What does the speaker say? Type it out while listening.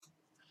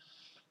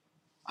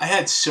I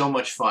had so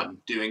much fun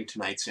doing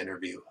tonight's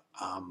interview.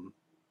 Um,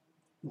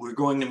 we're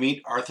going to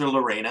meet Arthur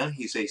Lorena.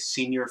 He's a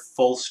senior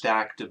full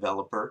stack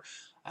developer,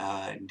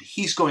 and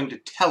he's going to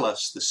tell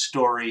us the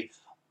story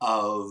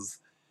of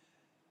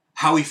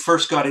how he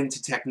first got into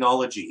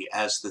technology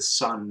as the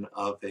son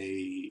of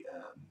a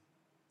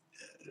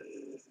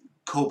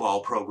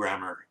COBOL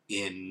programmer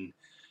in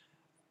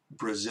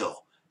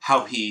Brazil.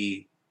 How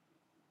he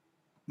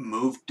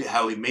made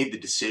the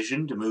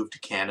decision to move to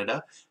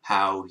Canada,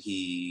 how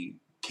he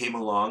came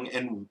along,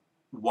 and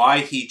why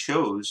he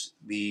chose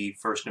the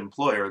first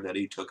employer that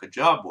he took a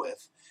job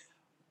with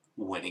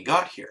when he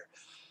got here.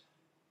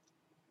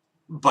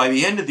 By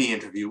the end of the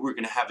interview, we're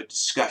going to have a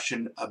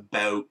discussion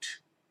about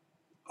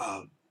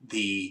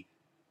the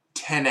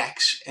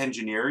 10x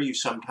engineer you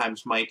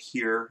sometimes might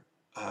hear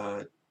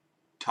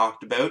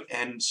talked about,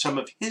 and some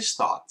of his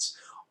thoughts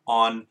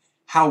on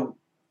how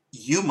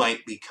you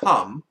might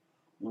become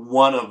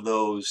one of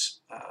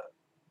those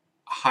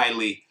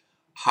highly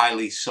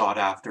sought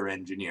after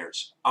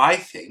engineers. I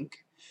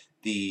think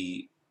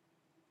the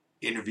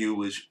interview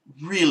was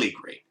really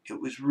great.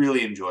 It was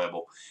really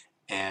enjoyable,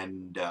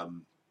 and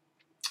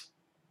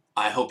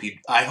I hope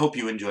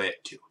you enjoy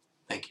it too.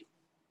 Thank you.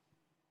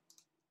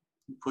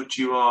 Put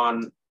you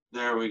on.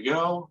 There we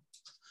go.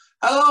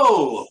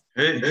 Hello.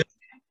 Hey.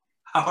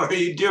 How are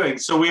you doing?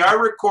 So we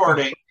are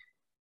recording.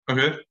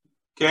 Okay.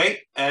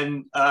 Okay,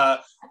 and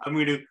I'm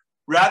going to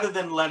rather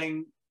than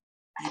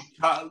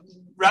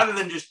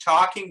just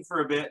talking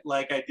for a bit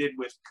like I did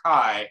with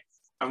Kai,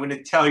 I'm going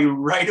to tell you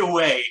right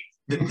away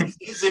that this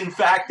is in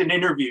fact an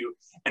interview,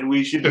 and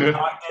we should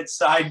not get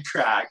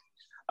sidetracked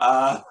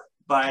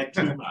by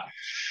too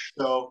much.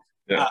 So,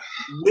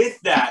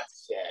 with that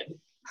said,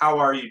 how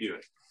are you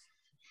doing?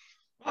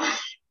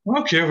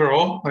 Okay,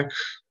 overall, like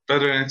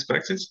better than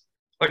expected.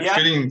 Like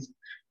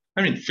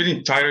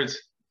feeling tired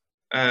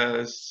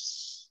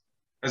as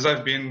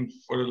I've been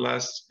for the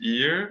last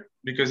year,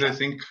 because I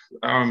think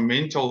our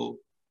mental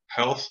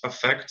health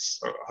affects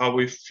how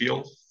we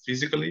feel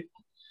physically.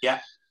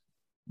 Yeah.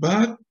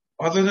 But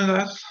other than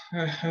that,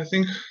 I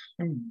think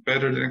I'm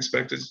better than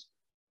expected.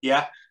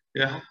 Yeah.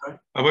 Yeah. Okay.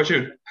 How about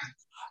you?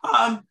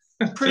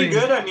 Pretty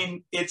good. I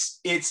mean,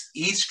 it's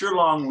Easter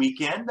long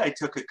weekend. I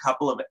took a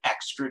couple of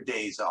extra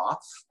days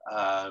off.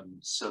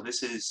 So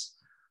this is,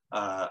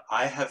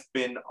 I have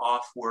been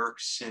off work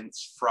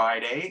since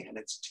Friday, and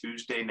it's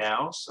Tuesday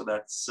now. So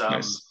that's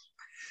nice.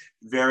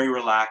 Very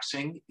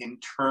relaxing. In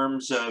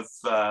terms of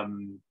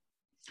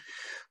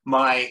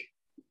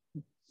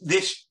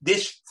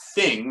this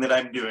thing that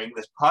I'm doing,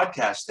 this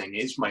podcast thing,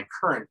 is my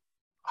current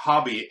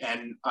hobby,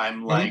 and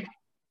I'm like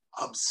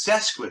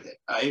obsessed with it.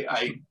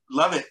 I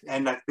love it,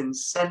 and I've been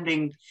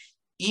sending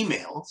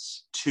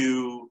emails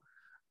to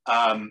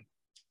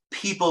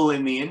people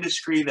in the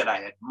industry that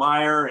I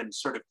admire, and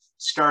sort of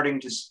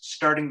starting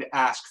to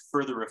ask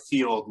further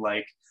afield,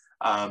 like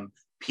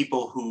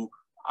people who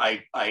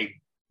I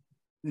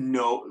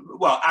know,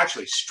 well,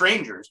 actually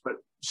strangers, but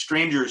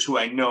strangers who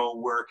I know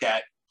work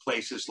at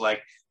places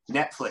like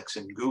Netflix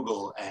and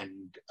Google,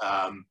 and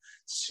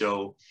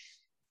so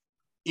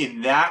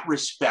in that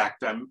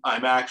respect, I'm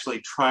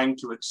actually trying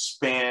to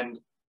expand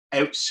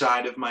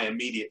outside of my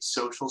immediate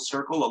social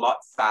circle a lot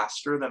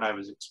faster than I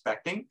was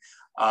expecting,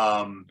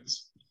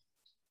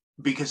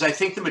 because I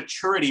think the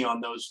maturity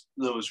on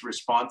those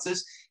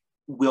responses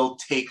will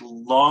take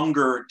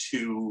longer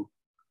to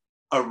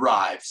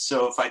arrive.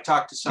 So if I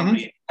talk to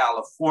somebody in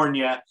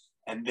California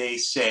and they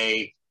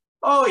say,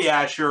 "Oh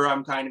yeah, sure,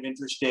 I'm kind of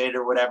interested,"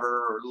 or whatever,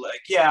 or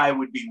like, "Yeah, I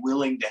would be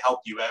willing to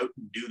help you out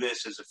and do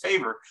this as a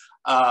favor,"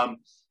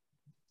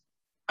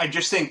 I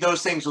just think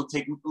those things will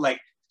take, like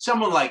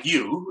someone like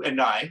you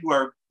and I, who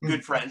are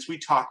good friends, we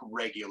talk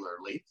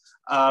regularly.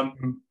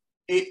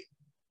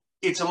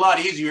 It's a lot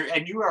easier,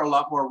 and you are a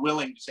lot more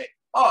willing to say,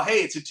 "Oh,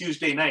 hey, it's a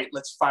Tuesday night.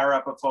 Let's fire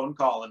up a phone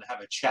call and have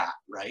a chat,"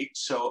 right?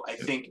 So I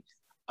think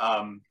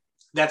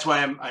that's why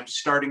I'm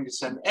starting to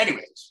send.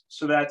 Anyways,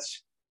 so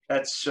that's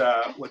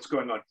what's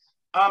going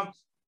on.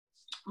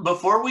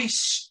 Before we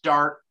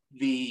start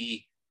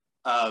the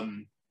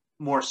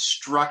more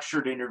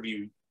structured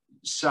interview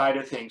side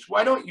of things,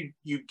 why don't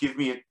you give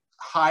me a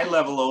high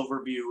level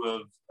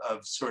overview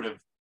of sort of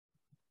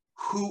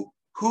who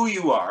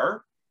you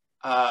are,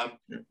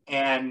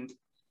 and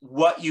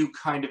what you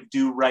kind of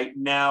do right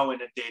now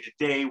in a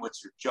day-to-day.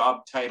 What's your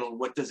job title?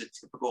 What does a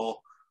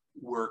typical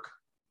work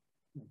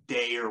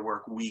day or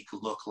work week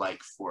look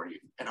like for you?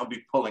 And I'll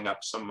be pulling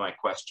up some of my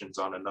questions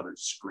on another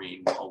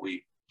screen while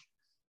we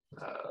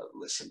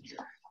listen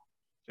here.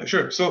 Yeah,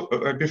 sure. So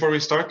before we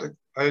start,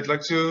 I'd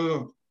like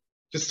to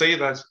just say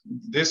that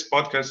this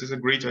podcast is a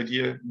great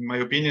idea, in my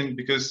opinion,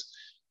 because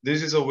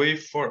this is a way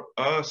for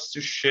us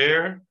to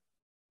share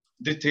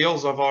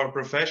details of our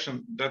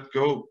profession that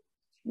go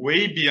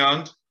way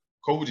beyond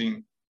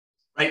coding.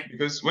 Right.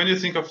 Because when you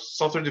think of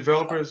software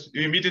developers,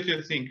 you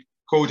immediately think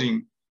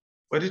coding,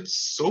 but it's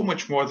so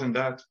much more than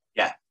that.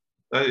 Yeah.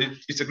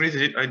 It's a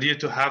great idea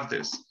to have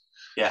this.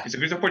 Yeah. It's a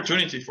great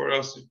opportunity for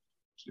us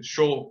to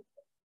show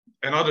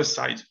another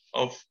side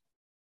of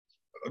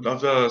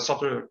of the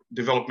software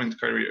development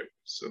career.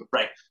 So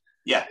Right.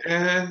 Yeah.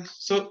 and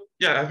so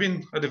yeah, I've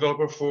been a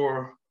developer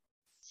for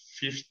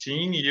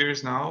 15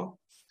 years now.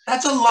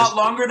 That's a lot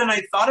longer than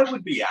I thought it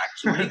would be,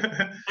 actually.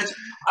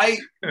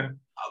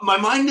 My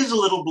mind is a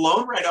little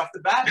blown right off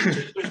the bat. It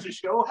just goes to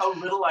show how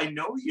little I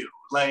know you.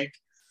 Like,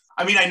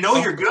 I mean, I know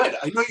you're good.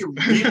 I know you're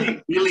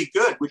really, really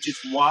good, which is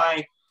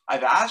why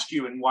I've asked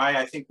you and why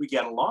I think we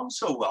get along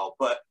so well.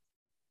 But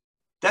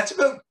that's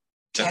about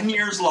 10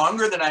 years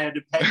longer than I had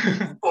to pay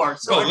you for.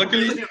 So well, I'm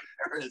luckily, really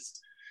embarrassed.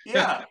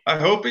 Yeah. I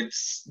hope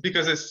it's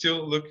because I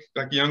still look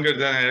like younger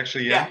than I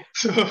actually am. Yeah.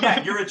 So,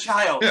 Yeah, you're a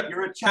child. Yeah.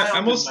 You're a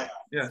child.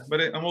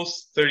 But I'm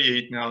almost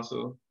 38 now,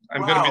 so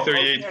I'm Wow, gonna be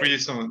 38 okay. pretty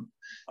soon.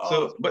 Oh.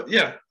 So, but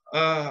yeah,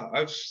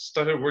 I've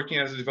started working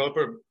as a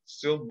developer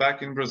still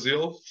back in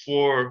Brazil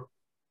for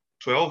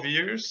 12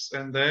 years,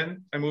 and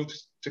then I moved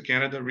to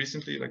Canada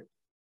recently, like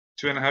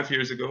 2.5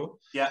 years ago.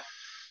 Yeah.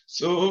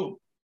 So,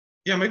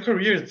 yeah, my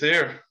career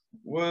there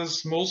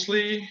was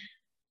mostly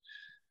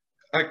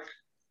like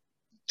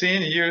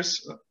 10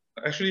 years,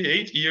 actually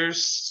 8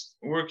 years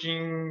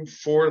working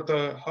for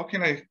the, how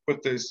can I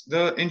put this?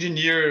 The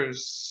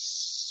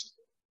engineers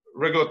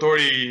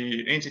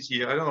regulatory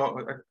entity. I don't know.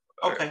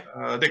 Okay.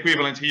 The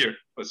equivalent here.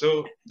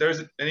 So there's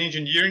an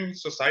engineering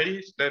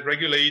society that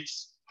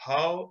regulates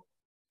how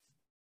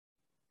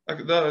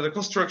the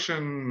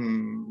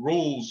construction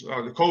rules,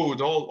 the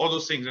code, all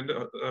those things, and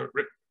that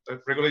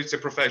regulates the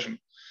profession.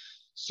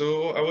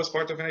 So I was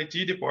part of an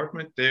IT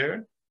department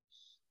there.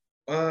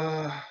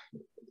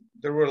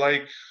 There were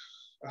like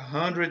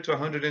 100 to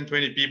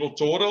 120 people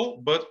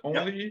total, but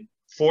only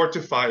 4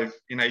 to 5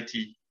 in IT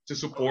to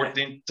support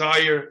the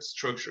entire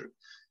structure.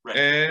 Right.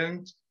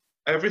 And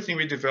everything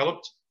we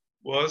developed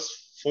was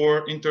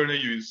for internal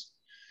use.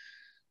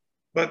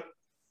 But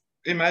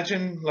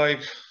imagine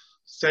like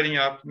setting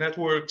up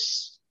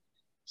networks,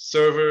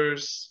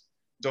 servers,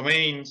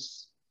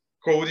 domains,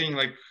 coding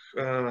like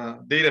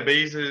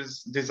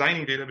databases,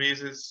 designing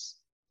databases,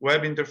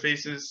 web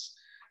interfaces,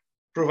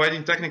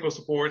 providing technical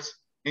support,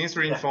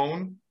 answering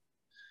phone.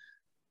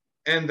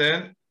 And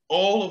then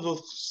all of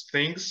those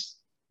things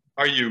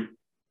are you.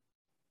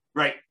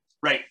 Right,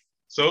 right.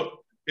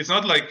 So it's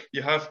not like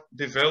you have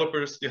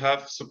developers, you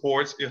have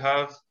support, you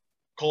have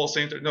call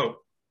center. No,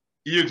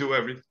 you do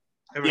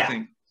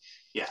everything.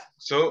 Yeah.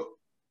 So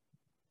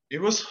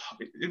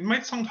it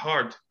might sound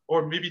hard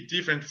or maybe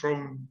different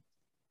from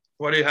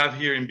what I have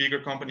here in bigger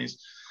companies,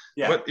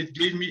 but it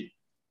gave me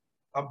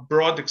a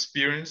broad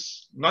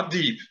experience, not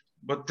deep,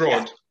 but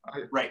broad.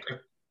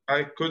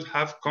 I could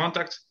have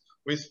contact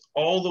with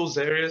all those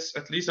areas,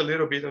 at least a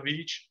little bit of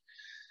each.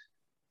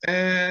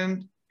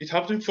 And it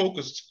helped me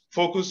focus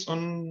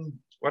on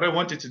what I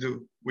wanted to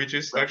do, which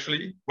is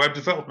actually web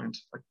development,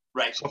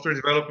 like software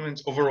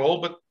development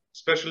overall, but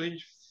especially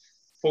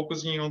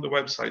focusing on the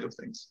web side of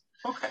things.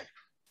 Okay.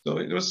 So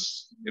it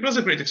was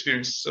a great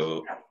experience.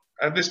 So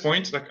at this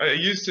point, like I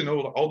used to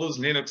know all those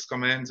Linux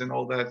commands and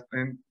all that,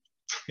 and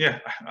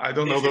I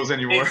don't know those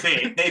anymore.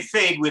 They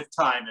fade with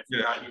time if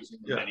you're not using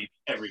them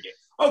every day.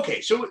 Okay,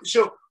 so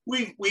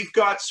we've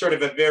got sort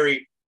of a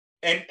very,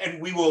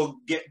 and we will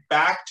get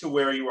back to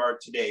where you are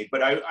today,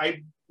 but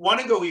I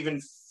want to go even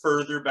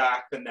further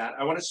back than that.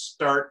 I want to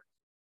start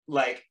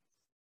like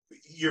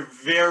your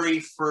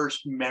very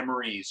first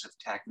memories of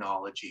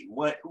technology.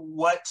 Where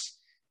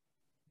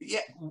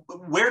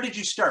did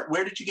you start?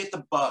 Where did you get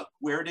the bug?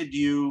 What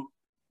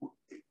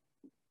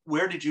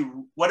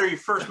are your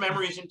first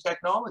memories in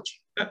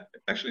technology?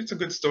 Actually, it's a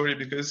good story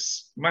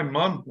because my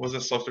mom was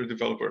a software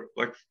developer,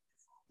 like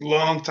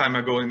long time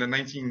ago in the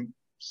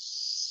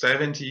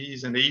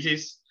 1970s and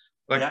 80s,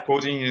 like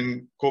coding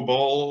in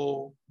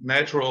COBOL,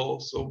 Natural,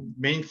 so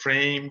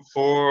mainframe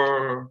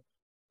for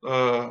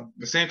the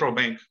central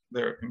bank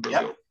there in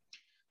Brazil.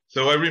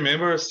 So I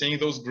remember seeing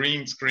those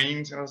green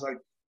screens and I was like,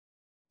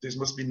 this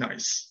must be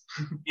nice.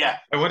 Yeah.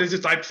 I wanted to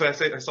type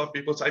fast. I saw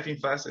people typing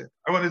fast.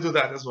 I want to do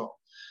that as well.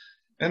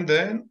 And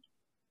then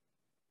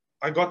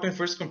I got my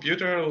first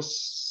computer. I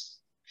was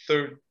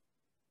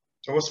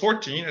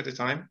 14 at the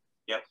time.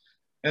 Yep.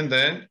 And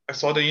then I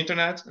saw the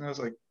internet and I was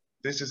like,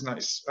 this is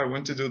nice. I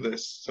want to do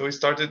this. So we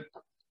started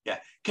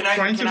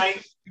trying to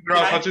figure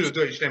out how to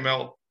do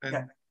HTML.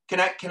 And Can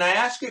I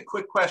ask a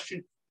quick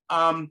question?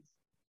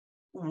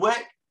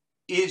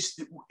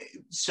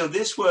 So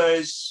this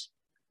was,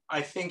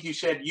 I think you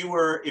said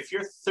if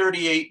you're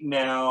 38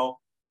 now,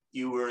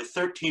 you were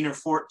 13 or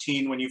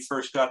 14 when you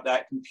first got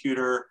that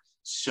computer.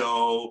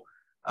 So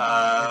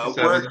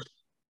we're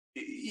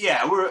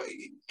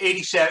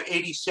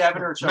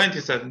 87 or so.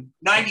 97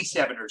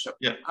 or so.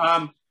 Yeah.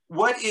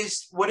 What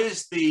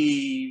is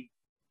the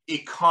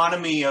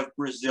economy of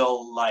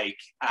Brazil like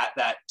at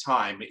that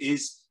time?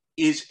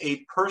 Is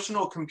a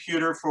personal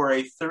computer for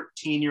a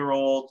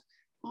 13-year-old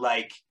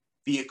like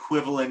the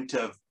equivalent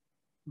of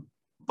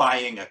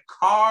buying a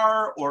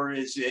car, or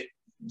is it?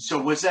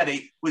 So was that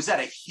a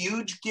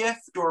huge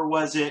gift, or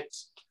was it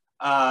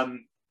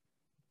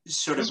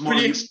sort of more? It was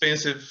pretty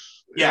expensive.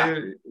 Yeah,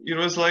 it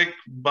was like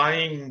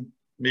buying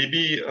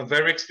maybe a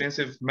very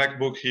expensive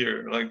MacBook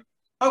here. Like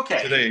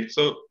Okay. today.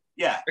 So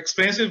Yeah.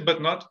 expensive,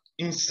 but not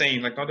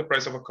insane, like not the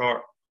price of a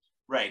car.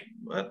 Right.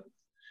 But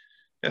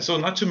yeah, so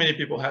not too many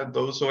people had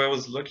those. So I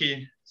was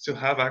lucky to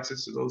have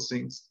access to those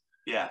things.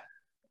 Yeah.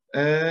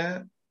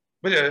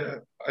 But yeah,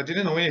 I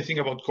didn't know anything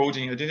about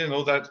coding. I didn't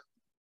know that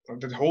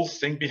the whole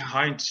thing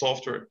behind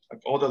software,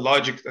 like all the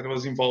logic that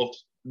was involved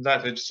in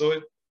that.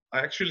 So I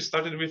actually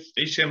started with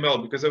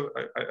HTML because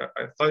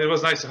I thought it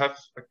was nice to have,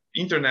 like,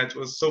 internet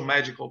was so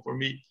magical for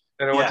me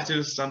that I wanted to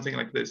do something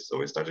like this.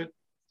 So I started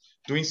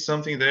doing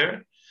something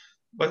there,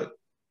 but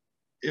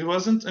it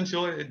wasn't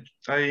until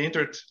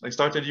I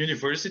started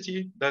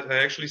university that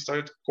I actually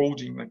started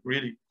coding, like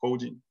really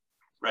coding.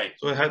 Right.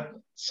 So I had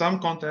some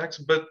contacts,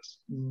 but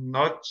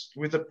not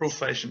with a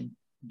profession,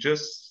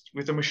 just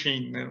with a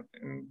machine.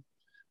 And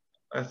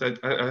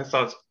I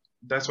thought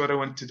that's what I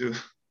want to do.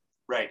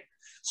 Right.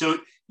 So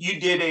you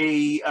did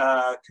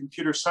a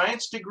computer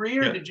science degree,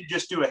 or did you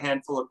just do a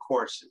handful of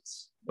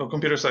courses? Oh,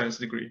 computer science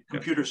degree.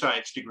 Computer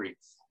science degree.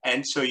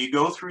 And so you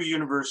go through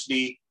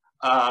university.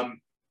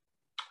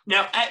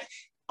 Now,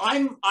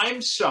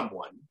 I'm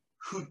someone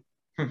who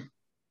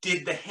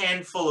did the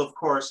handful of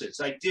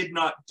courses. I did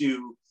not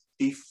do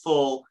the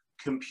full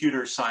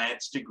computer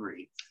science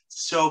degree.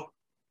 So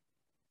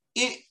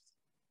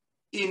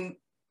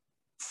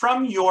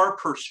from your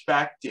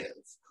perspective,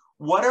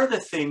 what are the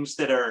things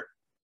that are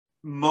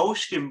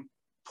most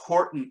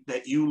important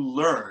that you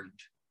learned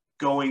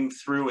going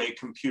through a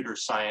computer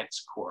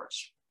science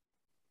course?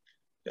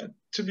 Yeah,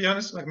 to be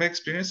honest, like my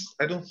experience,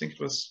 I don't think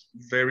it was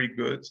very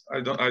good.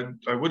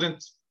 I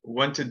wouldn't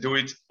want to do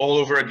it all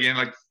over again.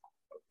 Like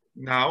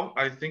now,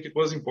 I think it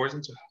was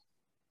important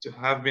to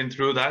have been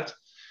through that,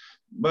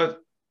 but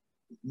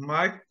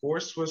my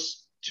course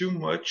was too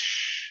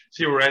much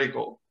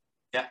theoretical.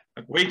 Yeah,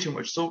 like way too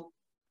much. So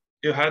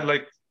you had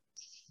like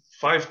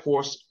 5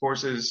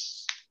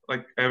 courses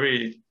like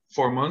every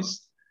 4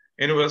 months,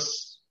 and it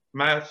was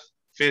math,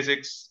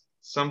 physics,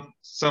 some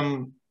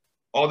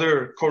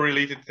other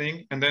correlated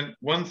thing, and then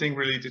one thing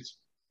related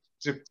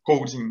to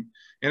coding.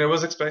 And I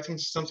was expecting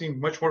something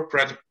much more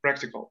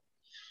practical.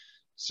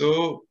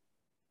 So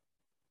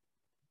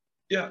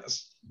yeah,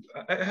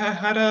 I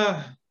had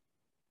a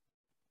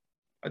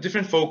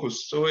different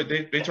focus. So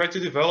they try to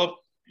develop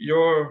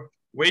your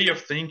way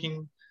of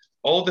thinking,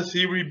 all the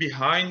theory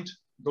behind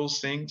those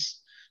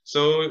things.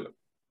 So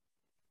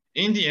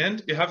in the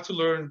end, you have to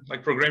learn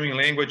like programming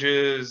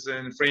languages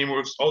and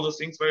frameworks, all those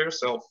things by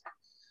yourself.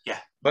 Yeah.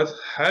 But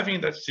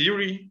having that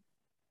theory,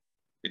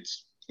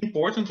 it's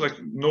important, like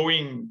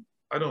knowing,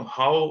 I don't know,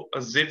 how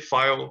a zip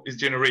file is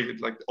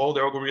generated, like all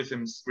the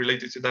algorithms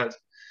related to that.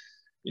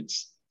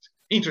 It's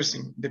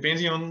interesting,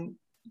 depending on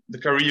the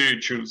career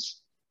you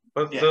choose.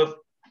 But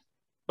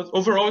but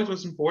overall, it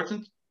was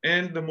important.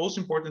 And the most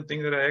important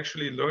thing that I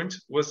actually learned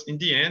was in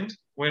the end,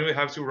 when we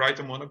have to write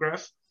a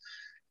monograph,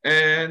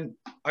 and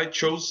I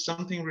chose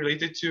something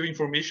related to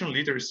information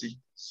literacy.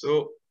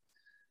 So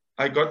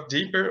I got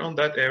deeper on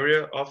that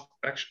area of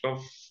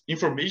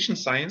information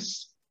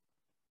science.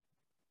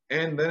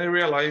 And then I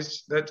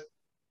realized that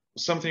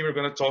something we're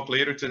going to talk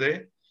later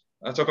today,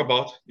 talk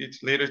about it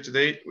later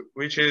today,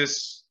 which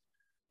is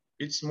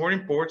it's more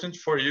important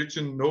for you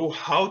to know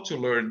how to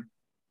learn,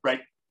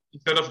 right,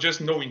 instead of just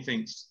knowing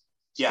things.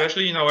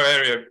 Especially in our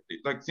area,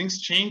 like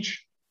things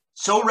change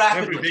so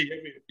rapidly. Every day.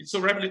 It's so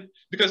rapidly,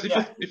 because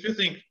if you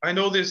think, I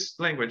know this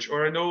language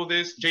or I know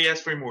this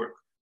JS framework,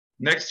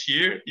 next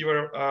year you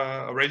are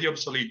already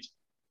obsolete.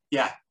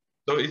 Yeah.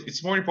 So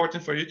it's more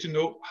important for you to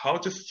know how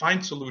to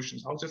find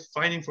solutions, how to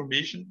find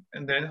information,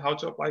 and then how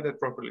to apply that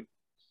properly.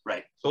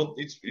 Right. So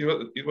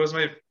it was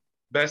my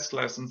best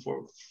lesson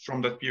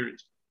from that period.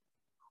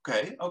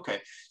 Okay.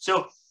 Okay.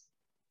 So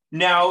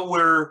now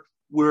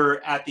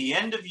we're at the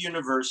end of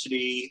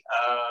university,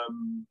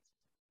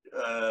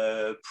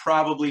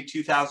 probably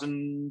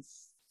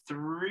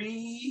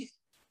 2003.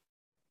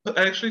 But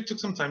I actually took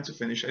some time to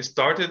finish. I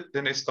started,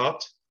 then I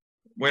stopped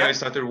when I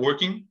started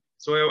working.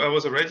 So I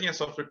was already a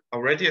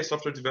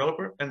software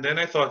developer, and then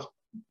I thought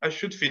I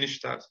should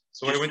finish that.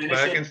 So I went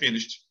back and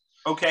finished.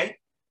 Okay.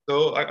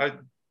 So I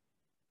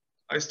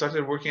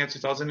started working at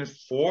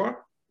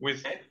 2004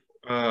 with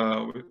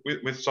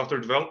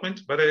software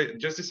development, but I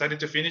just decided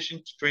to finish in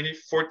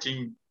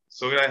 2014.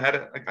 So I had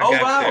a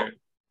gap there.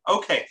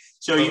 Okay.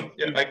 So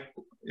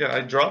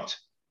I dropped.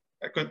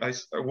 I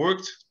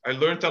worked. I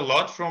learned a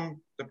lot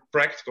from the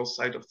practical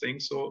side of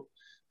things. So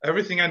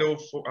everything I know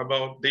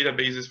about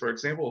databases, for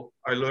example,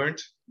 I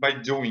learned by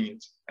doing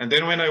it. And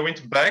then when I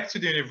went back to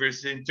the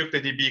university and took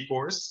the DB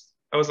course,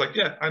 I was like,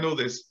 yeah, I know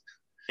this.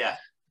 Yeah.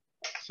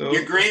 So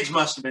your grades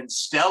must have been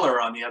stellar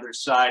on the other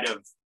side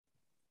of.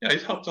 Yeah,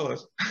 it helped a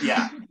lot.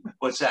 Yeah.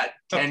 What's that?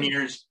 10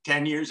 years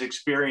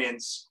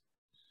experience.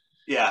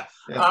 Yeah.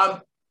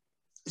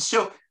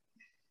 So,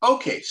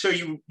 okay. So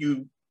you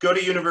go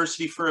to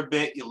university for a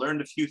bit, you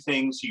learned a few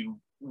things, you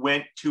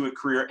went to a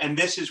career, and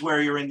this is where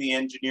you're in the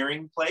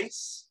engineering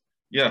place?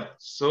 Yeah.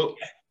 So,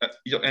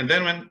 and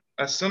then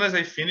as soon as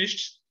I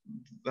finished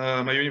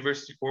my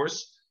university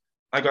course,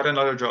 I got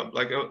another job.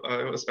 Like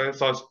I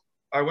thought,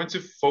 I want to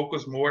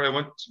focus more. I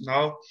want to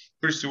now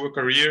pursue a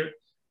career,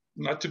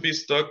 not to be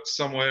stuck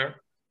somewhere.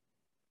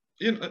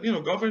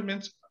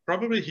 Government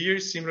probably here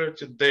is similar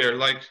to there.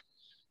 Like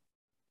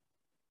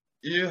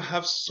you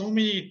have so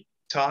many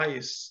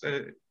ties.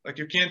 Like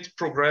you can't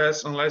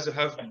progress unless you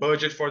have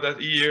budget for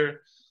that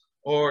year,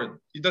 or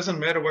it doesn't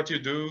matter what you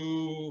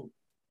do.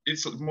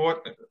 It's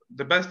more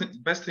the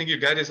best thing you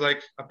get is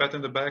like a pat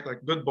on the back,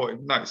 like good boy,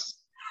 nice,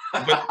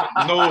 but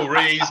no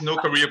raise, no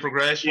career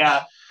progression.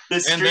 Yeah, the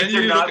streets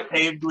are not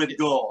paved with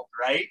gold,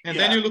 right? And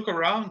then you look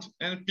around,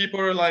 and people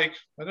are like,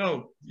 I don't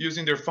know,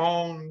 using their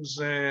phones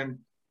and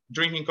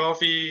drinking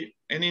coffee,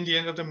 and in the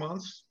end of the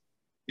month,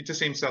 it's the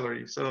same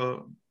salary.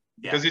 So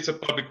because it's a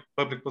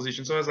public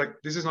position, so I was like,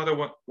 this is not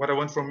what I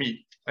want from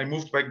me. I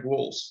moved by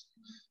goals,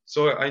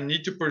 so I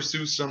need to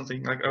pursue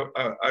something. Like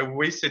I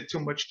wasted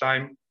too much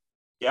time.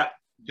 Yeah.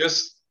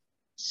 Just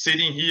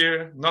sitting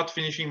here, not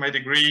finishing my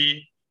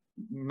degree,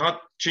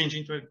 not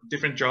changing to a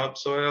different job.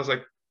 So I was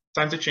like,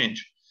 time to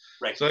change.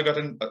 Right. So I got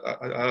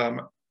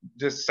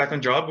the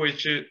second job,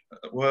 which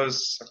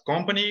was a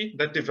company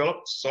that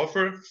developed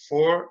software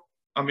for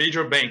a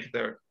major bank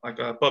there, like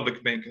a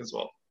public bank as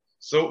well.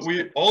 So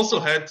we also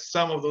had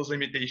some of those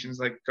limitations,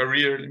 like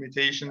career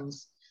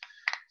limitations.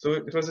 So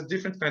it was a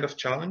different kind of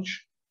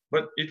challenge,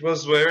 but it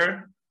was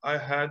where I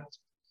had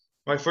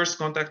my first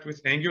contact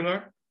with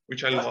Angular,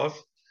 which I love.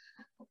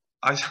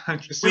 I'm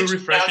still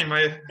refreshing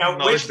my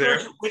knowledge there.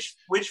 Which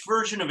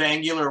version of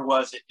Angular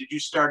was it? Did you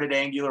start at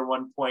Angular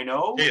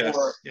 1.0? Yes,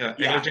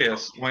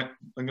 AngularJS,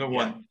 Angular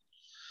 1.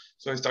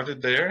 So I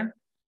started there,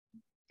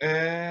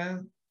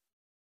 and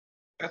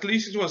at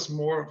least it was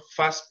more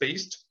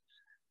fast-paced,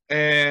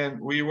 and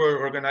we were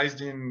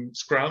organized in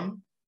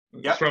Scrum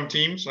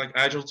teams, like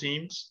Agile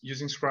teams,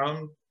 using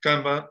Scrum,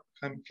 Kanban.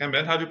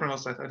 How do you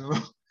pronounce that? I don't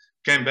know.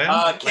 Kanban?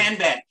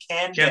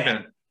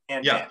 Kanban.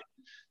 Yeah,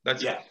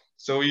 that's it.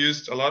 So we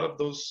used a lot of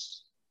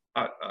those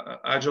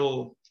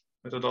Agile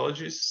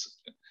methodologies,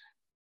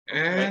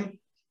 and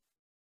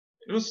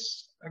it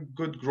was a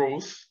good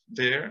growth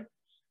there.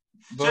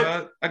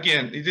 But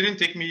again, it didn't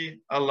take me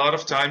a lot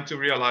of time to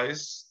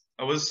realize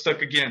I was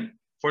stuck again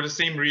for the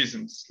same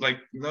reasons. Like,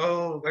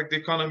 no, like the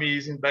economy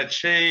is in bad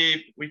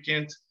shape. We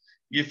can't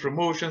give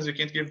promotions. We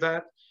can't give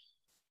that.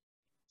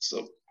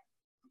 So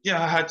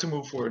yeah, I had to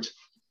move forward.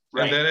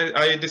 Right. And then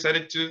I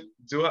decided to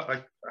do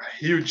a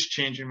huge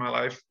change in my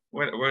life,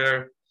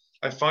 where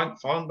I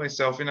found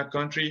myself in a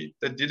country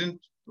that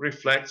didn't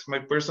reflect my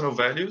personal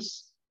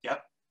values.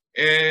 Yep.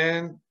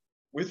 And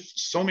with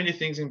so many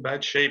things in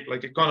bad shape,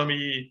 like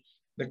economy,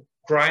 the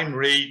crime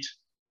rate,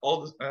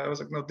 I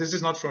was like, no, this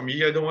is not for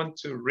me. I don't want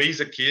to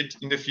raise a kid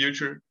in the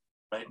future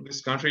in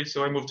this country.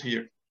 So I moved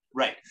here.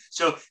 Right.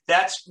 So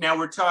now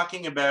we're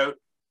talking about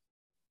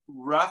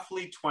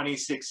roughly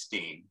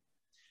 2016.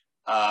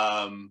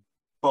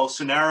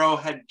 Bolsonaro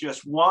had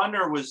just won,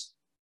 it was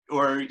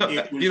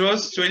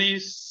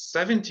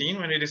 2017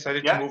 when they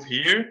decided to move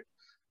here,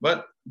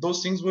 but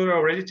those things were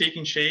already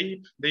taking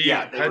shape. They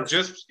had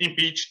just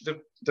impeached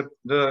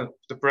the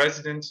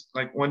president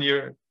like 1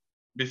 year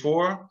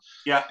before.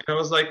 Yeah. And I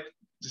was like,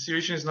 the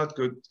situation is not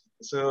good.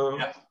 So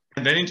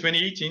and then in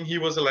 2018 he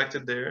was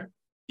elected there.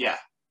 Yeah.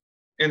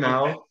 And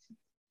now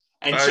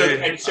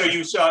so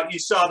you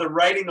saw the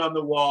writing on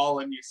the wall,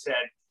 and you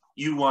said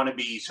you want to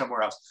be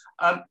somewhere else.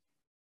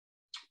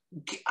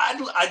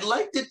 I'd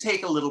like to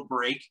take a little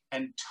break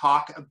and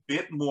talk a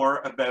bit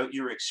more about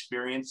your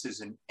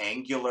experiences in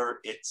Angular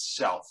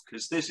itself,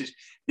 because this is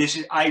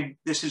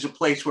a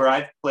place where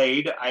I've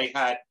played. I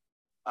had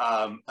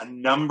a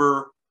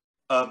number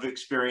of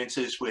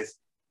experiences with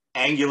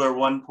Angular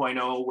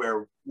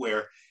 1.0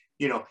 where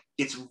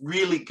it's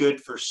really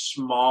good for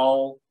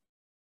small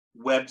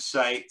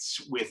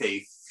websites with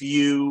a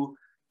few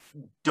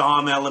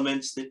DOM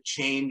elements that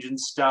change and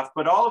stuff,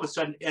 but all of a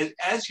sudden,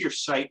 as your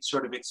site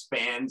sort of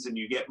expands and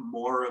you get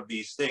more of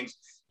these things,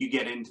 you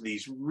get into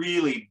these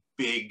really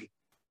big,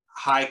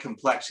 high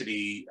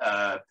complexity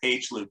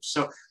page loops.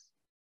 So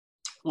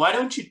why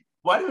don't you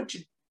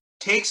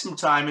take some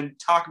time and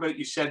talk about?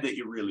 You said that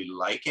you really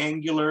like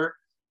Angular.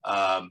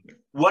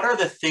 What are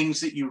the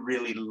things that you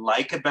really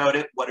like about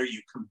it? What are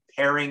you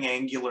comparing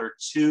Angular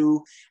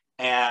to?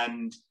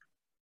 And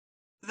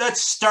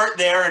let's start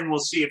there, and we'll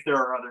see if there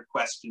are other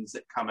questions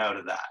that come out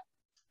of that.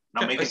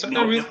 And I'll make a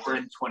note that we're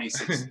in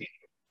 2016.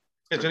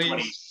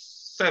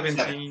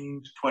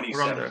 2017.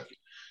 Around there.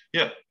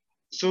 Yeah.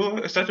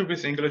 So I started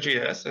with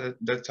AngularJS at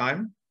that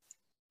time.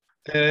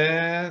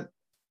 And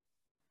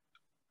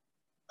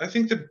I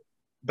think the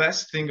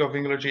best thing of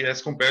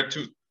AngularJS compared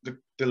to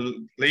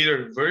the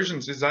later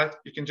versions is that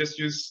you can just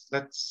use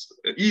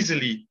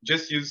easily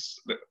use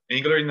the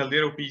Angular in a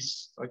little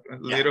piece, like a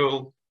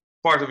little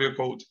part of your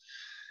code.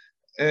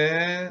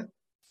 And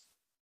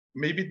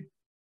maybe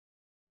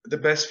the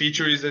best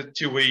feature is a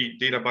two-way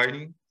data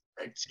binding.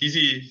 It's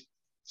easy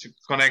to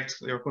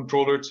connect your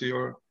controller to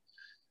your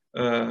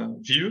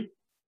view.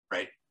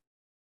 Right.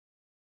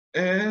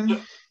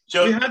 And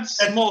so we had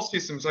small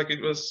systems, like it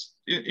was,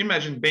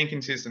 imagine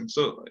banking systems,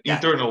 so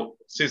internal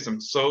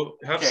systems. So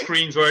you have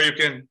screens where you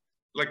can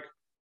like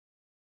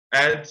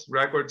add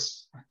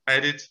records,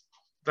 edit,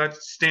 that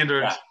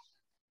standard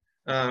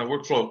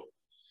workflow.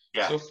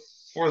 Yeah. So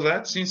for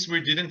that, since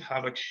we didn't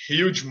have like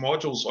huge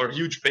modules or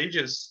huge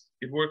pages,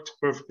 it worked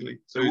perfectly.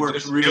 So it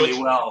works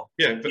really well.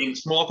 Yeah,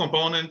 small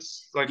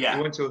components, like you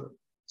want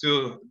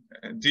to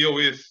deal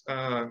with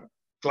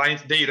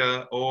client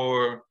data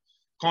or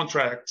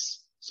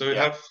contracts. So you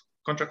have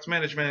contract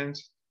management,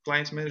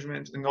 client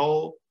management, and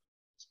all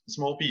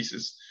small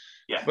pieces.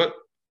 Yeah. But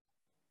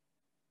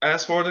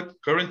as for the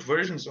current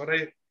versions,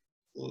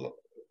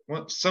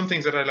 some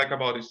things that I like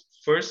about it,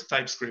 first,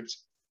 TypeScript.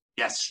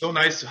 Yes. So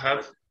nice to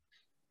have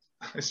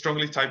a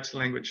strongly typed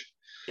language.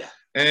 Yeah.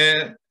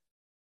 And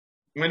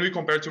when we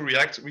compare to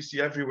React, we see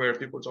everywhere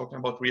people talking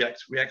about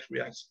React.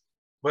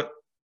 But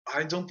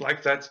I don't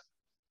like that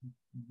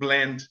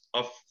blend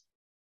of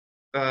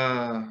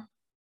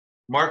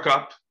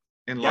markup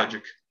and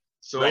logic.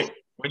 So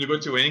when you go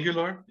to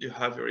Angular, you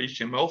have your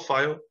HTML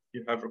file,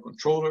 you have your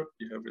controller,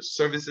 you have your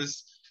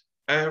services,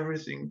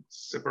 everything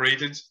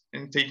separated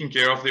and taking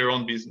care of their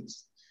own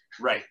business.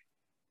 Right.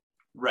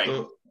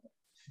 So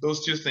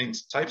those two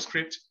things,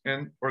 TypeScript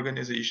and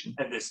organization.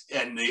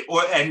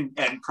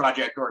 And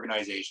project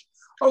organization.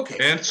 Okay.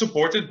 And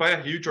supported by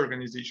a huge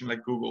organization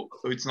like Google.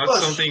 So it's not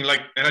something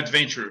like an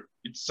adventure.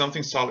 It's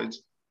something solid.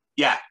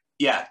 Yeah.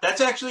 Yeah.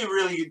 That's actually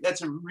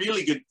that's a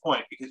really good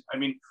point, because I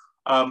mean,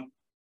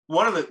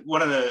 one of the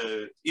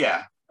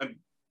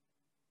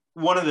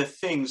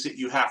things that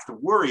you have to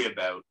worry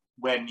about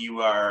when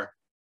you are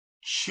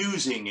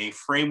choosing a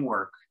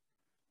framework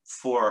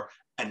for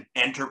an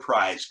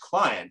enterprise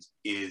client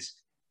is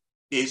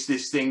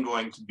this thing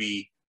going to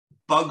be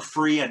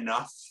bug-free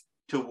enough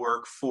to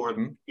work for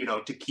them,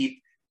 to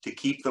keep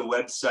the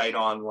website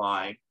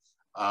online,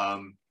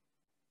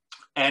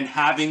 and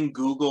having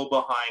Google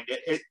behind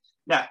it.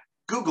 Now,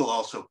 Google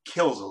also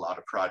kills a lot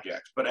of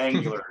projects, but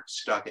Angular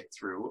stuck it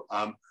through.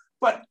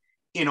 But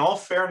in all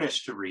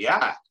fairness to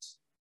React,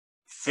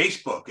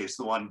 Facebook is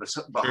the one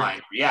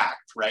behind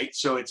React, right?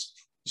 So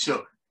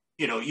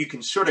you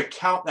can sort of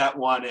count that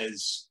one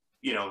as,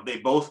 they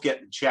both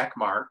get the check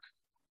mark.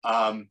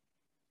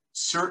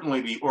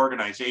 Certainly the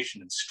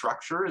organization and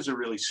structure is a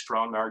really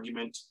strong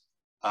argument,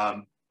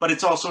 but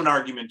it's also an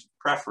argument of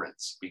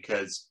preference,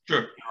 because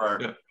I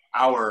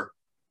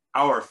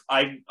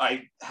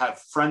have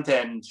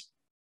front-end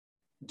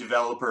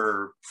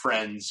developer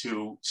friends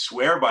who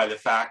swear by the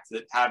fact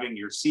that having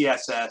your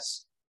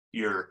CSS,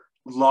 your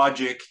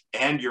logic,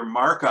 and your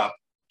markup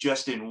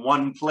just in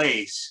one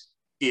place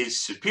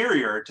is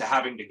superior to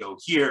having to go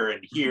here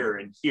and here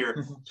and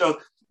here. So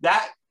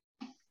that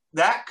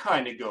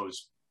kind of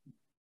goes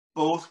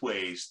both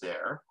ways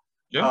there.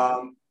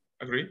 Yeah,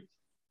 agree.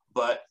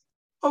 But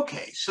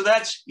okay, so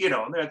that's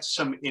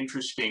some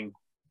interesting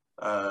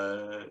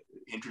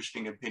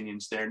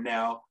opinions there.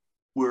 Now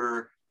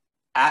we're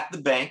at the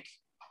bank.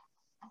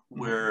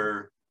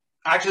 We're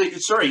actually,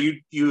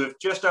 sorry, you have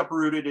just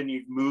uprooted and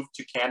you've moved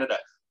to Canada.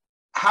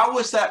 How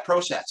was that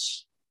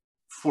process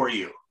for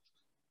you?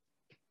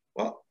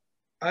 Well,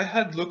 I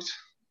had looked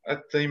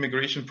at the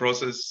immigration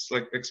process,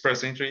 like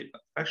Express Entry.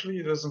 Actually,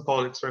 it wasn't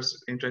called Express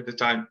Entry at the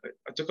time.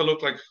 I took a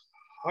look, like,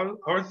 how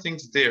are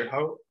things there?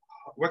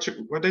 What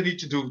do I need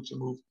to do to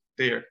move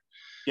there?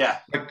 Yeah.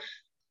 Like,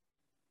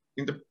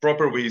 in the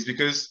proper ways,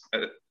 because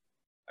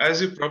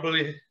as you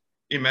probably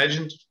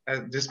imagined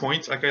at this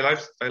point, like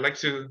I like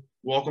to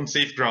walk on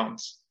safe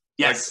grounds.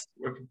 Yes.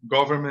 Like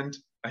government,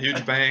 a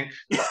huge bank.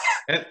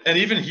 And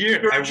even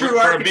here, you're a true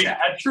architect,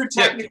 a true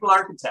technical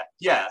architect.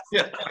 Yeah.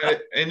 Yeah.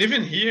 And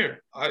even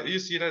here, you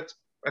see that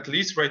at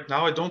least right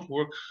now, I don't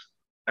work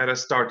at a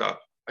startup.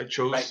 I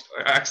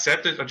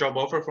accepted a job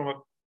offer from a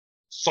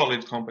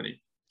solid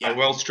company, a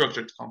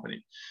well-structured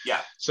company.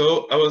 Yeah.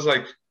 So I was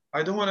like,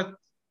 I don't want to,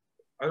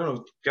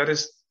 get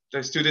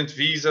a student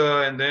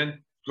visa and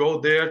then go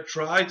there,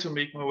 try to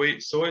make my way.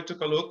 So I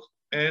took a look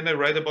and I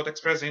read about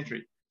Express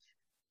Entry.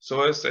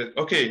 So I said,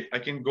 okay, I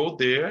can go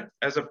there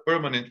as a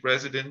permanent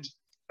resident,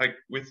 like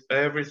with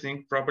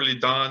everything properly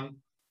done.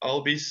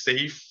 I'll be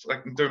safe,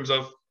 like in terms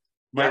of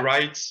my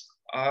rights.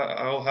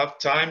 I'll have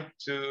time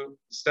to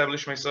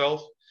establish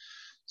myself.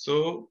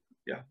 So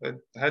yeah, I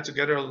had to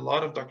gather a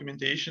lot of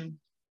documentation,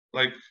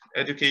 like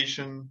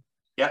education,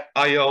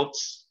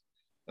 IELTS,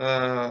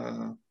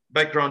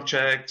 background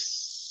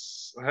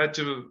checks. I had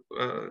to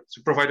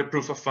provide a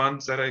proof of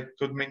funds that I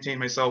could maintain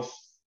myself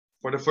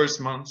for the first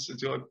months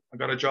until I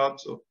got a job.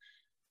 So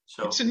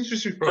it's an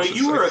interesting process.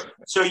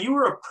 So you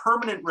were a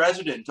permanent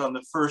resident on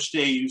the first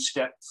day you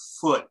stepped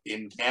foot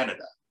in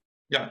Canada.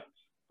 Yeah,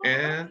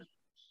 and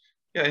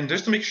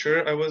just to make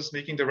sure I was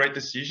making the right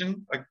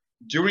decision, like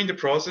during the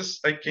process,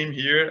 I came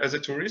here as a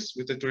tourist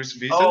with a tourist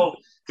visa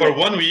for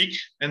 1 week,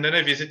 and then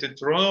I visited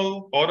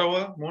Toronto,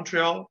 Ottawa,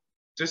 Montreal,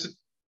 just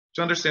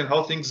to understand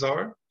how things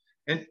are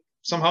and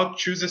somehow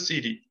choose a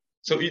city.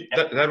 So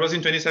that was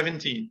in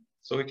 2017.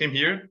 So I came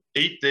here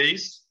 8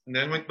 days and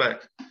then went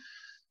back.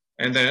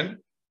 And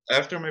then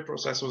after my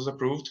process was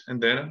approved,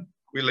 and then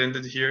we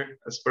landed here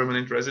as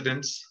permanent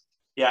residents.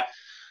 Yeah.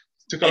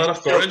 Took a lot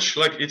of courage.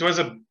 Like, it was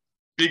a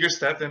bigger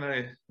step than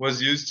I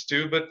was used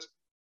to, but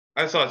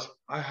I thought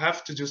I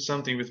have to do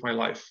something with my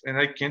life, and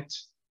I can't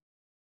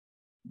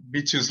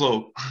be too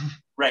slow.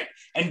 Right.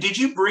 And did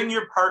you bring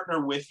your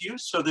partner with you?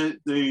 So the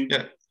Yeah,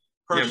 yeah.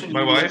 person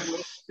you live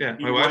with, My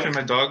your wife and wife?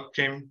 my dog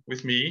came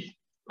with me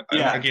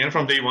Yeah. again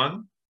from day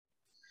one.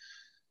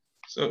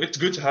 So it's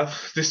good to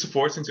have this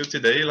support until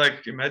today.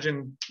 Like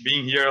imagine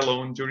being here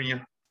alone during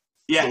a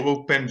Yeah.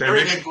 global During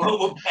pandemic. a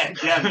global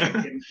pandemic.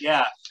 And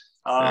yeah.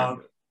 Yeah.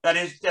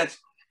 That's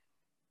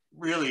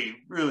really,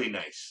 really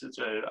nice.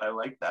 I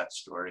like that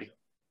story.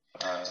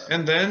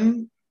 And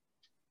then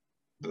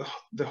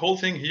the whole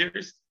thing here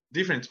is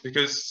different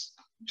because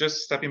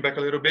just stepping back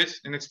a little bit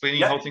and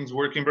explaining Yeah. how things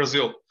work in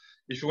Brazil.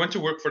 If you want to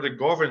work for the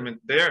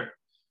government there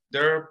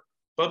are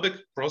public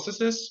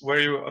processes where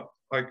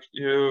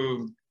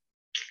you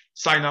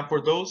sign up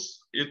for those.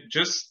 You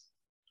just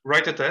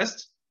write a test,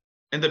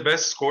 and the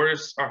best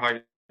scores are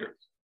hired.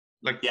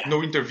 Like Yeah.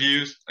 no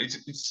interviews.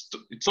 It's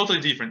totally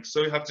different.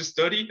 So you have to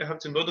study. You have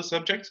to know the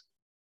subject.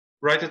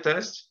 Write a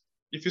test.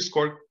 If you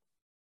score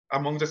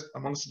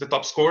amongst the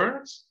top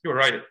scorers, you're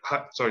right.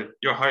 Sorry,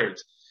 you're hired.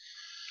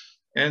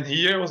 And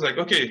here I was like,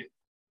 okay,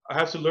 I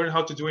have to learn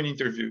how to do an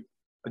interview,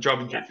 a job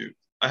interview.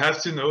 Yeah. I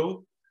have to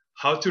know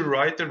how to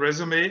write a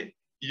resume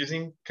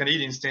using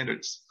Canadian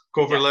standards,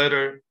 cover Yeah.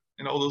 letter,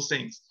 and all those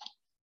things.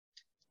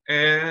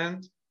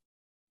 And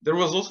there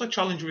was also a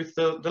challenge with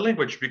the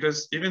language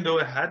because even though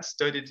I had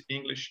studied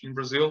English in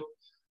Brazil,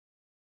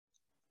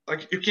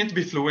 like you can't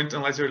be fluent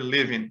unless you're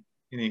living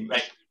in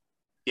English. Right.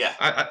 Yeah.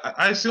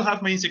 I still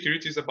have my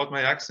insecurities about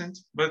my accent,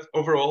 but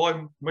overall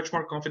I'm much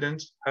more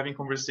confident having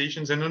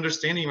conversations and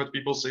understanding what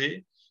people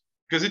say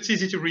because it's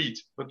easy to read.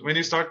 But when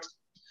you start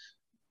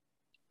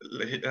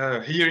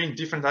hearing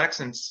different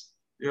accents,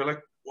 you're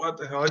like, what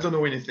the hell? I don't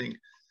know anything.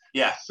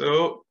 Yeah.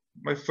 So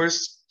my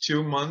first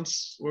 2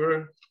 months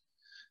were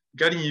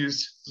getting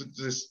used to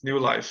this new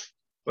life.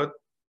 But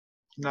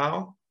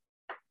now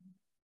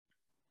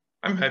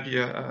I'm happy.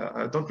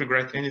 I don't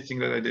regret anything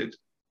that I did.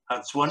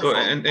 That's So wonderful.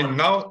 and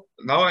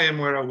now I am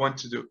where I want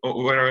to do,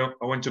 or where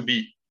I want to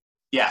be.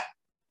 Yeah.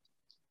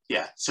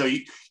 Yeah. So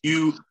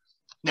you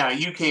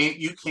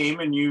came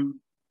and you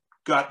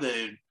got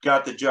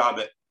the job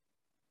at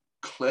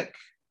Click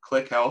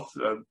Health,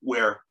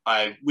 where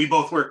we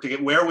both work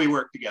together. Where we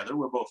work together,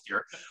 we're both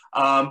here.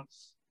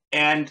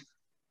 And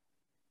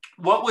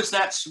what was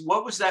that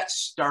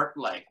start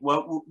like?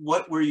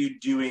 What were you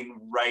doing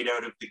right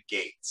out of the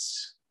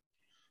gates?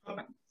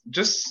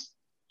 Just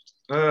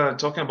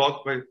talking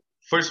about my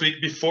first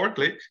week before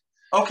Click.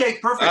 Okay,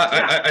 perfect.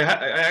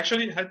 I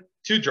actually had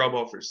 2 job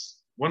offers.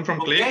 One from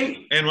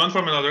Click and one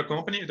from another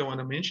company I don't want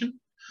to mention.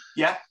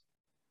 Yeah.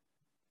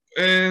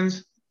 And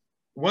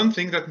one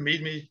thing that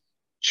made me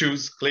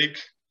choose Click,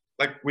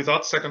 like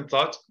without second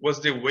thought,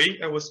 was the way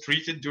I was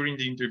treated during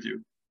the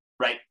interview.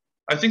 Right.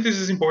 I think this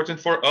is important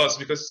for us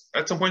because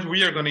at some point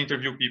we are going to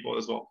interview people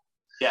as well.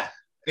 Yeah.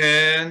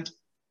 And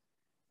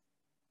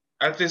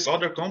at this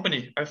other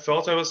company, I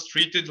felt I was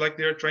treated like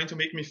they are trying to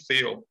make me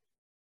fail.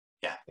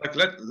 Yeah. Like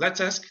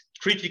let's ask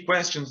tricky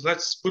questions.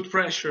 Let's put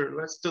pressure.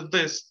 Let's do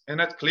this. And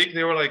at Click,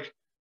 they were like,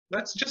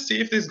 let's just see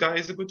if this guy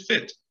is a good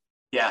fit.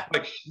 Yeah.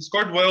 Like he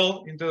scored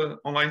well in the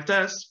online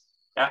test.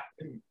 Yeah.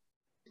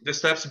 The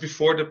steps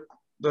before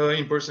the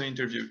in-person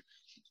interview.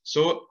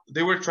 So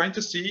they were trying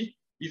to see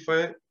if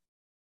I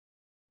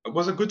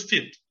was a good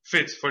fit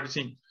for the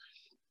team.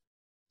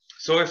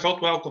 So I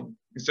felt welcome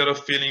instead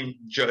of feeling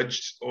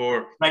judged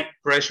or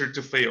pressured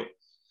to fail.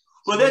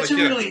 Well, so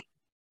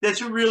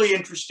that's a really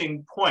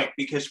interesting point,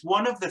 because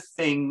one of the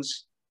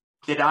things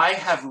that I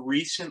have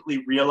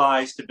recently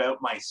realized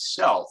about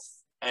myself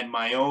and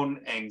my own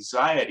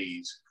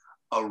anxieties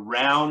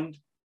around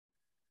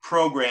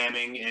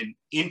programming and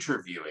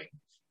interviewing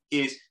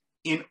is,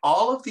 in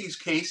all of these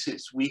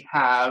cases, we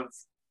have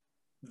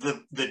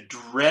the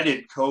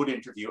dreaded code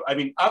interview. I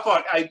mean,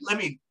 let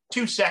me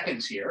 2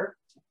 seconds here.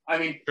 I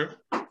mean, sure.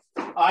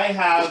 I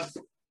have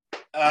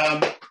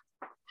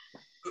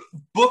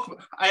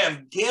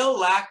Gail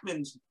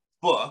Lackman's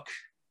book,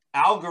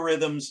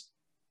 Algorithms.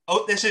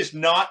 Oh, this is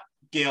not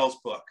Gail's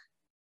book.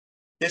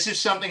 This is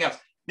something else.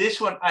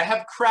 This one, I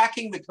have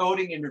Cracking the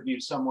Coding Interview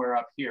somewhere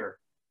up here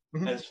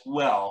as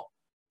well.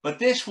 But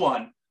this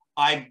one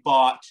I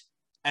bought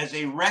as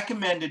a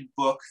recommended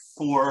book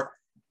for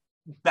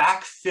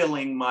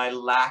backfilling my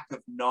lack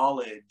of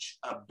knowledge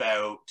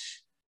about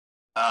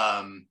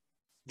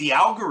the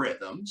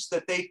algorithms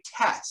that they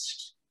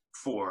test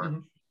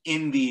for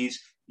in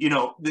these,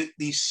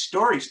 these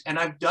stories. And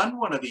I've done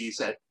one of these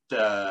at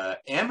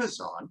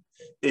Amazon.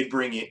 They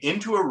bring you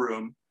into a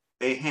room,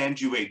 they hand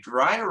you a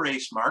dry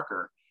erase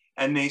marker,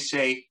 and they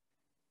say,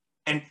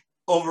 and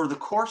over the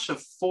course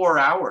of 4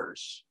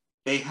 hours,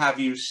 they have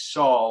you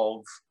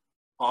solve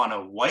on a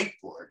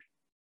whiteboard,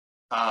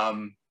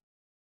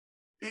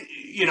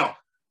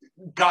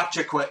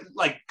 gotcha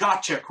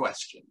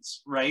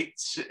questions, right?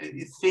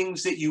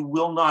 Things that you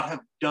will not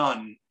have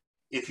done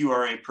if you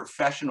are a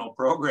professional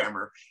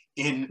programmer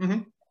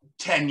in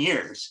 10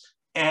 years.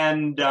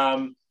 And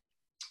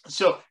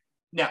so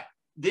now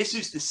this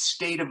is the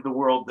state of the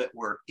world that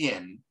we're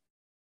in.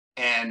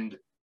 And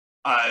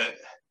and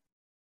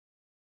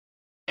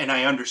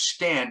I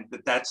understand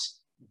that that's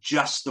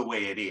just the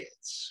way it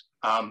is.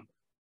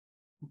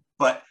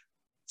 But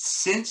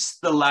since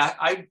the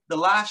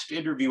last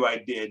interview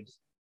I did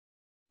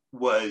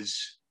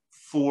was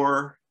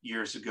 4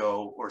 years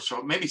ago or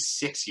so, maybe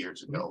 6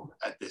 years ago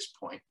at this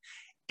point.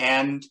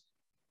 And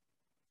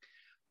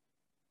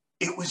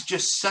it was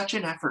just such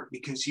an effort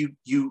because you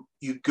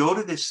go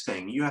to this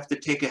thing, you have to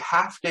take a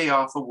half day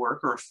off of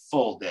work or a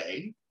full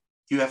day.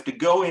 You have to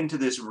go into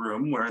this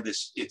room where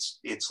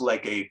it's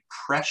like a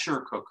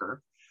pressure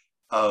cooker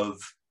of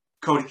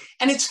coding.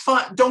 And it's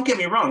fun. Don't get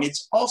me wrong.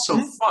 It's also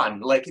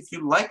fun. Like if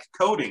you like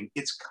coding,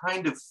 it's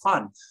kind of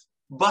fun.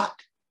 But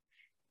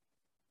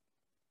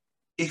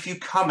if you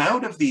come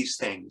out of these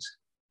things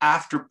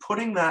after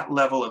putting that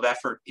level of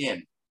effort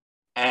in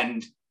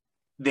and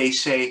they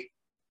say,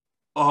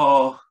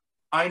 oh,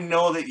 I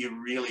know that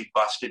you really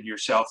busted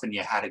yourself and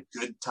you had a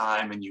good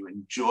time and you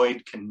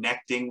enjoyed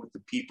connecting with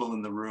the people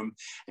in the room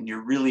and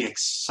you're really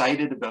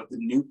excited about the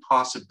new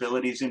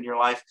possibilities in your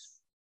life,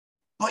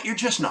 but you're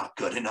just not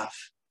good enough.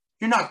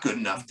 You're not good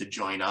enough to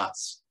join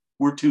us.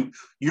 We're too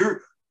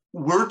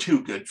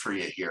good for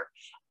you here.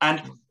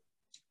 And,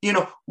 you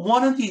know,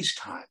 one of these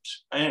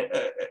times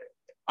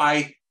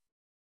I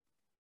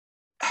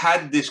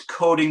had this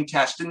coding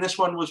test, and this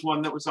one was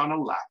one that was on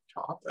a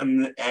laptop,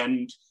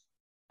 and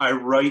I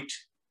write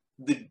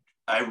the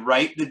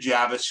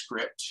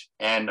JavaScript,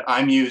 and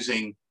I'm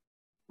using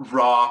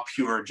raw,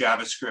 pure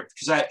JavaScript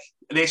because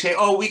they say,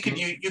 oh, you can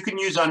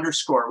use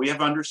underscore. We have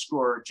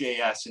underscore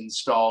JS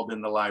installed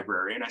in the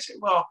library, and I say,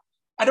 well,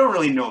 I don't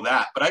really know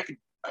that, but I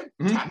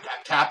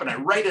tap, and I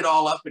write it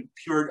all up in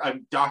pure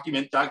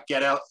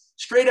document.get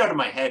straight out of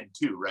my head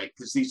too, right?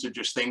 Because these are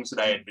just things that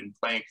I had been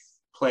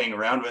playing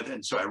around with,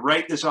 and so I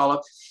write this all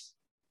up.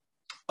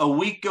 A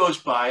week goes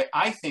by.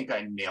 I think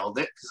I nailed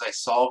it because I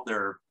solved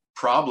their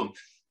problem.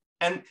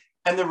 And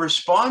the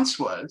response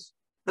was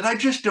that I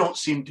just don't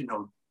seem to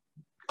know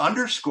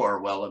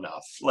underscore well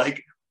enough.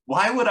 Like,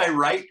 why would I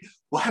write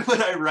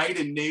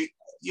and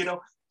you know,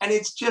 and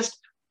it's just,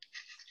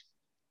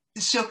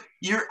 so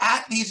you're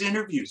at these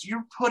interviews,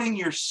 you're putting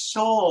your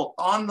soul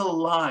on the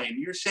line.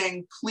 You're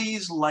saying,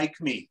 please like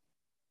me.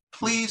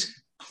 Please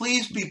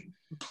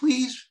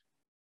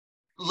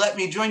let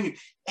me join you.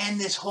 And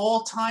this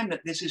whole time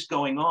that this is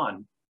going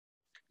on,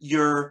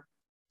 you're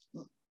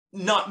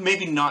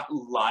maybe not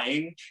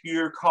lying to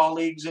your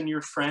colleagues and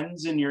your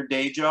friends in your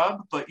day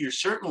job, but you're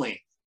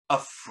certainly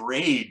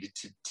afraid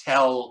to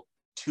tell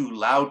too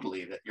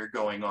loudly that you're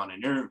going on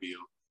an interview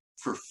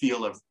for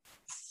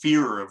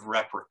fear of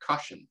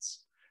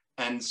repercussions.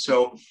 And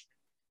so,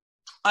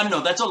 I don't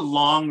know, that's a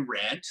long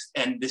rant,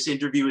 and this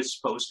interview is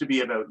supposed to be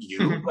about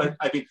you, but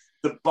I mean,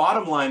 the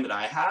bottom line that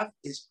I have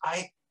is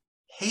I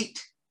hate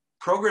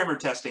programmer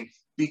testing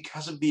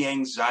because of the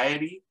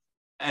anxiety,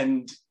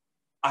 and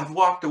I've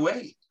walked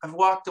away. I've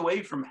walked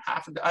away from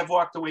Facebook. I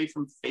walked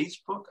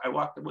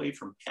away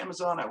from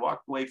Amazon. I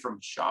walked away from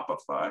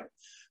Shopify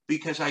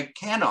because I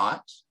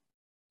cannot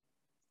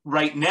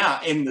right now,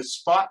 in the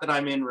spot that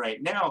I'm in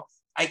right now,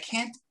 I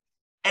can't.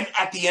 And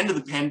at the end of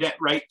the pandemic,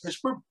 right? Because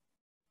we're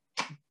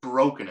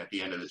broken at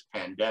the end of this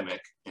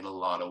pandemic in a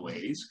lot of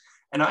ways.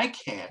 And I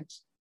can't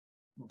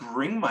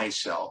bring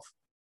myself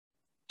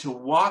to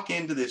walk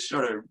into this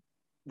sort of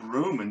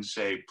room and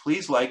say,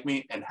 please like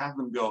me, and have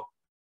them go,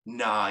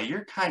 nah,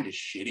 you're kind of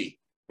shitty.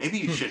 Maybe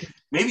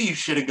you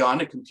should have gone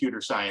to computer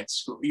science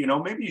school. You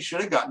know, maybe you should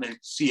have gotten a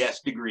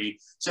CS degree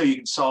so you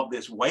can solve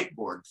this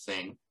whiteboard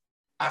thing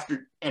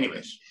after.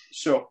 Anyways,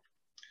 so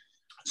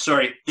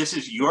sorry, this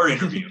is your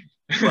interview,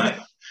 but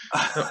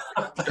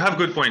you have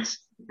good points.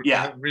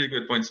 Yeah, you have really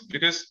good points,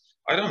 because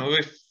I don't know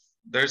if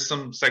there's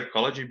some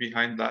psychology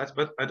behind that,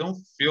 but I don't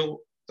feel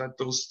that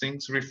those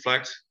things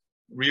reflect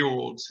real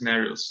world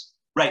scenarios.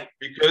 Right.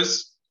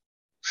 Because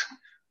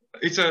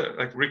it's a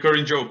like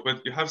recurring joke,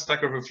 but you have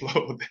Stack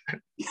Overflow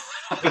there.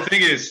 The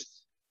thing is,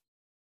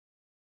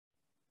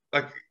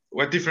 like,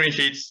 what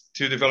differentiates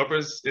two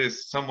developers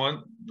is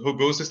someone who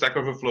goes to Stack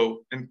Overflow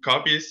and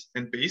copies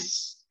and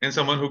pastes, and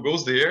someone who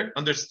goes there,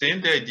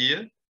 understands the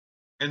idea,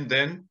 and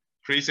then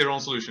creates their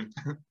own solution.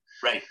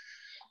 Right.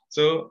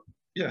 So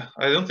yeah,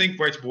 I don't think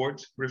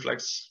whiteboard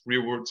reflects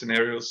real world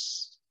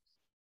scenarios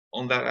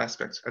on that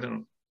aspect. I don't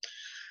know.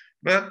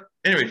 But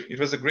anyway, it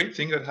was a great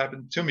thing that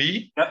happened to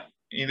me. Yep.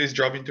 In this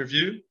job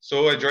interview.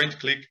 So I joined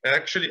Qlik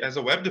actually as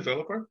a web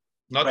developer,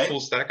 not right. full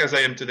stack as I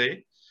am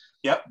today.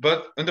 Yep.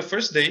 But in the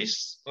first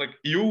days, like,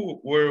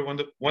 you were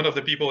one of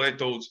the people I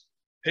told,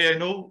 hey, I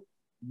know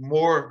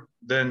more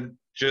than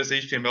just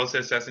HTML,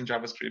 CSS, and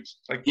JavaScript.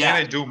 Like, yeah.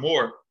 Can I do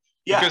more?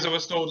 Yeah. Because I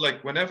was told,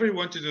 like, whenever you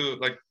want to do,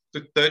 like,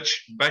 to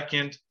touch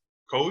backend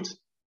code,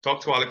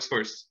 talk to Alex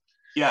first.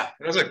 Yeah.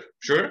 And I was like,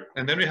 sure.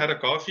 And then we had a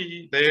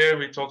coffee there.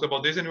 We talked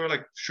about this, and we were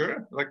like,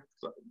 sure, like,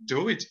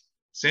 do it.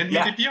 Send me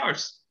the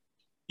PRs.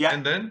 Yeah,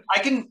 and then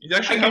it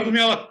actually helped me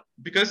a lot,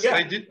 because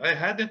yeah. I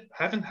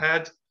haven't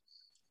had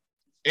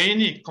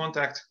any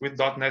contact with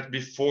 .NET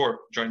before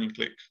joining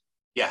Qlik.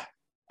 Yeah,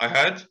 I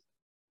had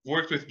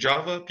worked with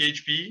Java,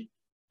 PHP,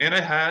 and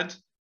I had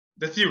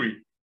the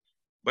theory.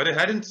 but I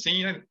hadn't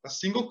seen a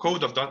single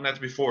code of .NET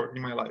before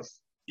in my life.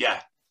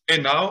 Yeah.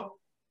 And now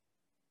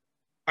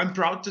I'm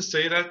proud to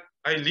say that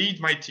I lead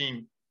my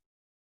team.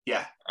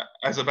 Yeah.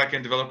 As a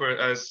backend developer,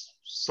 as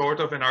sort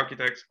of an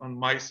architect on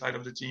my side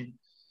of the team.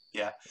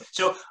 Yeah.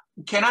 So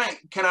can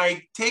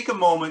I take a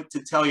moment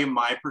to tell you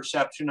my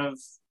perception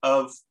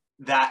of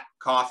that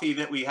coffee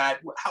that we had?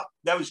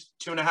 That was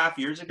 2.5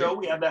 years ago.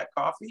 We had that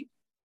coffee.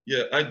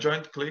 Yeah, I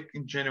joined Qlik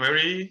in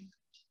January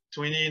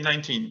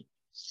 2019.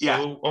 So yeah,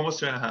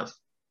 almost 2.5.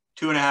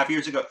 2.5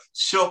 years ago.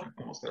 So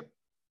almost that.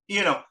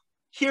 You know,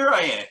 here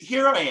I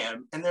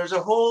am, and there's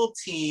a whole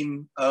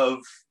team of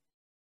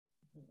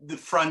the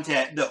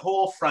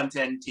whole front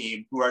end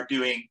team who are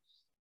doing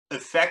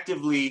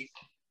effectively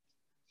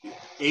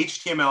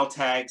HTML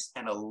tags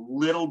and a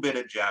little bit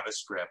of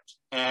JavaScript.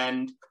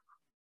 And,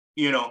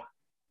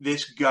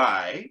 this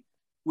guy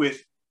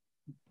with,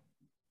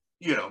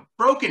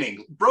 broken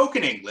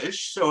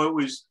English. So it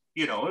was,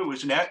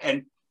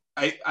 and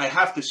I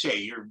have to say,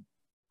 you're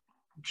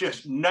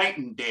just night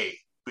and day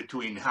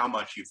between how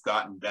much you've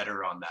gotten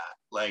better on that.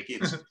 Like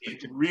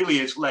it really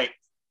is like,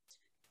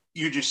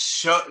 you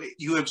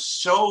have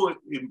so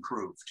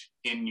improved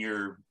in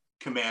your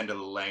command of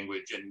the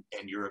language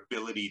and your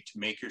ability to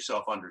make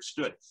yourself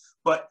understood.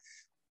 But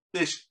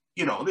this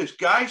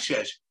guy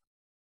says,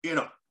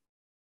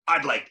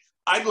 I'd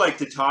like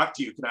to talk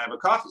to you. Can I have a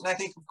coffee? And I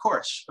think, of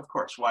course,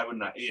 why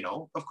wouldn't I?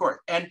 Of course.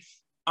 And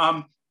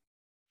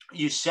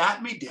you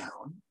sat me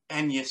down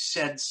and you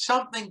said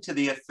something to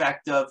the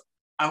effect of,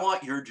 I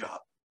want your job.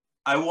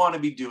 I want to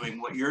be doing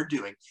what you're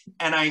doing.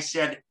 And I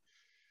said,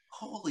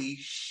 holy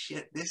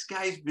shit, this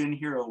guy's been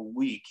here a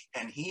week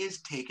and he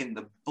has taken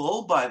the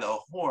bull by the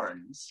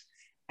horns.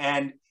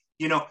 And,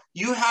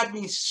 you had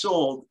me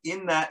sold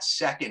in that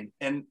second.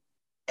 And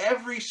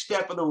every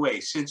step of the way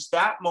since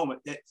that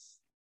moment,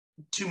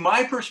 to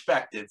my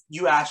perspective,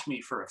 you asked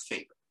me for a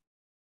favor.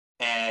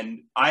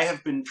 And I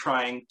have been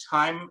trying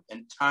time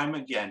and time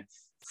again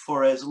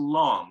for as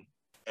long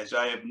as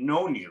I have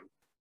known you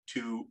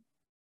to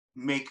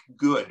make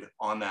good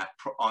on that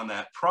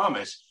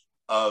promise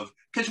of,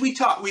 because we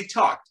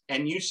talked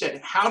and you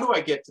said, how do I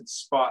get to the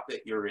spot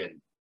that you're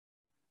in?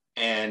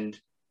 And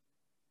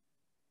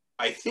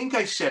I think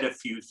I said a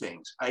few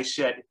things. I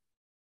said,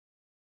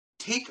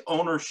 take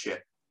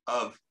ownership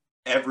of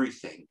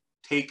everything.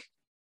 Take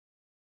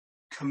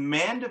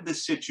command of the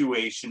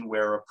situation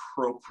where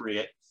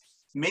appropriate.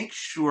 Make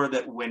sure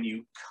that when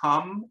you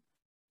come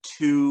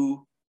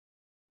to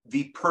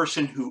the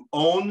person who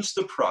owns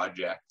the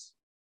project,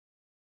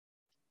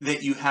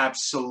 that you have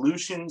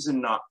solutions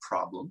and not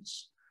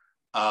problems.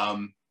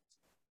 And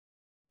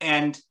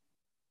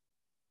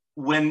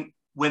when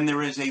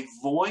there is a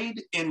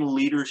void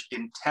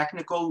in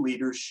technical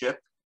leadership,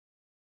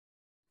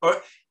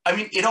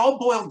 it all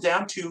boiled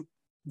down to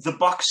the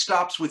buck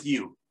stops with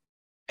you.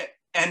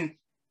 And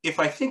if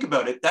I think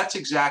about it, that's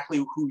exactly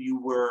who you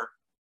were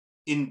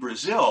in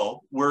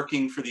Brazil,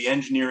 working for the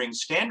Engineering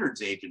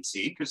Standards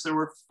Agency, because there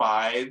were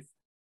 5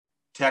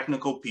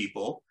 technical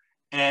people,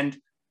 and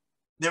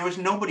there was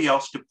nobody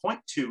else to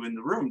point to in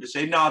the room to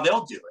say, no,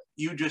 they'll do it.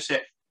 You just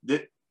said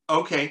that,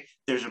 okay,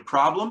 there's a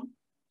problem,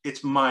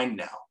 it's mine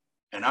now,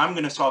 and I'm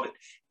going to solve it.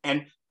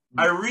 And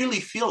I really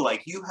feel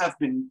like you have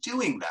been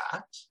doing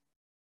that.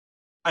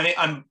 I mean,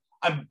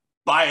 I'm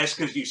biased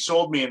because you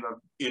sold me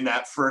in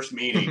that first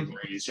meeting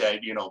where you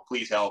said,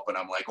 please help, and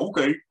I'm like,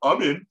 okay,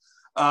 I'm in.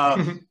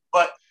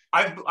 But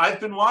I've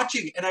been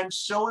watching, and I'm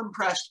so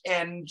impressed.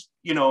 And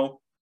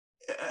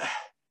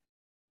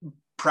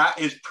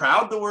is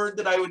proud the word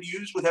that I would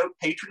use without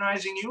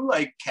patronizing you?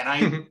 Like, can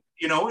I?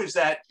 Is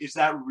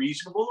that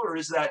reasonable, or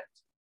is that?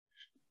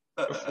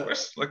 Of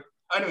course.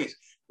 Anyways.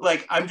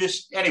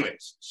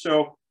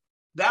 So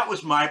that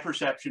was my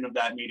perception of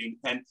that meeting,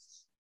 and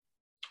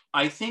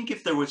I think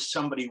if there was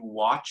somebody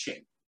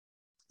watching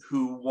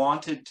who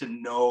wanted to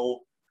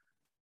know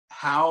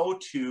how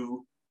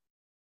to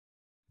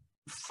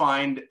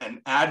find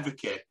an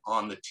advocate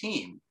on the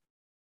team,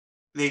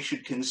 they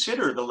should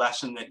consider the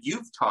lesson that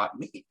you've taught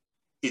me.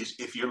 Is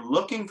if you're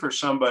looking for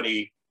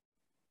somebody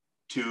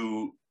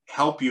to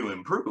help you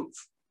improve,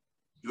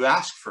 you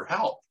ask for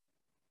help.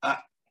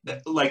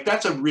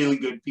 That's a really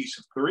good piece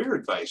of career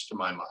advice to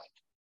my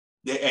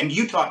mind. And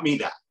you taught me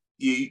that.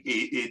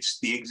 It's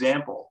the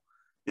example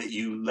that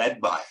you led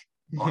by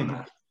on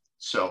that.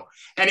 So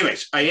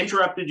anyways, I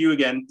interrupted you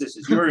again. This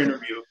is your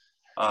interview.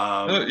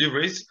 No, you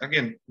raised,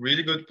 again,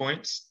 really good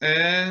points.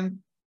 And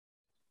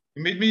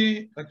it made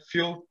me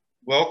feel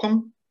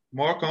welcome,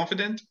 more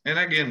confident. And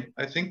again,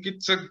 I think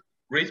it's a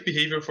great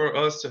behavior for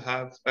us to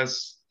have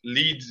as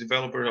lead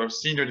developers or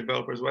senior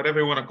developers,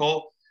 whatever you want to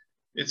call.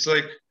 It's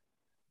like,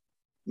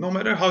 no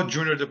matter how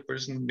junior the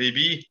person may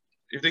be,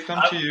 if they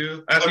come to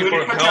you asking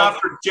for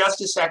help. For just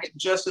a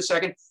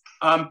second.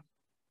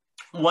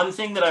 One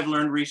thing that I've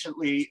learned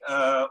recently,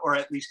 or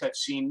at least I've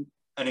seen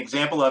an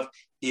example of,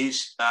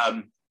 is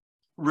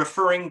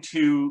referring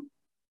to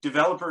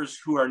developers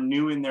who are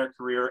new in their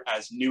career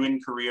as new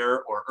in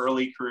career or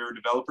early career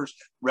developers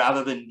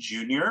rather than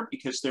junior,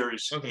 because there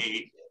is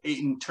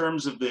in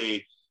terms of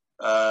the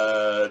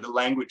the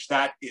language,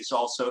 that is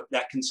also,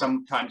 that can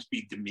sometimes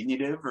be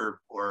diminutive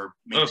or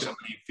make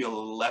somebody feel a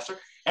little lesser.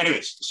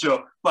 Anyways,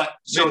 so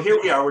here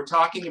we are. We're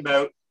talking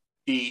about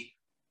the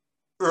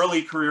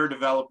early career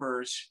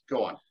developers.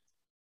 Go on.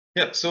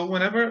 Yeah. So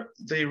whenever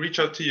they reach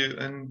out to you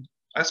and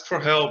ask for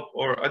help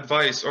or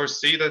advice or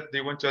say that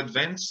they want to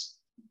advance,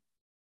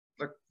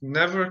 like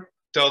never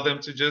tell them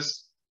to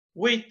just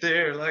wait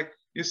there. Like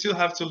you still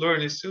have to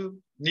learn. You still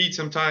need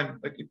some time.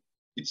 Like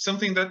it's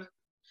something that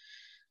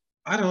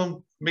I don't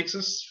know, makes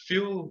us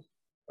feel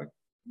like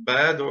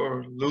bad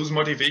or lose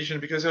motivation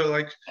because you're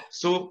like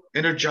so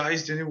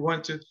energized and you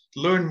want to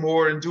learn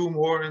more and do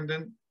more. And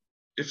then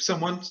if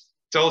someone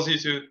tells you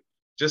to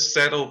just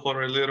settle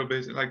for a little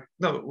bit, like,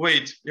 no,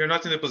 wait, you're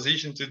not in a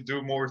position to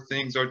do more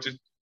things or to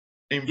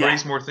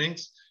embrace more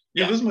things,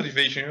 you lose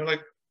motivation. You're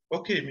like,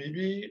 okay,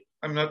 maybe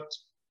I'm not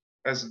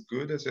as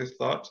good as I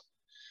thought.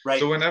 Right.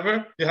 So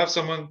whenever you have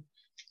someone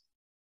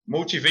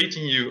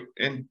motivating you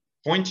and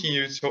pointing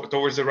you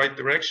towards the right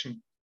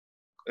direction,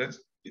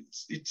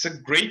 it's a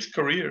great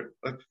career,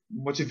 like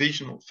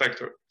motivational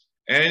factor.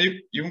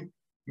 And you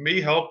may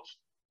help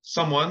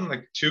someone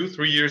like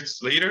 2-3 years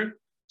later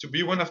to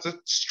be one of the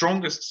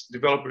strongest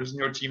developers in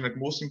your team, like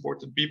most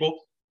important people.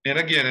 And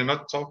again, I'm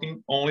not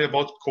talking only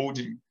about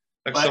coding.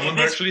 Like but someone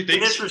who actually takes in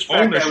this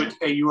respect, ownership. I would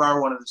say you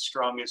are one of the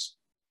strongest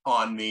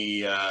on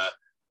the,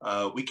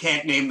 we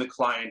can't name the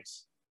client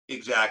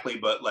exactly,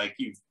 but like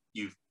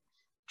you've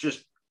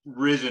just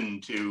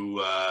risen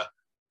to,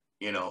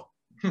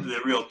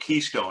 the real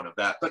keystone of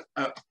that. But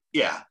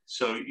yeah,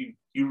 so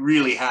you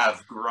really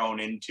have grown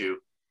into,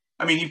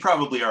 I mean, you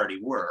probably already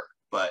were,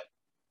 but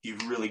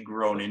you've really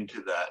grown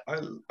into that.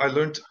 I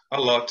learned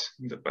a lot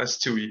in the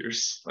past 2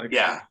 years. Like,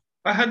 yeah,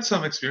 I had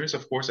some experience,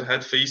 of course. I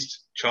had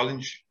faced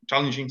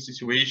challenging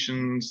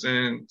situations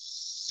and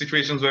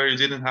situations where you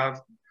didn't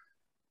have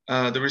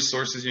the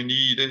resources you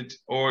needed,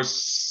 or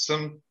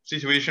some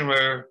situation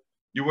where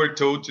you were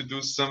told to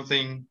do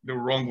something the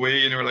wrong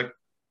way and you're like,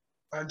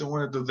 I don't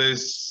want to do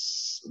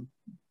this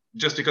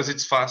just because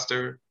it's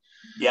faster.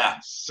 Yeah.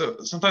 So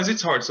sometimes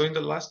it's hard. So in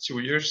the last 2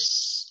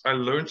 years, I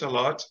learned a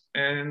lot.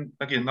 And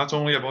again, not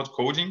only about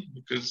coding,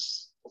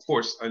 because of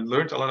course I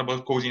learned a lot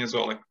about coding as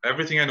well. Like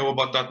everything I know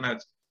about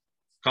 .NET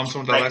comes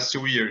from the last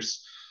 2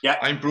 years. Yeah.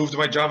 I improved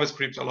my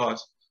JavaScript a lot.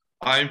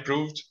 I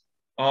improved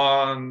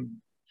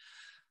on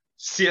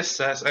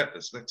CSS,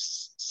 like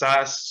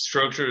SAS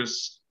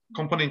structures,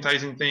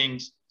 componentizing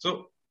things.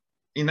 So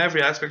in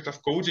every aspect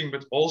of coding,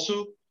 but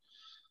also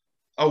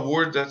a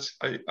word that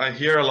I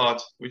hear a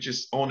lot, which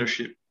is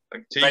ownership,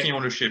 like taking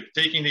ownership,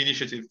 taking the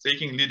initiative,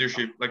 taking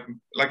leadership.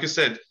 Like you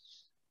said,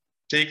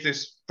 take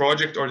this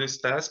project or this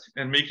task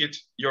and make it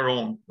your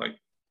own. Like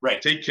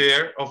take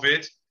care of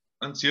it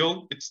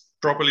until it's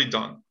properly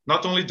done.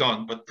 Not only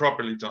done, but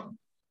properly done.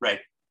 Right.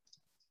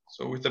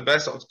 So with the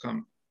best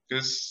outcome,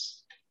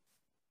 because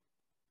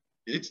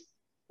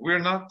we're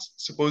not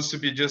supposed to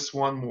be just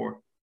one more.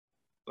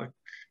 Like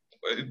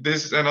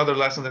this is another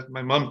lesson that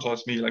my mom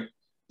taught me. Like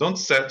don't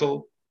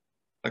settle.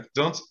 Like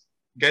don't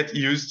get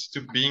used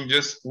to being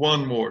just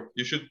one more.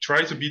 You should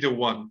try to be the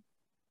one.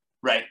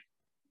 Right.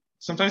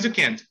 Sometimes you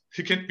can't.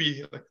 You can't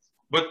be like,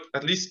 but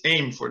at least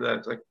aim for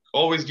that. Like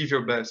always give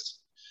your best.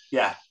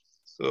 Yeah.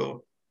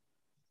 So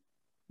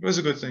it was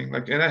a good thing.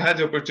 Like, and I had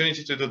the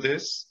opportunity to do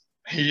this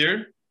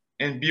here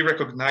and be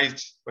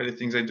recognized by the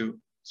things I do.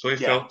 So I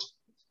felt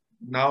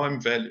now I'm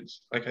valued.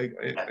 Like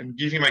I'm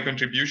giving my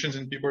contributions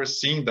and people are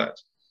seeing that.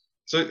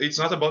 So it's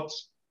not about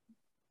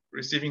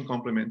receiving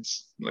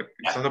compliments. Like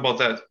it's not about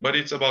that, but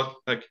it's about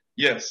like,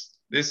 yes,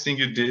 this thing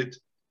you did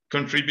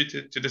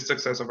contributed to the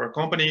success of our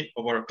company,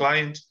 of our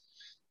client.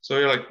 So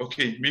you're like,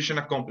 okay, mission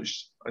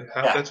accomplished. I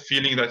have that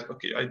feeling that,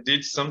 okay, I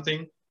did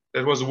something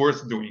that was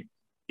worth doing.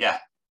 Yeah.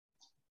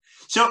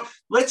 So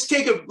let's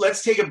take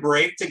a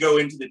break to go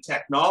into the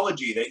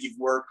technology that you've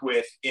worked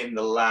with in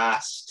the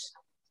last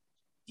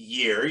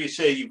year. You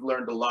say you've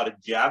learned a lot of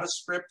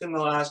JavaScript in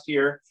the last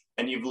year,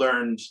 and you've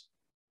learned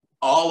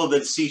all of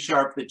the C#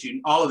 or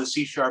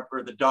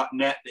the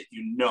 .NET that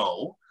you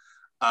know.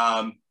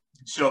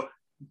 So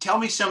tell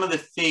me some of the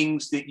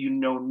things that you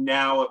know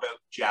now about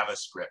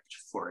JavaScript,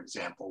 for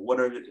example. What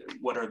are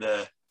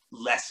the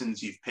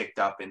lessons you've picked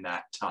up in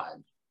that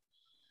time?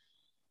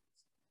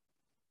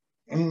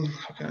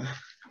 Okay.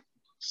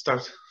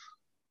 Start.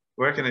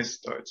 Where can I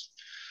start?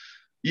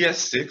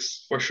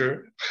 ES6 for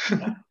sure.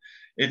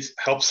 It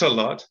helps a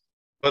lot,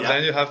 but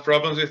then you have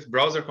problems with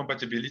browser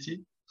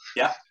compatibility.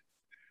 Yeah.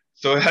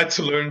 So I had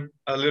to learn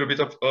a little bit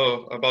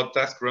about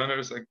task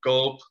runners like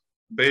Gulp,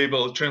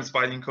 Babel,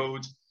 transpiling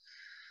code,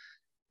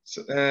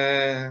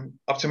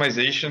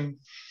 optimization.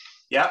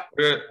 Yeah.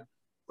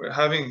 We're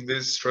having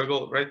this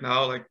struggle right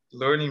now, like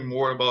learning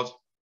more about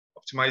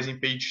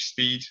optimizing page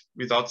speed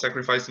without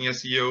sacrificing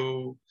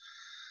SEO.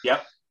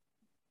 Yeah.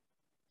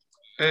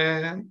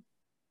 And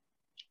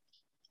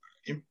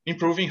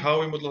improving how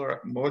we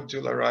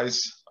modularize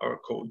our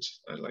code,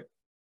 like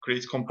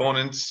create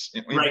components,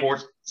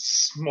 import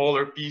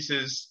smaller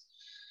pieces,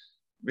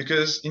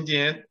 because in the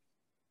end,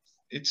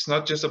 it's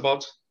not just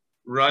about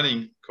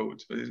running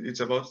code, but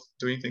it's about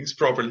doing things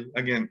properly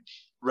again.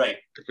 Right.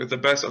 With the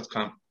best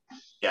outcome.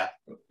 Yeah.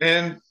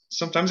 And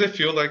sometimes I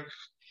feel like,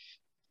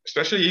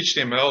 especially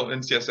HTML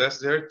and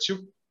CSS, they're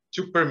too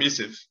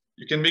permissive.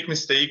 You can make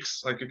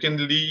mistakes. Like you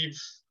can leave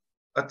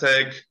a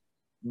tag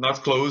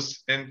not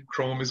closed, and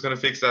Chrome is going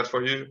to fix that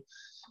for you.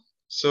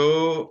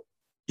 So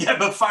yeah,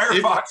 but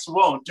Firefox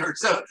won't, or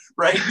so,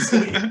 right? So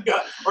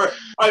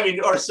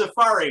or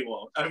Safari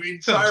won't. I mean,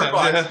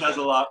 Firefox does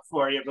a lot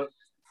for you, but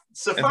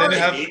Safari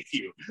hates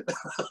you.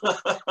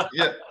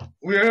 Yeah,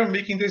 we are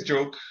making this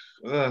joke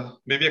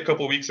maybe a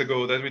couple of weeks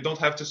ago that we don't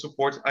have to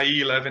support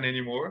IE 11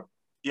 anymore.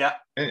 Yeah.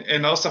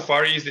 And now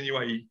Safari is the new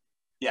IE.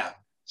 Yeah.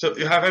 So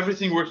you have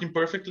everything working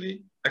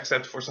perfectly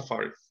except for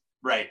Safari.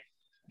 Right.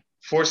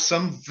 For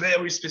some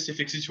very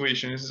specific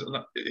situations,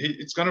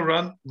 it's going to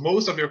run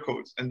most of your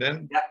code. And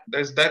then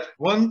there's that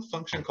one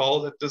function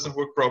call that doesn't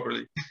work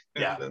properly.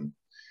 And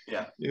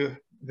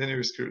then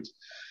you're screwed.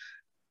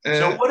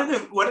 So what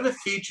are the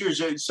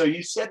features? So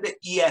you said that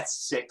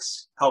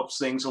ES6 helps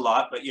things a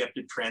lot, but you have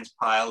to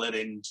transpile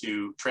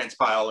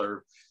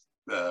or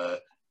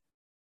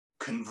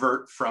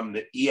convert from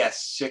the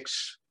ES6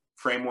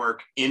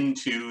 framework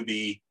into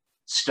the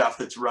stuff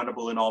that's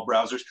runnable in all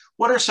browsers.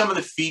 What are some of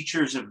the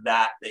features of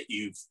that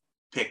you've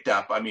picked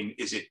up? I mean,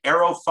 is it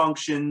arrow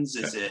functions?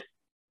 Is it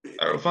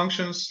arrow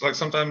functions? Like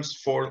sometimes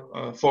for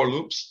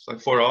loops,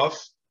 like for off,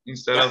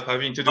 instead of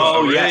having to do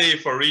array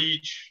for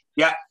each.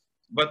 Yeah.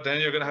 But then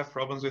you're gonna have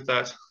problems with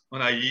that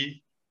on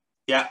IE.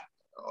 Yeah.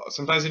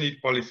 Sometimes you need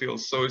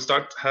polyfills, so you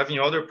start having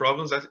other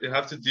problems that you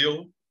have to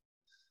deal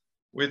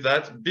with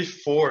that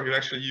before you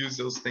actually use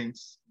those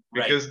things,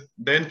 because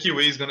then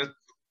QA is gonna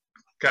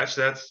catch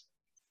that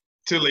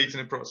too late in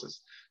the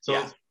process.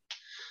 So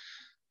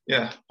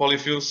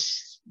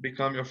polyfills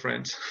become your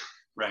friend.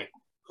 Right.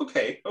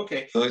 Okay.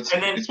 So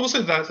it's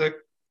mostly that, like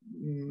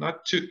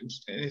not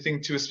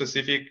anything too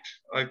specific.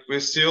 Like we're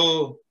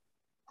still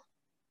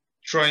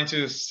trying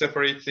to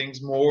separate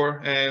things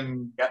more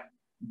and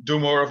do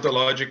more of the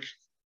logic,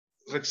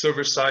 like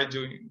server side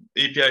doing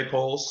API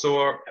calls.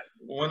 So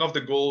one of the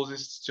goals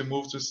is to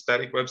move to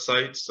static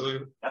websites,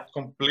 so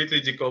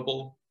completely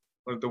decouple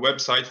the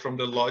website from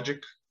the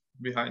logic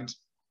behind,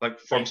 like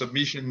form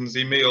submissions,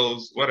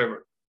 emails,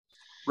 whatever.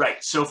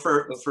 Right. So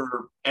for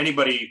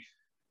anybody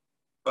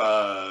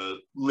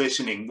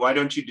listening, why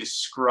don't you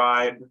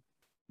describe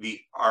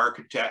the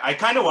architect? I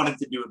kind of wanted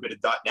to do a bit of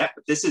 .NET,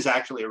 but this is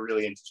actually a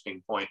really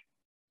interesting point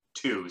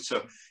too.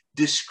 So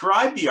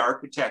describe the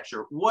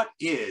architecture. What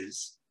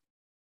is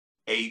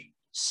I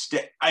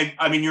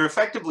mean, you're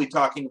effectively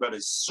talking about a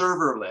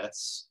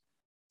serverless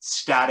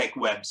static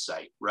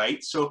website,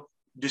 right? So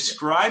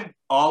describe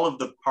all of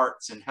the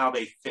parts and how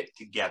they fit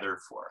together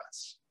for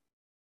us.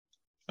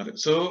 Okay,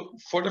 so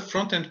for the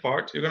front end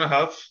part, you're going to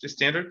have the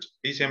standard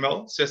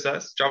HTML,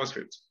 CSS,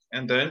 JavaScript,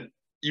 and then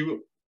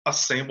you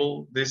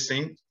assemble this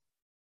thing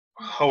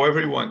however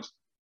you want.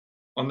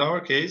 On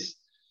our case,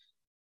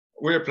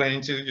 we're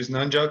planning to use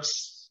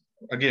Nunjuts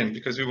again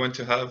because we want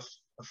to have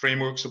a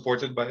framework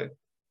supported by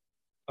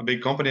a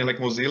big company like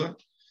Mozilla.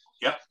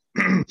 Yeah.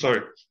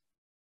 Sorry.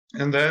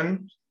 And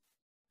then,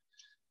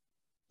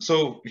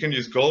 so you can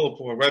use Gulp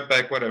or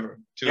Webpack, whatever,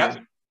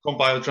 to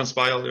compile,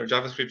 transpile your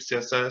JavaScript,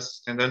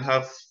 CSS, and then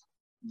have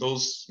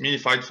those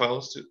minified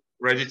files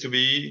ready to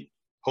be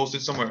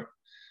hosted somewhere.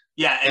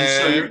 Yeah, and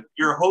so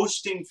your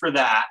hosting for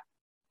that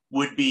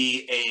would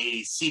be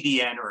a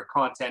CDN or a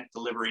content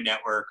delivery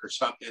network or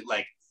something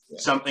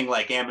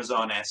like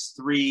Amazon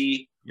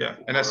S3. Yeah,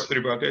 an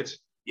S3 bucket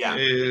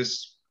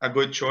is a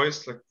good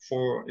choice, like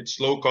for its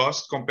low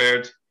cost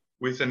compared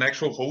with an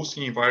actual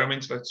hosting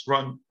environment that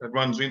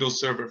runs Windows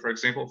Server, for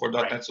example, for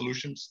 .NET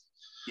solutions.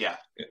 Yeah,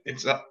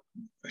 it's a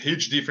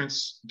huge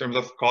difference in terms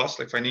of cost,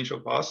 like financial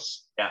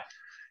costs. Yeah,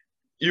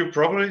 you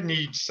probably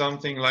need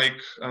something like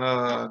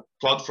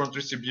CloudFront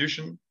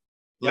distribution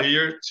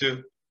layer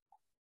to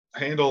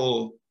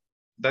handle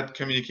that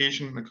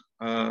communication,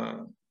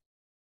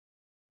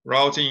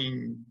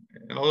 routing,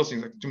 and all those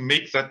things, like to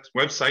make that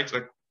website,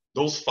 like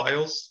those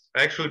files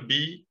actually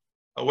be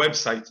a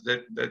website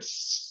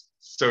that's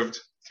served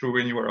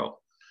through an URL.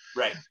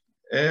 Right.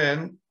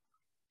 And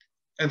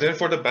then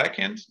for the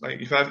backend, like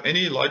if you have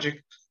any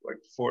logic, like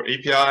for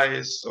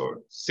APIs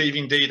or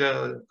saving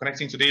data,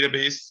 connecting to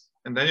database,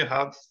 and then you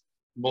have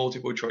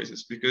multiple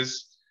choices,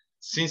 because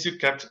since you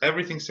kept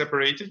everything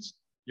separated,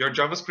 your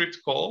JavaScript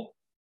call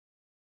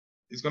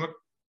is going to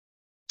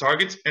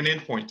target an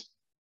endpoint.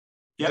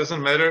 It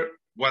doesn't matter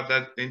what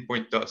that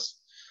endpoint does.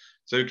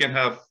 So you can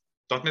have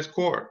 .NET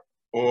Core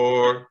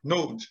or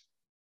Node,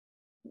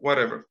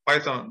 whatever,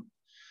 Python.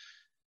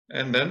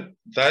 And then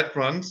that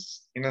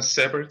runs in a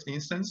separate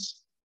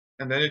instance.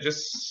 And then you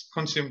just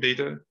consume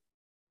data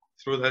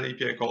through that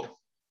API call.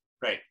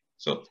 Right.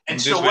 So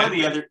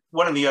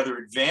one of the other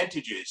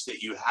advantages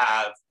that you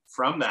have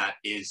from that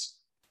is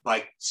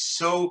like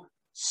so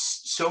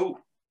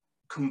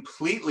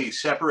completely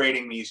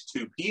separating these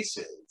two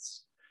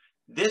pieces.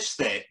 This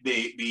thing,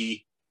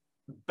 the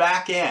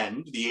back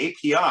end, the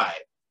API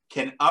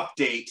can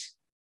update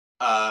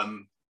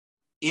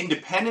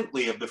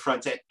independently of the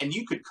front end, and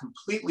you could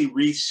completely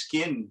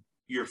reskin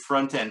your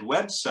front end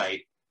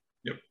website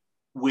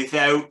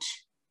without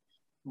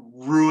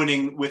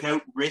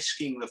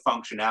risking the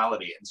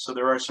functionality. And so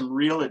there are some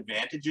real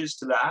advantages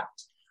to that.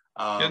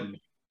 And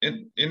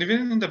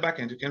even in the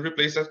backend, you can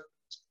replace that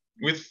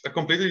with a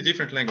completely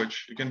different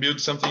language. You can build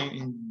something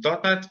in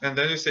 .NET, and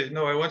then you say,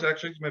 no, I want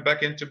actually my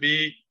backend to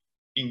be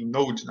in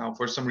Node now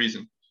for some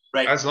reason.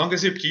 Right. As long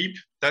as you keep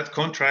that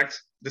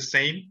contract the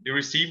same, you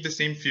receive the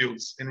same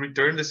fields and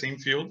return the same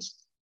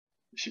fields,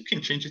 you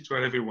can change it to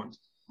whatever you want.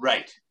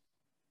 Right.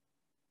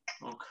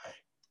 Okay.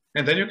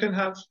 And then you can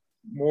have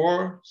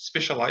more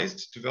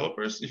specialized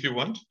developers if you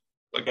want.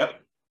 Like,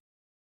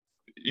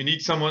 you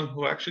need someone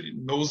who actually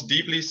knows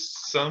deeply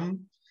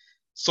some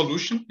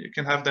solution. You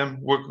can have them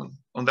work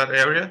on that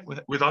area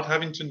without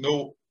having to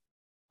know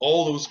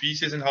all those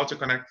pieces and how to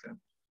connect them.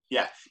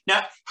 Yeah.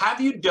 Now,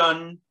 have you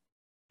done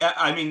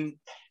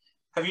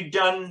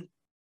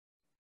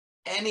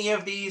any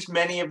of these,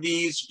 many of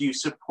these? Do you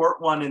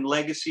support one in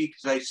legacy?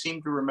 Because I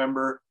seem to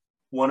remember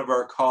one of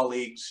our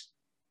colleagues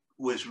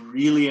was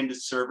really into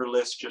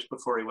serverless just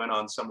before he went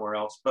on somewhere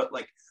else. But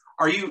like,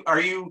 are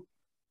you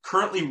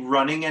currently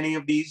running any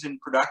of these in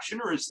production,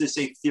 or is this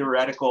a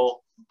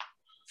theoretical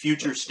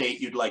future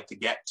state you'd like to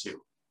get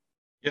to?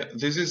 Yeah,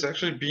 this is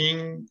actually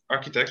being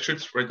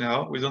architectured right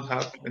now. We don't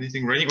have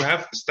anything running. We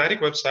have static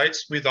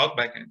websites without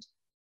backend.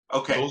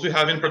 Okay. Those we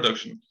have in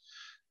production,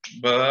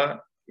 but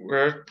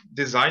we're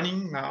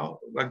designing now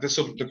like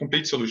the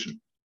complete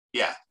solution.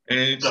 Yeah. And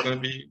it's going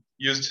to be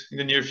used in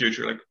the near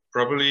future, like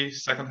probably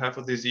second half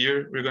of this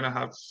year. We're going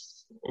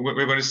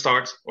to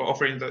start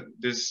offering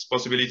this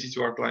possibility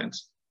to our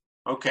clients.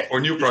 Okay. Or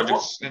new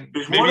projects, and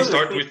maybe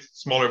start with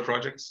smaller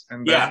projects.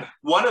 And then...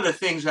 one of the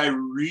things I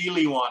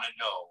really want to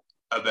know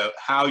about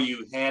how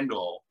you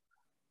handle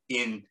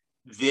in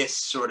this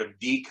sort of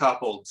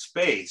decoupled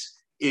space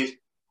is,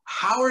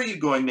 how are you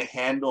going to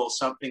handle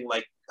something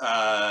like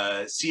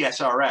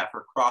CSRF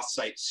or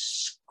cross-site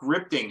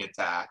scripting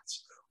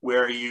attacks,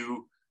 where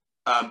you've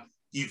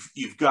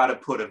got to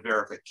put a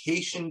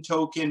verification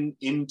token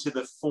into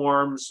the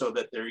form so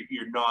that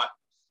you're not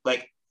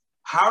like,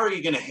 how are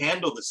you going to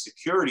handle the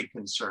security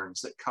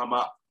concerns that come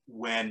up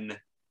when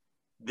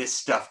this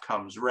stuff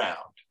comes around?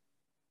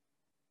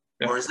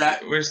 Yeah. Or is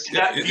that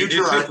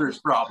future Arthur's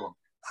problem?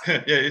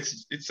 Yeah,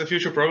 it's a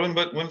future problem.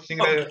 But one thing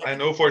that I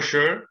know for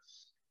sure,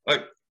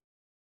 like,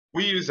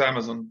 we use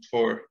Amazon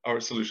for our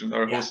solutions,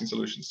 our hosting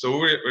solutions. So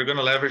we're going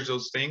to leverage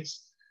those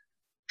things.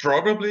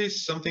 Probably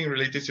something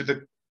related to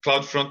the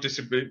CloudFront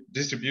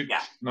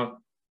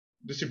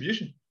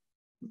distribution.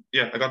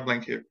 Yeah, I got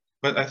blank here.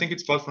 But I think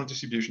it's CloudFront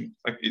distribution.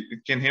 Like,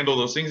 it can handle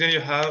those things. And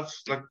you have,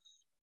 like,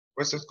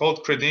 what's it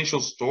called?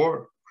 Credential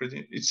store.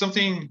 It's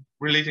something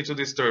related to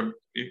this term.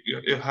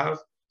 You have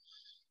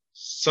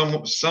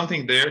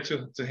something there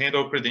to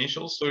handle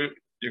credentials. So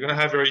you're going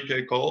to have your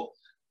API call.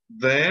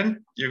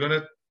 Then you're going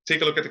to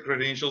take a look at the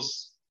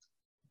credentials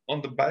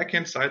on the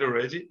backend side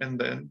already, and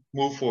then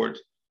move forward.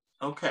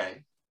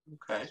 Okay.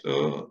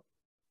 So,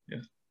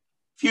 yeah.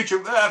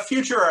 Future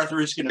Arthur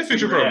is going to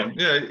future problem.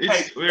 Yeah,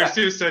 we're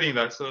still studying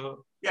that.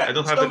 So yeah, I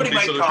don't have the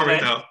complete solution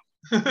right now.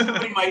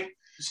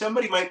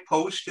 somebody might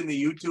post in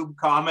the YouTube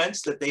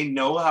comments that they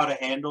know how to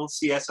handle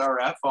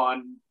CSRF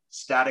on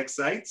static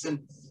sites, and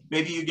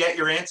maybe you get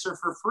your answer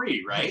for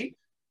free, right?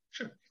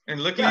 Sure. And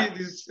luckily,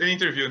 this is an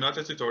interview, not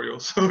a tutorial,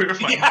 so we're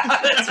fine. Yeah,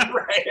 that's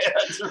right.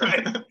 That's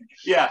right.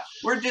 Yeah,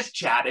 we're just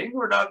chatting.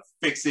 We're not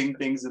fixing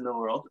things in the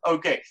world.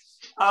 Okay.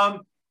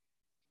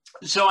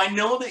 So I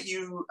know that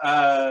you.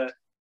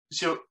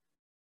 So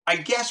I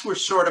guess we're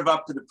sort of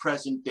up to the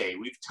present day.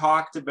 We've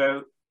talked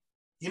about.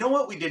 You know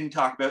what we didn't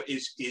talk about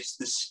is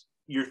this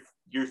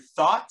your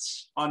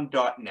thoughts on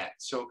 .NET.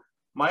 So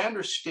my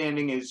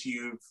understanding is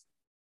you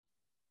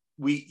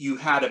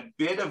had a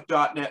bit of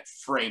 .NET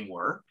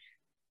Framework,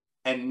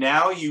 and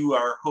now you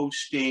are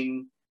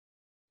hosting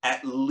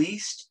at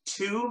least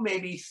 2,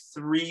 maybe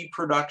 3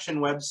 production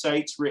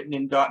websites written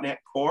in .NET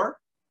Core.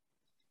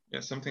 Yeah,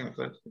 something like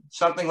that.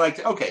 Something like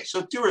that. Okay,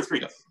 so 2 or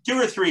 3. Yeah. 2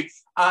 or 3.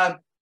 And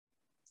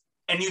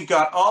you've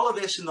got all of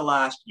this in the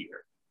last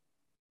year.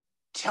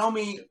 Tell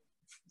me,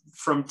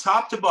 from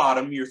top to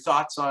bottom, your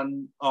thoughts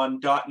on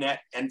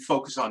 .NET, and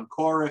focus on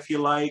Core if you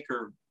like,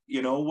 or,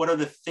 you know, what are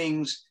the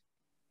things,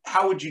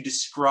 how would you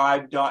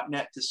describe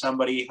 .NET to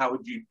somebody? How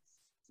would you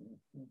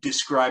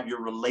describe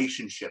your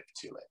relationship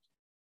to it?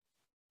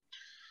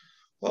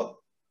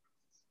 Well,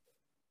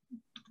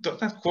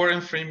 .NET Core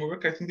and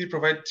Framework, I think they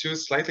provide 2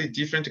 slightly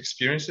different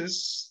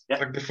experiences. Yep.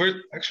 Like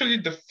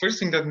the first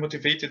thing that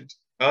motivated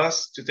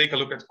us to take a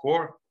look at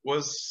Core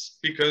was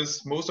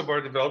because most of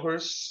our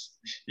developers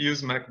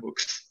use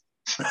MacBooks.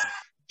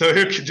 So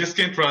you just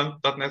can't run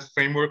 .NET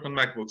Framework on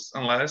MacBooks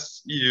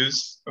unless you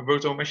use a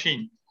virtual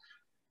machine.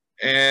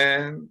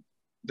 And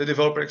the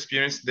developer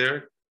experience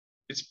there,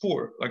 it's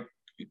poor. Like,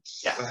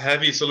 it's a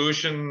heavy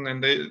solution,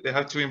 and they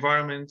have 2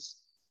 environments.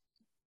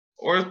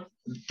 Or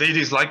they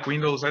dislike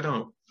Windows, I don't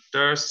know.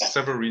 There are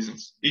several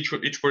reasons. Each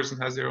person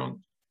has their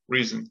own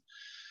reason.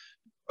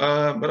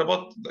 But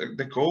about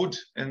the code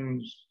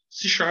and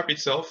C#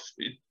 itself,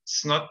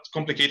 it's not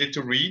complicated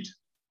to read.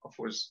 Of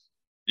course,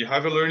 you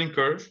have a learning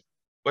curve,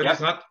 but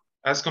it's not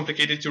as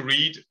complicated to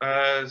read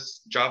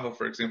as Java,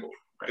 for example.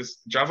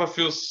 Because Java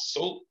feels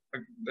so,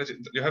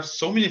 you have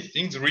so many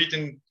things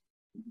written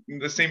in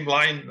the same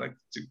line, like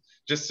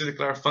just to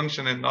declare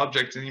function and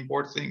object and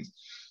import things.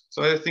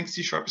 So I think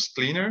C# is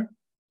cleaner.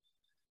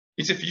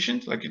 It's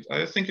efficient. Like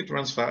I think it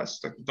runs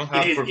fast. Like you don't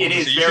have it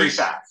is very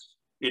fast.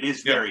 It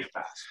is very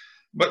fast.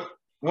 But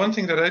one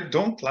thing that I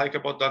don't like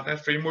about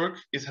 .NET Framework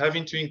is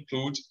having to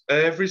include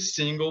every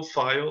single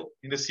file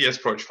in the CS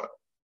project file.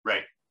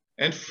 Right.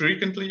 And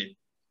frequently,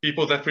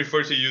 people that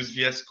prefer to use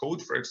VS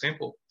Code, for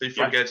example, they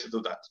forget to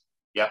do that.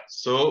 Yeah.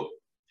 So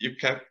you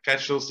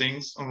catch those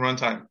things on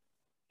runtime.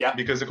 Yeah.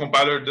 Because the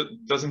compiler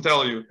doesn't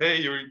tell you, hey,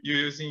 you're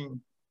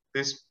using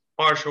this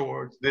partial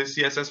or this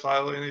CSS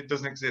file and it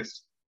doesn't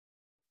exist.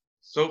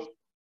 So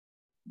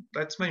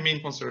that's my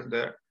main concern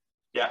there.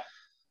 Yeah.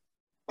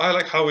 I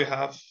like how we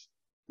have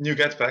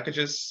NuGet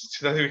packages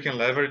so that we can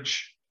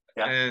leverage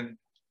and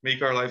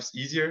make our lives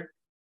easier.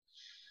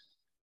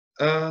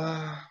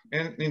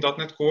 And in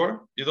 .NET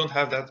Core, you don't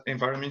have that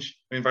environment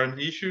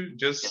issue.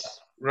 Just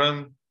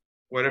run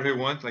whatever you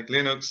want, like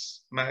Linux,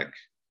 Mac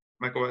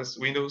OS,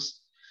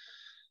 Windows.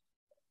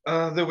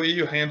 The way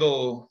you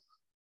handle,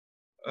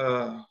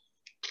 I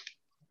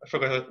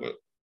forgot what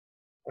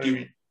you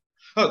mean.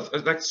 Oh,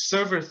 like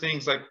server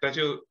things like that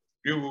you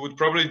would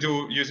probably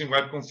do using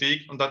webconfig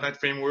on .NET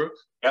Framework.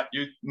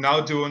 You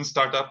now do on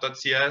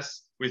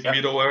startup.cs with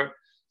middleware.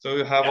 So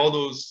you have all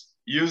those,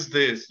 use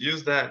this,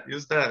 use that,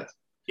 use that.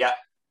 Yeah.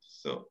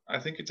 So I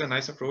think it's a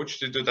nice approach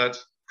to do that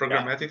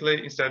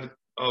programmatically instead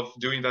of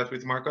doing that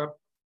with markup.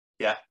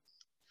 Yeah.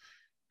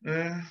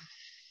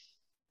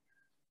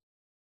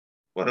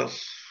 What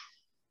else?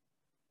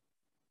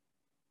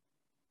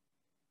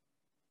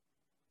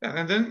 Yeah,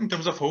 and then in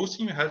terms of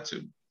hosting, we had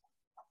to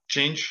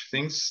change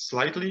things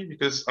slightly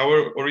because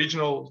our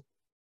original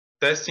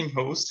testing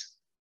host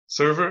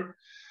server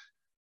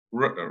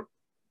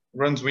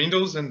runs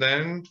Windows, and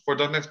then for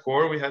 .NET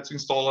Core, we had to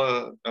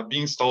install a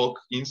beanstalk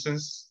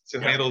instance to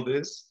handle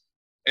this,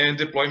 and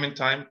deployment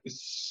time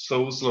is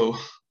so slow.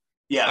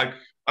 Yeah. Like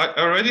I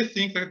already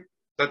think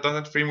that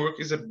 .NET Framework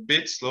is a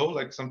bit slow,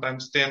 like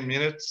sometimes 10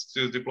 minutes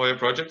to deploy a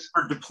project.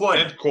 For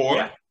deployment.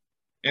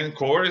 And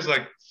Core is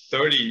like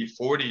 30,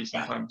 40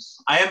 sometimes.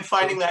 I am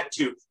finding that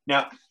too.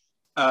 Now,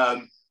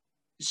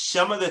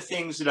 some of the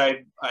things that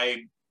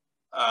I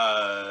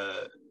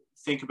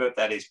think about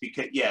that is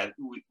because,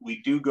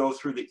 we do go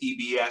through the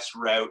EBS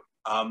route.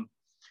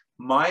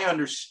 My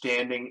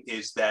understanding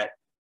is that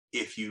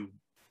if you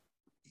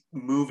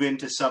move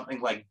into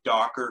something like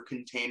Docker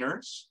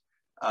containers,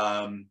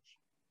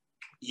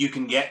 you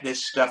can get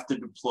this stuff to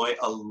deploy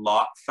a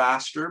lot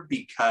faster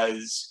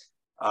because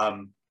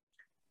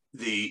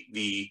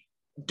the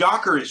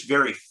Docker is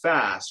very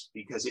fast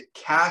because it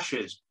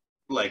caches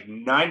like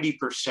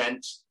 90%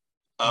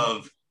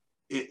 of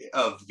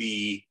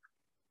the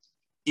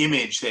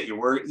image that you're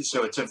working.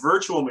 So it's a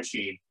virtual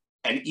machine,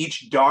 and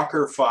each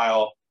Docker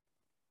file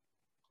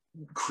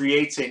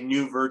creates a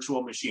new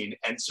virtual machine.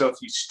 And so if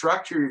you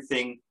structure your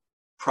thing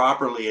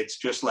properly, it's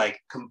just like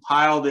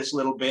compile this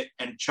little bit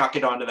and chuck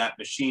it onto that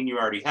machine you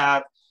already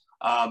have.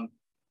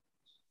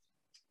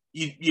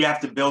 You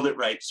have to build it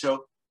right.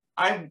 So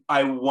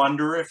I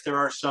wonder if there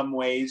are some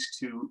ways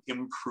to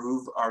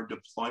improve our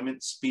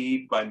deployment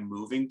speed by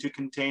moving to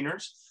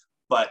containers,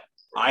 but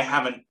I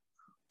haven't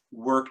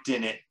worked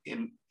in it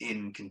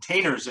in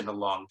containers in a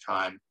long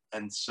time.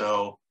 And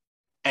so,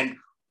 and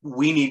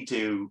we need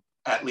to,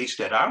 at least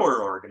at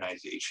our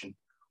organization,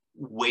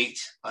 wait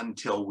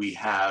until we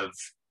have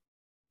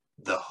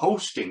the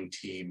hosting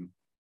team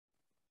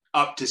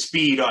up to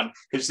speed on,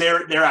 because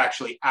they're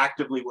actually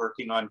actively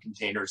working on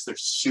containers. They're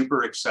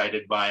super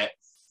excited by it,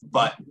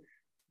 but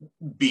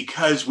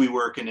because we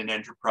work in an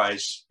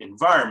enterprise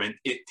environment,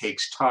 it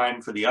takes time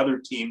for the other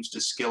teams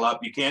to skill up.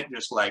 You can't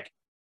just like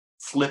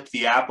flip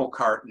the apple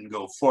cart and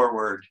go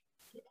forward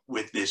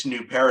with this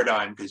new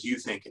paradigm because you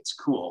think it's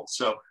cool.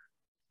 So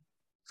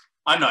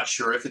I'm not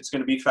sure if it's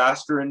going to be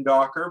faster in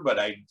Docker, but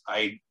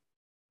I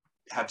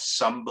have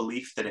some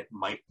belief that it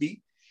might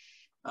be.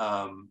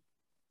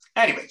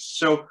 Anyways,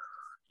 so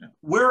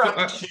we're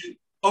up to,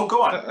 oh,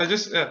 go on.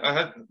 I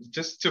had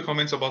just 2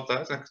 comments about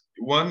that.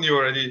 One, you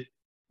already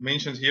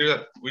mentioned here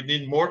that we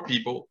need more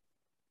people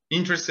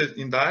interested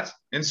in that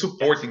and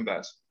supporting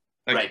that.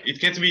 Like it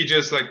can't be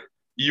just like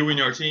you and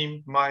your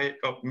team,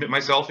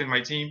 myself and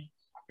my team,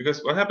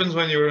 because what happens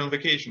when you're on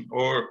vacation,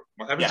 or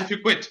what happens if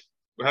you quit?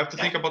 We have to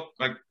think about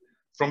like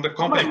from the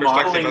company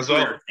perspective as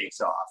well.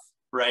 Takes off,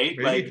 right?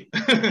 Maybe.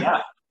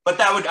 Like but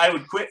I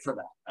would quit for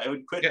that. I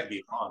would quit to be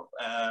a model.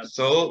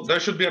 So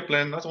there should be a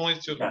plan not only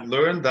to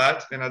learn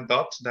that and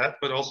adopt that,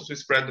 but also to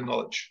spread the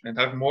knowledge and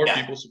have more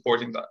people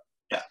supporting that.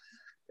 Yeah.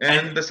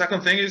 And the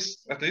second thing is,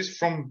 at least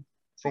from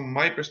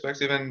my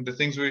perspective and the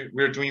things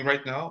we're doing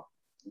right now,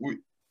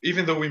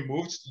 even though we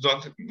moved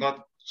to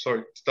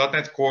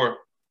 .NET Core,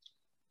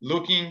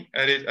 looking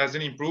at it as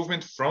an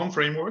improvement from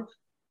Framework,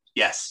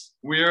 Yes.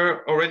 We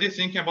are already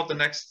thinking about the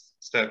next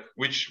step,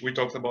 which we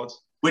talked about.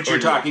 Which you're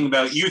talking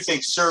about, you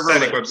think serverless.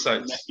 Static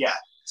websites. Yeah,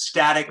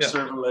 static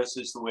serverless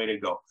is the way to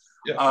go.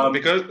 Yeah,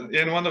 because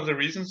and one of the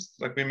reasons,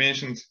 like we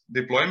mentioned,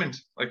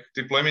 deployment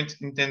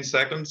in 10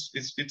 seconds,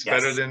 it's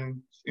better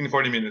than in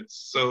 40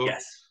 minutes. So,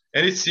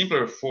 and it's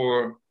simpler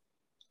for,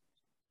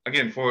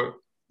 again, for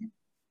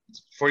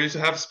you to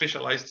have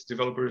specialized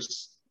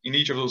developers in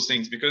each of those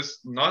things, because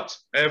not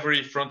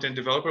every front-end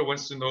developer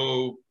wants to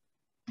know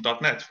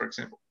 .NET, for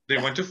example. They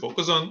want to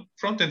focus on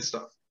front-end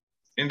stuff.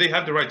 And they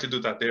have the right to do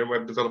that. They're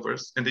web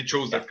developers and they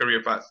chose that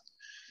career path.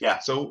 Yeah.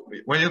 So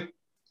when you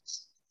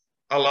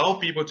allow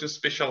people to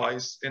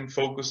specialize and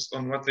focus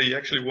on what they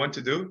actually want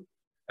to do,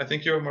 I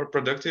think you're more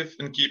productive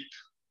and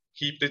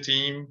keep the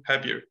team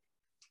happier.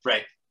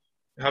 Right.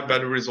 Have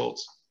better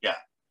results. Yeah.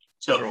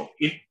 So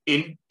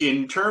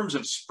in terms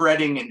of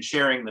spreading and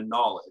sharing the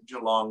knowledge,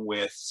 along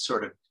with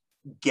sort of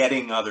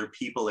getting other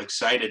people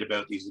excited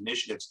about these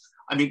initiatives,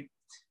 I mean,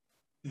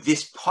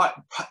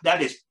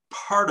 that is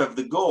part of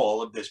the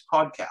goal of this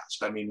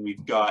podcast. I mean,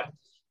 we've got,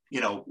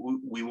 you know,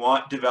 we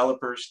want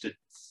developers to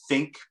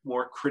think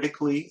more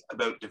critically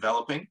about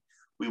developing.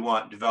 We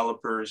want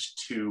developers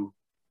to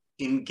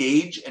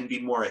engage and be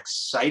more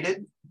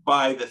excited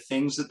by the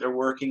things that they're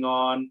working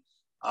on.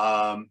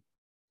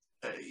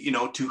 You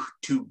know,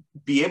 to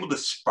be able to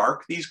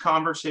spark these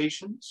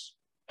conversations,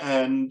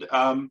 and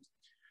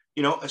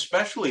you know,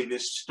 especially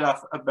this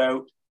stuff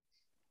about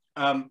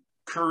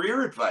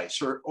career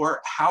advice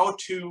or how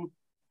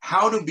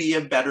to be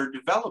a better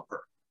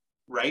developer,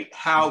 right?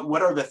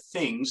 What are the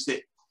things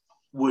that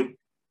would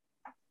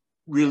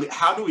really,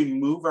 how do we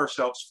move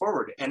ourselves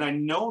forward? And I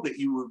know that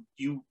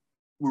you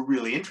were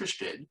really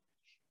interested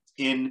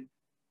in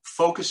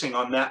focusing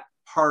on that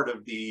part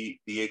of the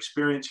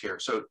experience here.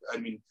 So, I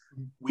mean,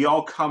 we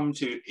all come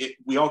to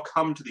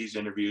these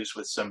interviews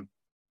with some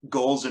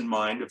goals in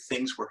mind of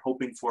things we're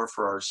hoping for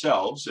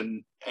ourselves.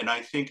 And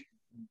I think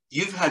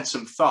you've had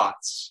some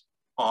thoughts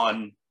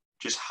on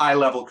just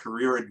high-level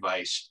career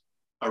advice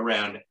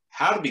around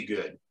how to be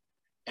good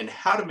and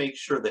how to make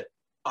sure that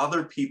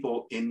other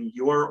people in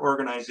your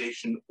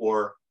organization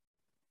or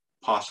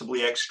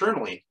possibly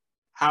externally,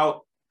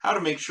 how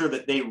to make sure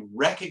that they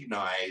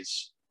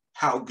recognize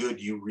how good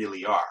you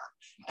really are.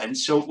 And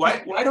so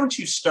why don't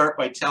you start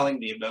by telling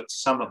me about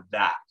some of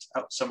that,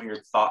 some of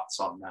your thoughts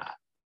on that?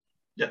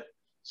 Yeah.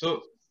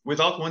 So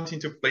without wanting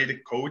to play the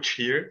coach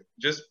here,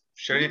 just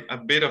sharing a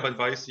bit of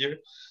advice here.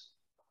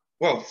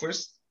 Well,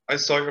 first, I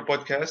saw your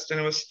podcast and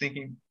I was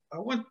thinking, I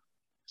want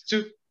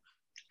to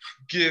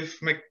give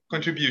my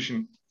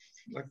contribution.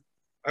 Like,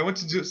 I want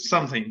to do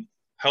something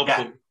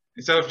helpful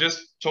instead of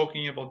just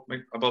talking about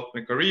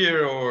my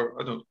career or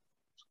I don't know,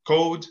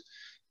 code.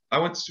 I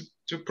want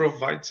to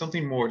provide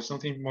something more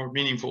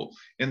meaningful.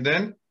 And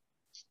then,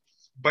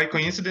 by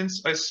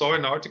coincidence, I saw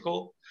an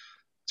article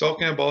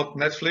talking about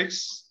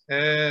Netflix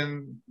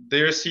and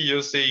their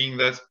CEO saying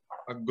that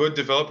a good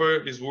developer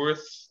is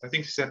worth, I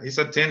think he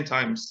said 10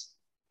 times.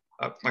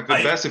 Like the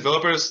best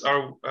developers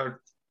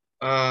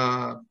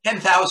are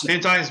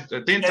 10,000.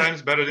 10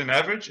 times better than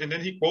average. And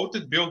then he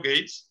quoted Bill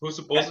Gates, who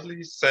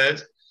supposedly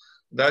said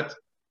that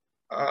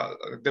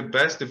the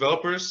best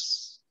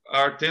developers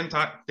are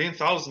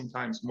 10,000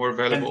 times more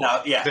valuable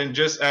than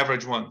just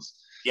average ones.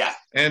 Yeah.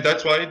 And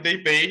that's why they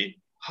pay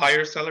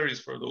higher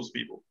salaries for those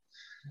people.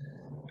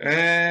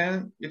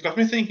 And it got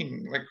me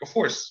thinking, like, of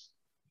course,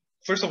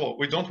 first of all,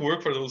 we don't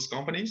work for those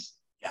companies,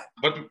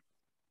 but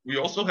we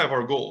also have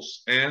our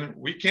goals, and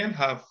we can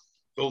have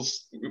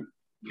those,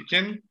 we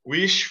can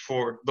wish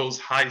for those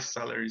high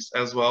salaries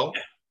as well.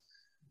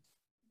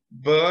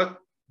 But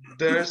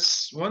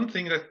there's one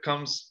thing that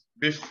comes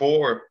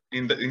before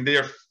in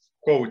their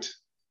quote.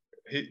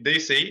 They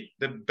say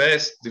the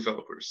best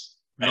developers,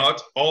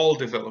 not all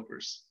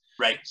developers.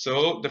 Right.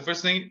 So the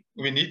first thing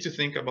we need to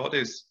think about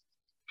is,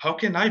 how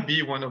can I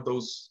be one of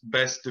those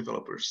best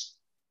developers?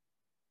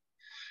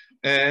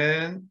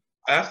 And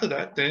after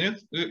that, then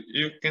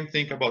you can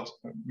think about,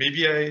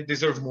 maybe I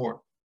deserve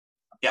more.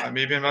 Yeah.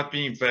 Maybe I'm not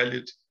being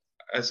valued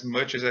as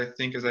much as I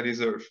think as I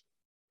deserve.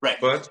 Right.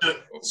 But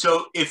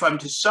so if I'm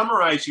to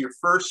summarize your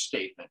first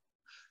statement,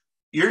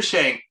 you're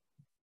saying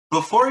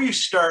before you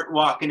start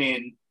walking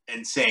in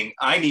and saying,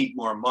 I need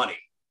more money,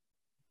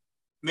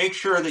 make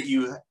sure that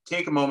you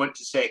take a moment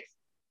to say,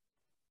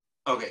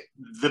 okay,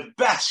 the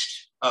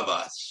best of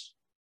us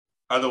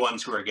are the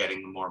ones who are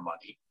getting more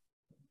money.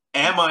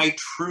 Am I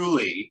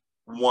truly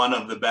one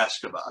of the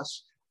best of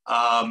us?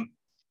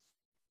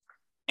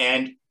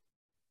 And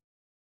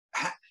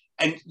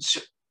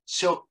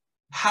so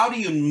how do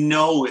you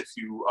know if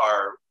you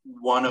are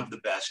one of the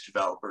best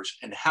developers,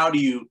 and how do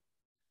you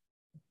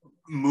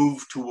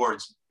move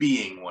towards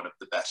being one of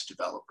the best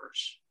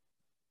developers?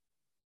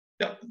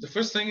 Yeah, the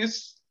first thing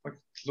is, like,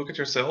 look at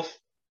yourself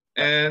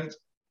and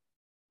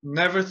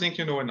never think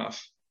you know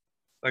enough.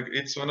 Like,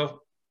 it's one of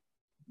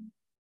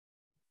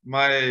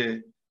my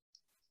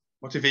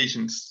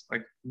motivations.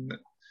 Like,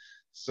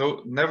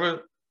 so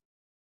never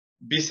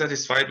be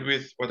satisfied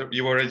with what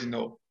you already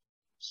know.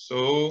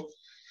 So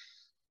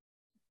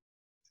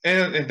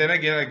And then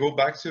again, I go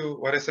back to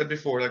what I said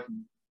before, like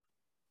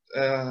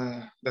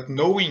that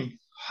knowing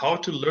how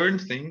to learn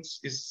things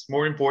is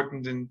more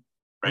important than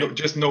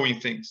just knowing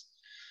things.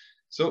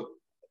 So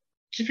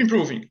keep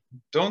improving.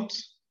 Don't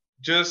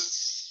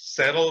just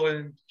settle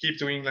and keep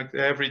doing like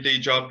the everyday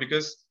job,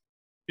 because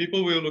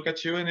people will look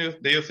at you and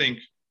they'll think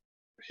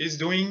he's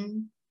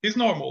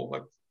normal.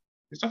 Like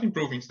he's not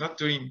improving. He's not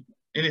doing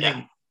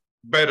anything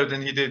better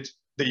than he did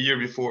the year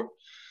before.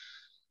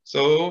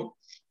 So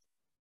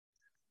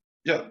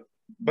yeah,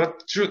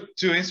 but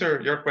to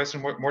answer your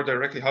question more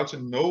directly, how to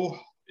know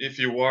if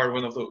you are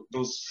one of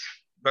those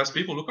best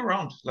people, look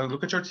around, like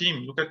look at your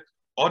team, look at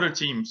other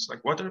teams, like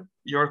what are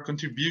your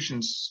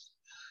contributions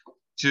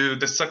to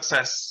the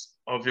success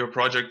of your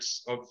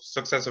projects, of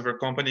success of your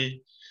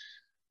company.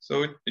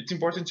 So it's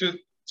important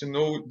to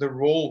know the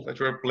role that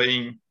you're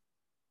playing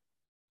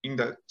in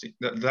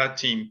that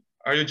team.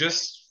 Are you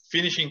just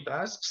finishing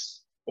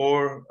tasks,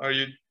 or are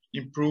you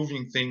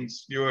improving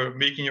things? You're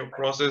making your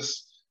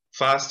process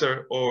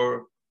faster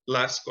or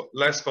less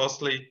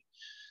costly.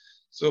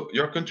 So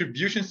your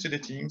contributions to the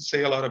team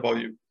say a lot about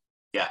you.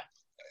 Yeah.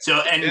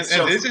 So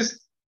this is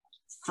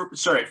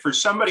for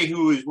somebody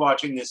who is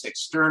watching this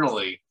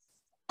externally,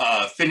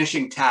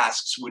 finishing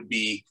tasks would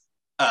be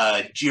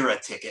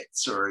Jira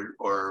tickets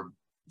or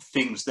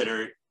things that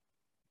are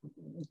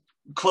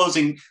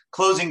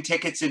closing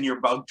tickets in your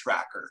bug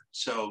tracker.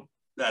 So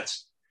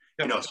that's,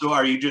 you know, so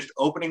are you just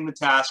opening the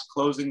task,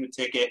 closing the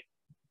ticket,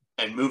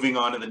 and moving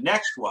on to the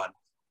next one?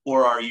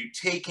 Or are you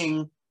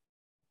taking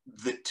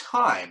the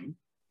time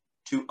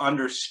to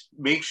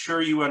make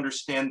sure you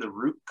understand the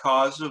root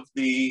cause of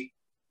the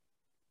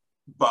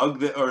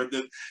bug or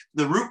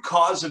the root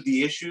cause of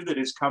the issue that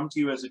has come to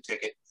you as a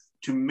ticket,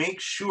 to make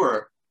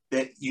sure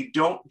that you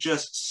don't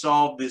just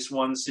solve this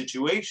one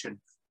situation,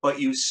 but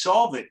you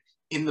solve it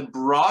in the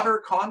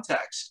broader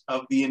context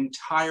of the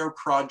entire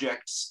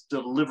project's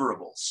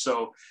deliverables.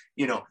 So,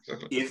 you know,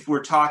 if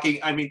we're talking,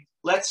 I mean,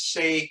 let's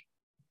say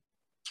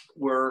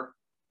we're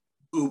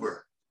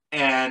Uber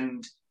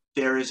and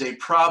there is a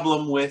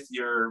problem with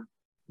your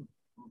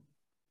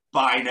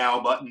buy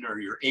now button or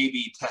your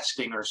A/B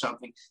testing or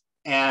something.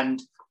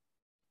 And,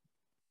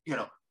 you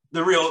know,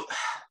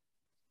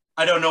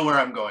 I don't know where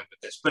I'm going with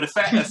this, but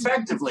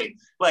effectively,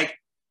 like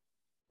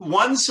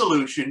one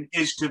solution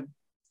is to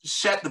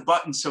set the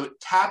button so it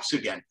taps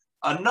again.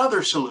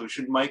 Another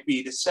solution might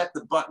be to set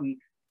the button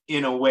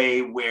in a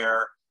way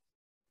where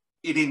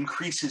it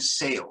increases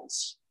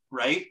sales,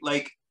 right?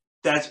 Like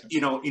that's,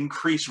 you know,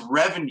 increase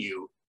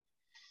revenue.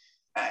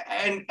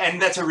 And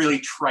that's a really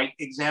trite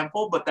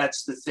example, but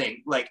that's the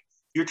thing. Like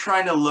you're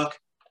trying to look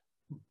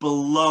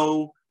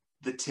below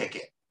the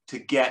ticket to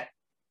get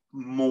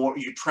more.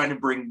 You're trying to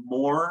bring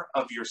more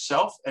of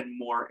yourself and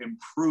more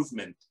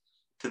improvement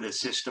to the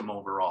system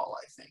overall,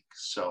 I think.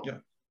 So yeah,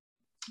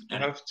 you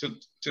have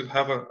to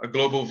have a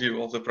global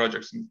view of the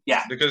projects.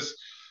 Yeah, because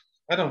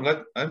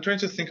I'm trying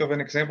to think of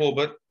an example,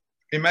 but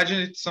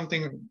imagine it's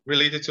something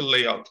related to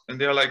layout, and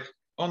they're like,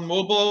 on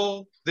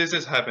mobile, this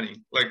is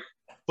happening. Like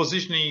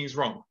positioning is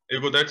wrong.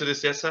 You go there to the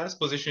CSS,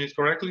 position it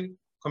correctly,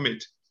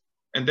 commit,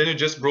 and then you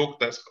just broke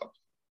desktop.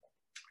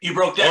 You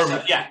broke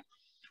desktop, yeah.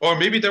 Or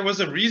maybe there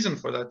was a reason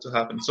for that to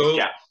happen. So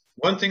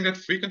one thing that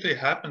frequently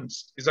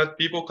happens is that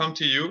people come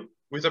to you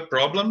with a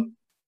problem,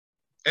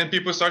 and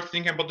people start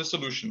thinking about the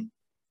solution.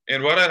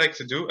 And what I like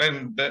to do,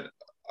 and that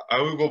I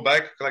will go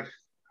back like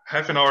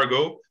half an hour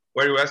ago,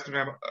 where you asked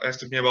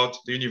me about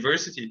the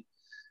university,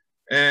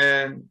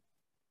 and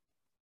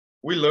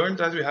we learned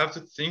that we have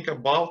to think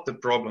about the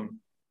problem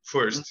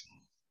first.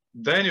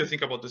 Then you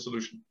think about the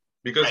solution,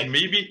 because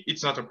maybe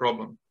it's not a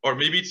problem, or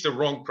maybe it's the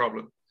wrong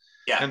problem.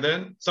 Yeah. And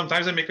then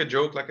sometimes I make a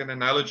joke, like an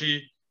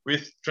analogy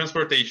with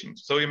transportation.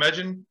 So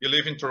imagine you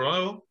live in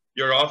Toronto,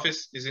 your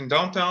office is in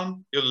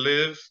downtown, you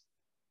live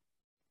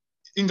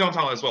in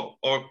downtown as well,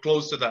 or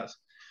close to that.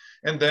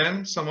 And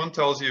then someone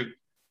tells you,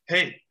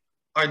 hey,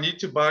 I need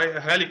to buy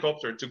a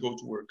helicopter to go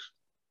to work.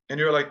 And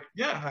you're like,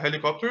 yeah, a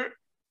helicopter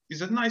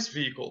is a nice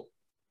vehicle,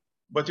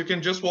 but you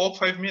can just walk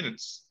 5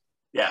 minutes.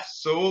 Yeah.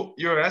 So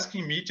you're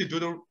asking me to do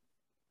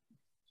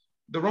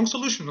the wrong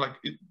solution. Like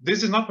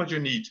this is not what you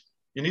need.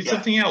 You need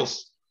something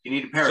else. You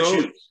need a pair of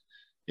shoes.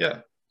 Yeah.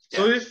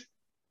 So if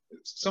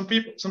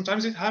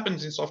sometimes it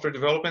happens in software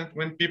development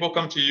when people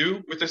come to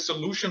you with a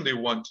solution they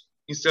want,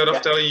 instead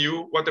of telling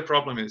you what the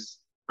problem is.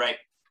 Right.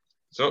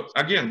 So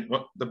again,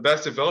 the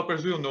best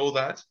developers will know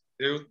that.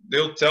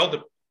 They'll tell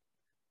the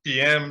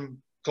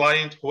PM,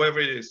 client, whoever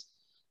it is,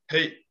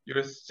 hey,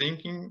 you're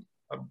thinking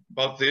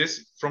about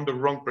this from the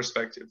wrong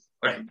perspective.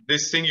 Like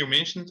this thing you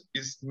mentioned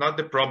is not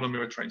the problem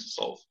you're trying to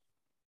solve.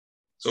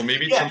 So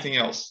maybe it's something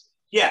else.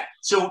 Yeah,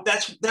 so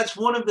that's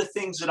one of the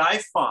things that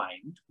I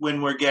find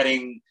when we're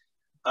getting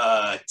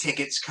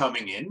tickets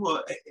coming in.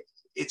 Well,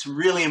 it's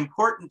really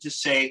important to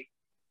say,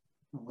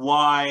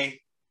 why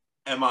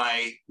am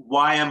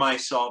I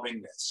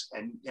solving this?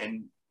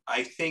 And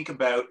I think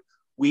about,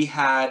 we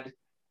had,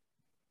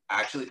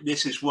 actually,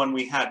 this is one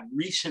we had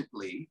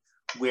recently,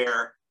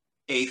 where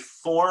a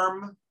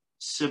form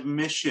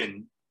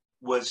submission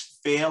was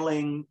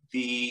failing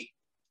the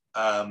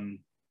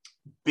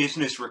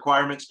business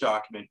requirements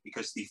document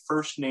because the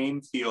first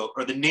name field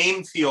or the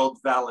name field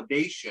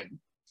validation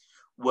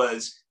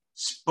was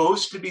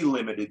supposed to be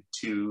limited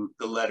to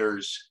the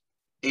letters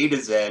A to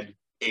Z,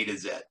 A to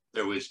Z.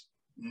 There was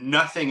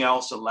nothing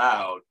else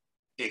allowed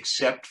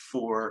except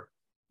for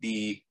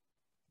the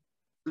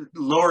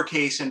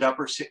lowercase and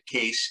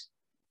uppercase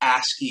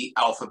ASCII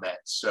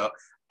alphabets. So,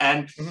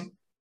 and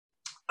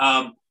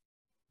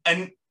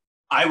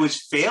I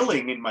was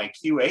failing in my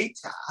QA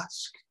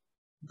task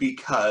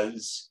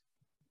because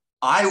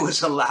I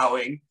was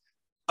allowing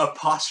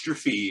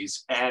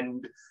apostrophes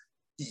and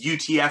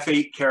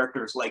UTF-8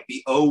 characters like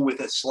the O with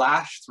a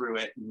slash through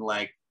it, and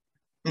like,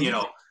 you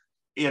know,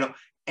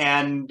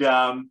 and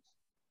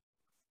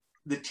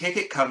the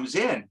ticket comes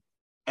in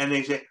and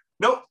they say,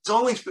 nope,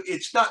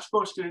 it's not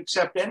supposed to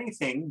accept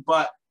anything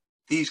but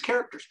these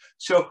characters.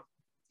 So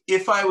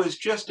if I was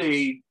just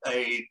a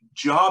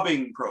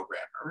jobbing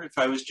programmer, if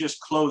I was just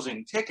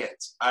closing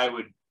tickets, I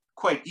would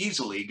quite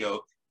easily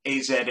go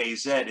AZ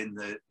in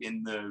the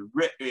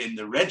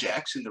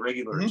regex, in the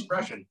regular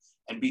expression,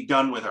 and be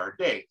done with our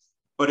day.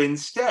 But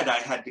instead, I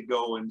had to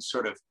go and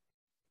sort of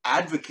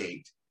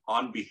advocate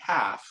on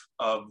behalf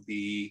of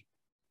the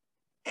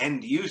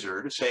end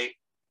user to say,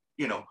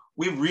 you know,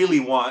 we really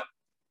want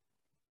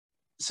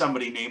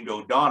somebody named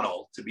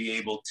O'Donnell to be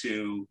able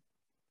to,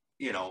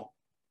 you know,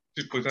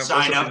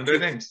 sign up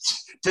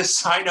to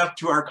sign up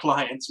to our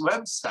client's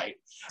website.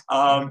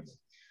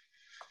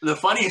 The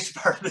funniest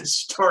part of the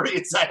story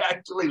is I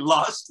actually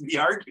lost the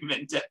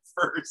argument at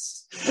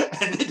first,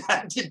 and it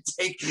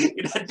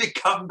had to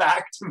come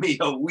back to me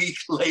a week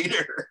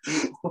later.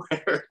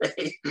 Where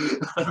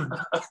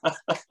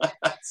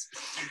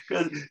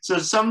so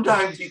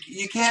sometimes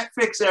you can't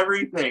fix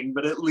everything,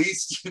 but at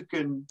least you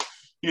can,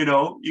 you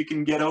know, you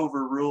can get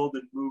overruled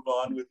and move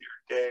on with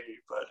your day.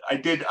 But I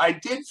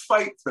did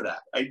fight for that.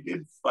 I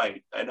did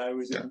fight, and I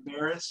was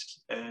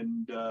embarrassed.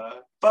 And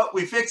but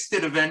we fixed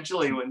it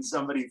eventually when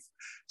somebody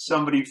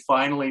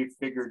finally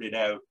figured it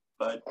out.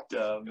 But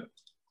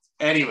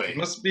anyway, it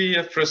must be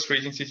a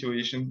frustrating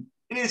situation.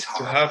 It is hard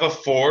to have a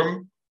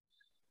form.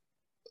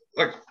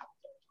 Like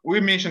we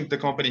mentioned the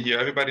company here.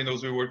 Everybody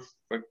knows we work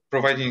like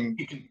providing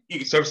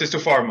services to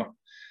pharma.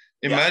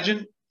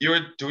 Imagine you're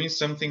doing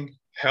something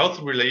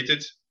health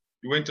related.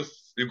 You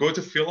go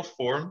to fill a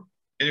form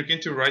and you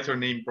get to write your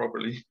name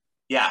properly.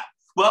 Yeah.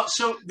 Well,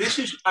 so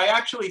I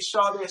actually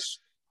saw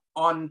this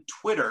on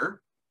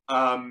Twitter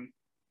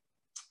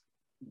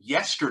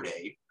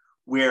yesterday,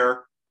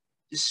 where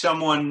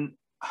someone,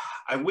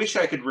 I wish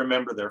I could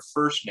remember their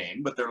first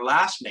name, but their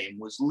last name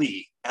was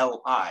Lee,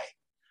 L-I,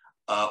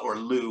 or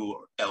Lou,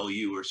 or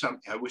L-U, or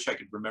something. I wish I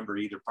could remember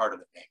either part of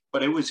the name,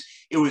 but it was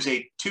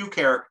a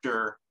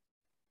 2-character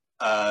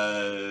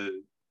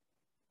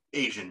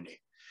Asian name.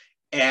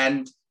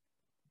 And,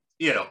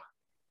 you know,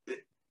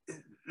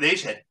 they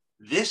said,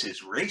 this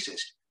is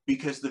racist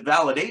because the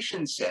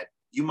validation said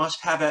you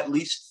must have at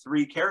least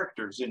 3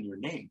 characters in your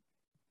name.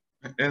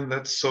 And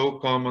that's so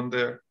common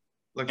there,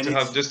 like to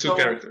have just 2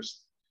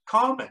 characters.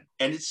 Common,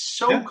 and it's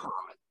so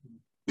common.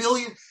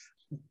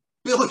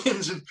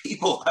 Billions of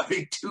people have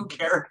a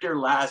 2-character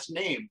last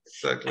name.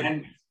 Exactly.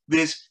 And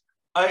this,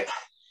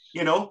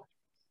 you know,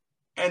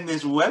 and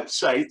this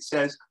website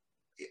says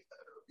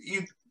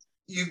you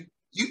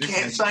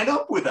can't sign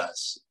up with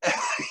us.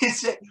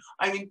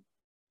 I mean,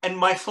 and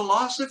my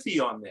philosophy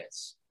on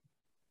this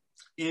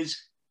is,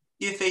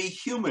 if a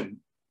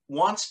human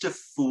wants to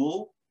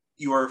fool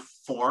your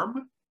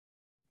form,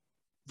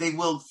 they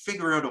will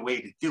figure out a way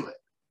to do it,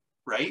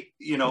 right?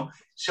 You know,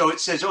 so it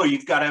says, oh,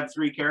 you've got to have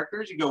 3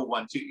 characters. You go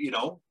 1, 2, you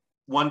know,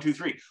 1, 2,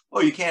 3.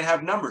 Oh, you can't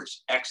have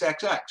numbers,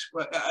 XXX.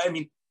 I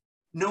mean,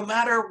 no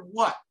matter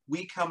what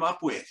we come up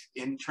with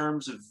in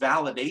terms of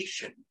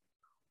validation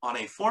on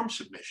a form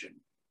submission,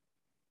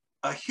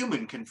 a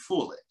human can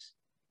fool it,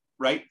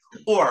 right?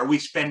 Or we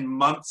spend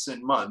months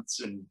and months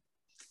and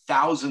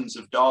thousands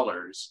of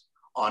dollars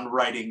on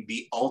writing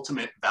the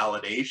ultimate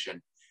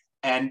validation,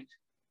 and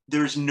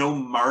there's no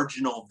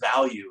marginal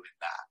value in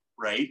that,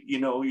 right? You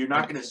know, you're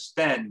not going to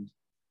spend,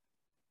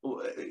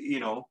 you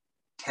know,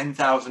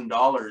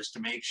 $10,000 to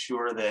make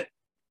sure that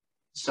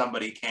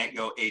somebody can't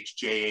go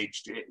HJ,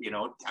 you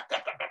know,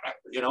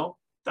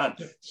 done.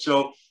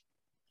 So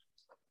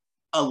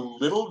a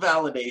little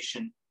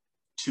validation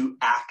to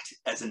act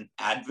as an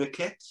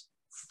advocate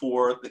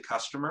for the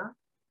customer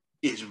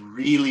is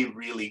really,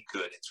 really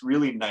good. It's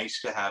really nice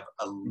to have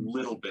a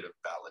little bit of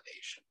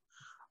validation.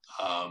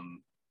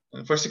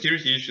 And for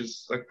security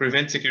issues, like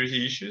prevent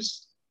security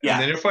issues,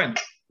 and then you're fine.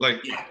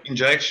 Like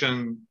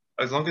injection,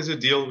 as long as you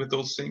deal with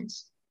those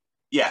things.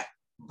 Yeah,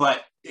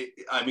 but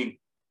I mean,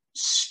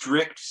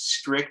 strict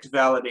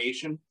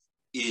validation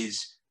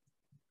is,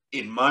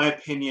 in my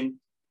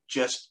opinion,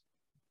 just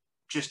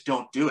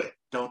don't do it.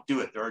 Don't do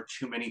it. There are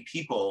too many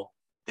people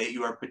that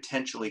you are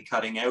potentially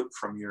cutting out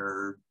from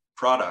your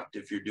product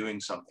if you're doing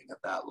something at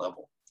that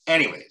level.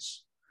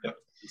 Anyways,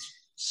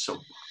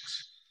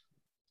 soapbox.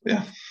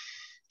 Yeah.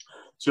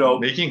 So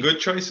making good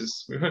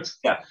choices.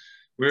 Yeah.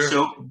 we're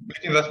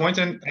making that point,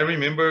 and I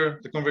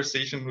remember the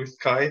conversation with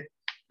Kai,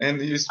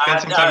 and you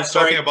spent some time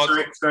talking about.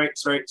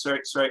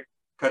 Sorry.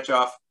 Cut you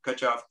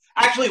off.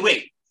 Actually,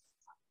 wait.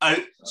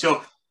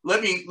 So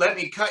let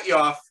me cut you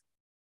off,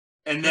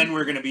 and then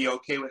we're going to be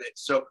okay with it.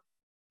 So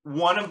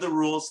one of the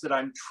rules that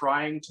I'm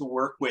trying to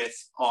work with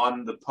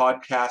on the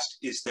podcast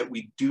is that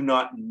we do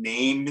not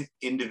name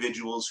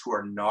individuals who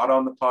are not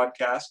on the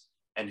podcast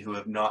and who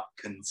have not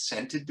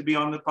consented to be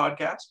on the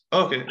podcast.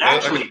 Okay.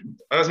 Actually,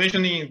 I was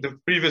mentioning the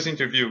previous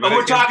interview. But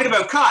we're talking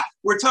about Kai.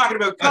 We're talking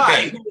about Kai,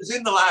 okay, who was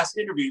in the last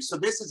interview. So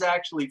this is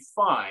actually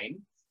fine.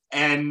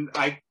 And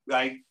I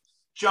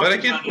jumped.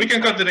 But we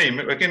can cut the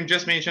name. I can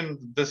just mention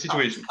the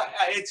situation.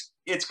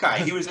 It's Kai.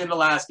 He was in the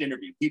last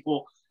interview.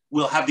 People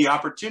will have the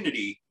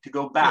opportunity to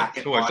go back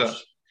and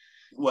watch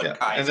what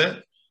Kai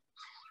said.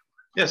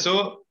 Yeah,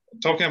 so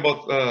talking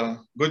about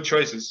good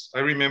choices, I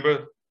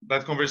remember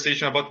that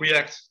conversation about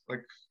React.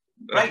 Like,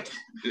 right.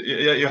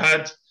 You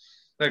had,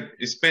 like,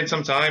 you spent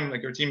some time,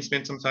 like your team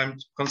spent some time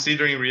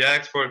considering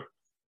React for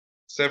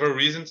several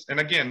reasons. And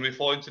again, we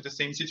fall into the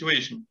same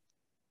situation.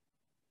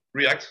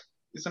 React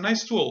is a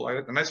nice tool,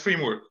 a nice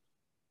framework,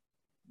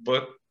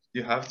 but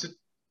you have to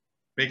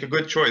make a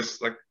good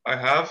choice. Like, I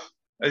have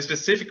a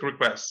specific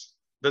request.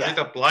 Does it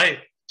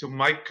apply to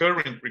my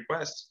current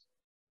request?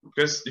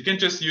 Because you can't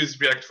just use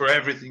React for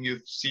everything you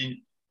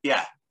see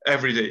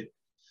every day.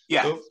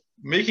 Yeah. So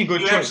making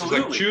good choices,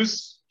 like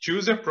choose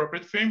the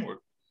appropriate framework.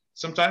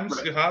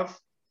 Sometimes you have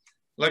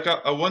like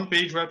a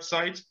one-page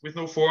website with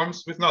no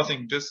forms, with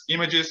nothing, just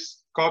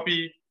images,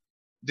 copy,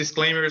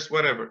 disclaimers,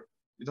 whatever.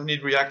 You don't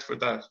need React for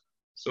that.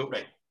 So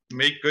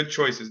make good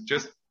choices.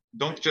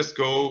 Don't just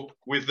go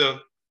with the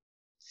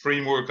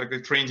framework, like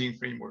the trending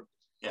framework.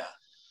 Yeah.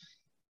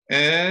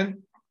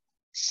 And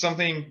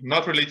something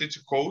not related to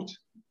code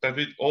that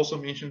we also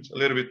mentioned a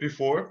little bit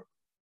before,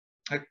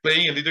 like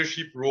playing a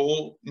leadership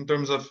role in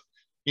terms of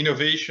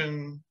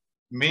innovation,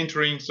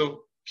 mentoring.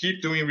 So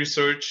keep doing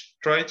research,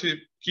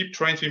 keep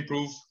trying to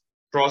improve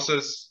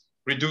process,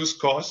 reduce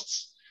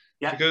costs.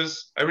 Yeah.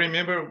 Because I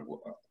remember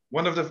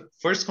one of the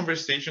first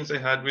conversations I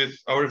had with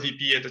our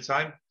VP at the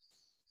time,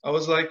 I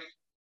was like,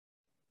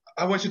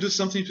 I want to do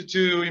something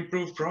to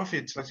improve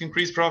profit, like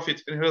increase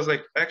profit. And he was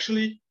like,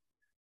 actually,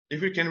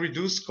 if we can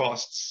reduce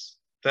costs,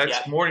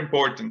 that's more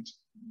important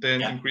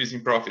than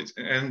increasing profits.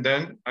 And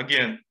then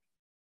again,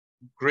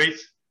 great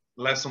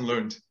lesson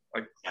learned.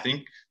 Like,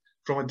 think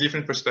from a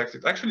different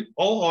perspective. Actually,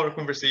 all our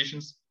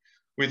conversations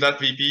with that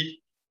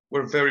VP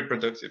were very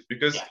productive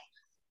because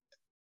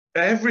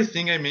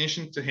everything I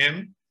mentioned to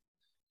him,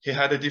 he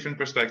had a different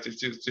perspective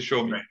to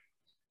show me. Right.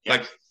 Yeah.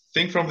 Like,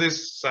 think from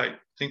this side,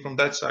 think from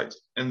that side.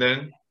 And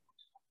then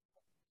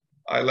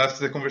I left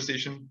the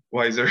conversation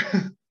wiser.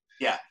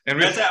 Yeah. And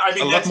with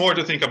a lot more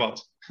to think about.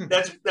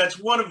 That's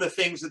one of the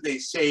things that they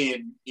say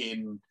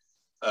in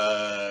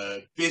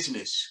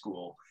business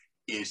school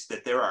is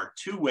that there are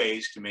two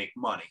ways to make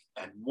money.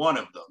 And one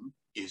of them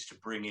is to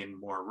bring in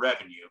more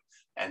revenue.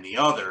 And the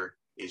other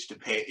is to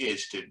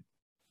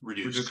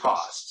reduce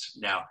costs.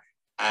 Now,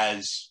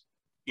 as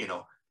you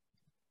know,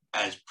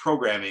 as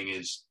programming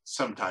is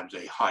sometimes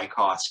a high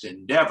cost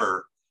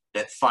endeavor,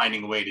 that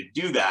finding a way to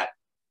do that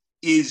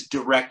is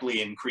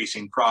directly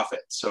increasing profit.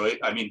 So,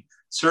 I mean,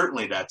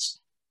 certainly that's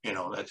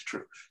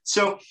true.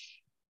 So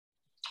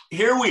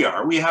here we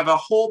are. We have a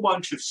whole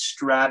bunch of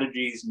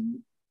strategies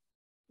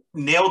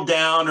nailed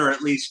down, or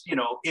at least,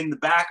 in the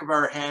back of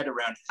our head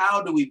around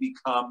how do we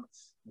become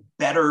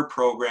better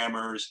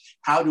programmers?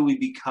 How do we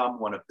become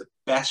one of the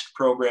best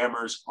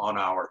programmers on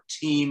our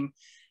team?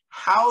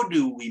 How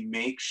do we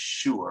make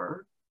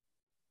sure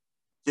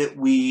that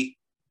we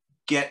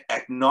get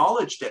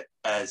acknowledged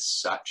as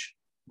such,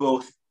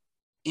 both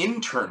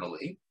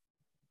internally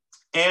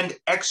and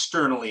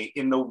externally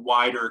in the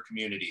wider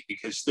community?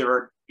 Because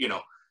there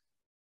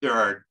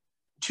are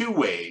two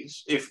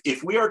ways.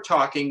 If we are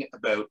talking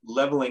about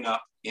leveling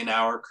up in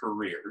our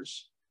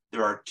careers,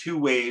 there are two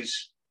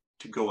ways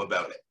to go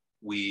about it.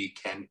 We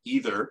can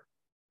either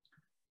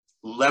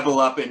level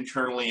up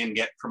internally and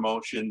get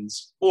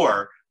promotions,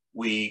 or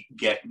we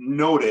get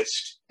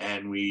noticed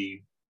and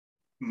we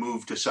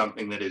move to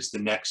something that is the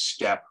next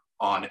step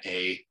on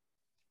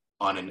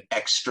an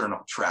external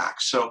track.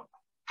 So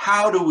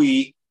how do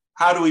we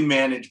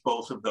manage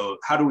both of those?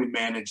 How do we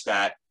manage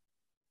that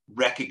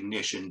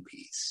recognition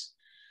piece?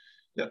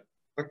 Yeah,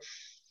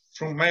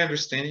 from my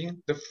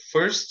understanding, the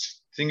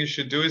first thing you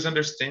should do is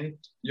understand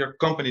your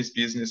company's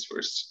business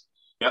first.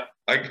 Yeah,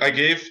 I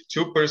gave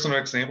two personal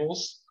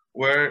examples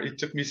where it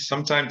took me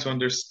some time to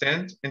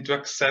understand and to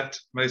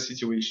accept my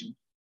situation.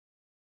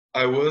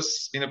 I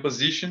was in a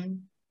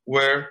position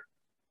where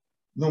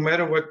no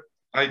matter what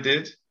I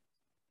did,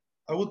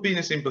 I would be in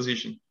the same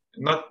position.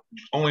 Not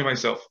only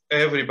myself,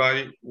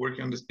 everybody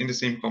working in the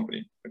same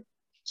company.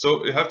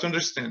 So you have to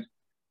understand,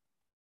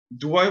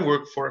 do I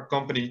work for a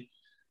company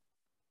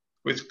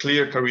with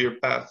clear career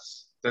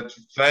paths that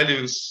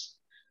values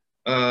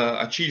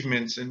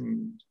achievements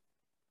and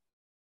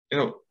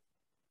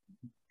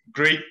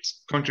great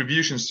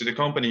contributions to the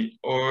company,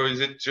 or is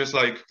it just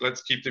like,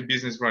 let's keep the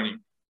business running?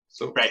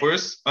 So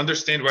first,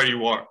 understand where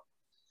you are.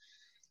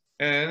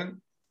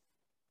 And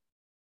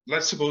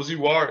let's suppose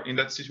you are in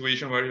that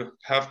situation where you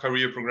have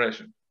career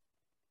progression.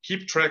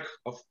 Keep track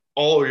of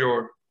all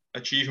your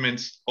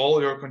achievements,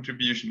 all your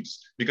contributions,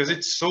 because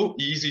it's so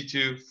easy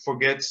to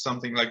forget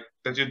something like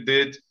that you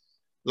did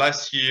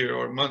last year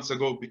or months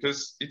ago,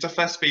 because it's a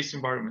fast-paced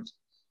environment.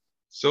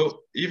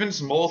 So even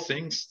small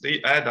things,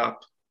 they add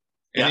up.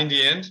 And in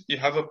the end, you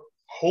have a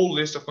whole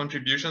list of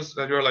contributions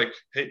that you're like,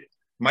 hey,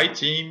 my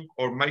team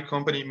or my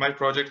company, my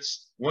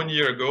projects 1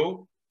 year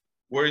ago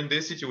were in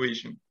this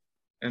situation.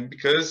 And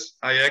because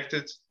I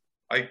acted,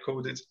 I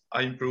coded,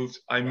 I improved,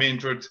 I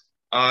mentored,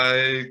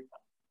 I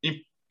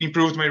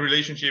improved my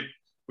relationship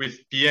with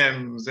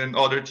PMs and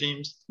other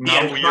teams.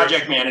 Now we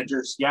project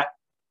managers,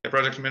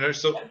 project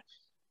managers. So,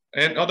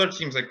 and other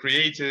teams like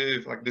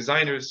creative, like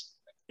designers,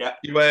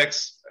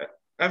 UX,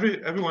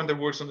 everyone that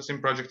works on the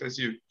same project as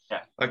you.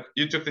 Like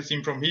you took the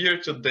team from here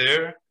to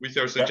there with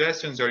your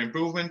suggestions, your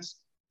improvements,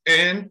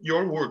 and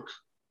your work.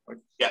 Like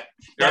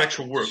your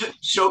actual work.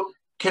 So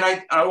can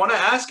I want to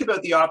ask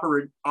about the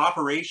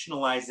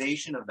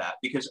operationalization of that,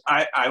 because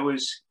I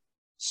was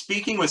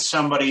speaking with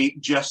somebody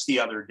just the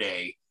other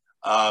day,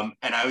 and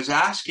I was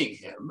asking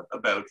him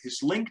about his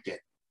LinkedIn.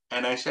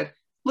 And I said,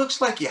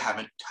 looks like you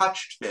haven't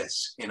touched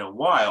this in a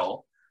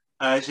while.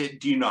 I said,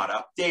 do you not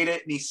update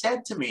it? And he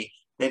said to me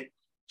that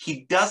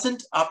he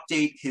doesn't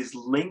update his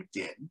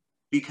LinkedIn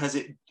because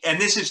and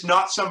this is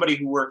not somebody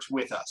who works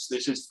with us.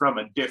 This is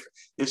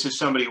this is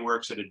somebody who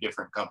works at a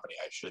different company,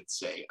 I should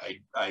say.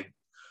 I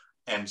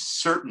am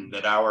certain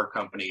that our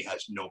company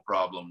has no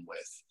problem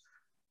with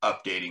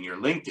updating your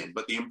LinkedIn.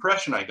 But the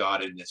impression I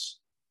got in this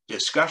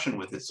discussion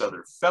with this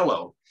other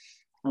fellow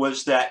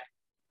was that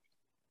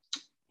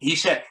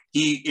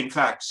he in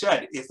fact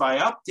said, if I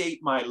update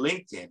my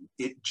LinkedIn,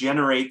 it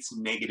generates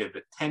negative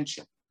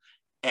attention.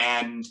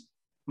 And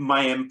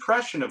my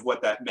impression of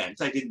what that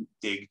meant, I didn't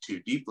dig too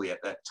deeply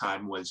at that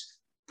time, was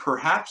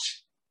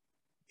perhaps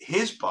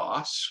his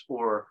boss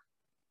or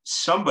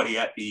somebody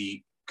at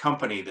the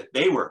company that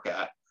they work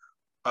at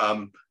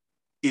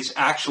is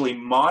actually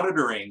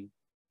monitoring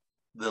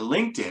the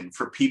LinkedIn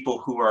for people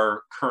who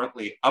are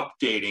currently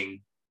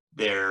updating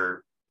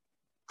their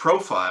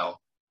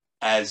profile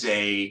as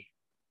a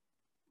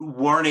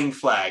warning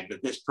flag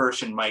that this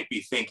person might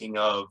be thinking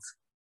of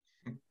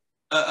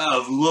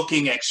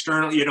looking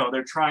externally. You know,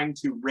 they're trying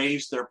to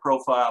raise their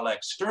profile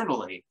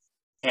externally,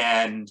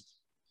 and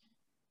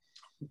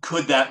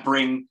could that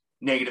bring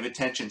negative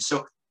attention?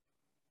 So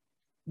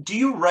do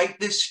you write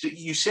this?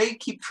 You say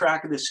keep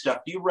track of this stuff.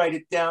 Do you write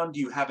it down? Do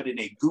you have it in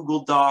a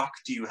Google Doc?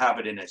 Do you have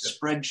it in a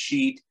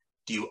spreadsheet?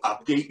 Do you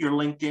update your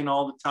LinkedIn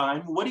all the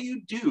time? What do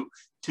you do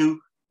to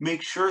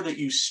make sure that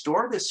you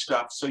store this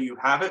stuff so you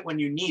have it when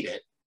you need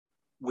it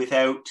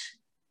without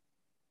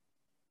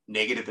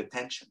negative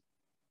attention?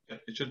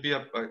 It should be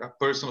a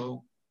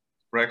personal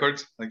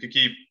record, like you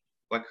keep,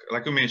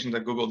 like you mentioned,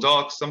 like Google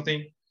Docs,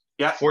 something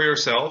for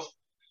yourself,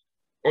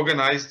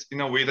 organized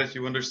in a way that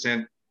you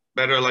understand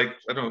better. Like,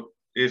 I don't know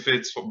if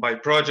it's by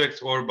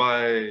project or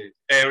by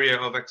area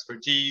of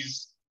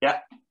expertise.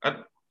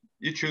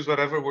 You choose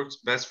whatever works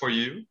best for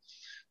you.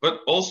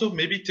 But also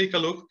maybe take a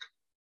look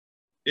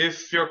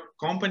if your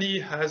company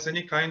has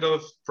any kind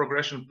of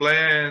progression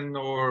plan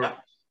or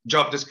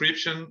job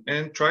description,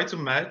 and try to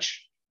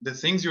match the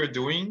things you're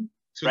doing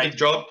to the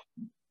job,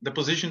 the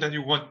position that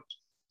you want,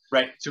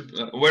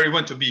 to where you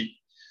want to be.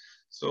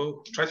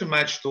 So try to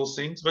match those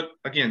things. But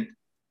again,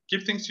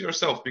 keep things to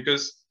yourself,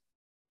 because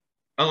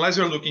unless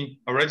you're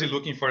already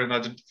looking for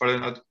another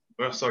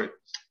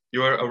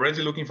you are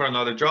already looking for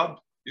another job,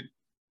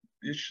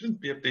 you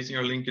shouldn't be updating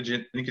your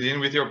LinkedIn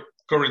with your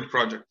current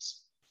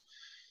projects.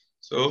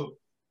 So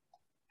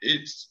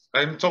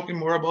I'm talking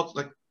more about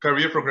like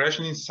career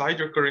progression inside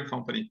your current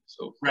company.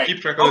 So keep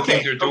track of the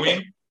things you're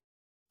doing.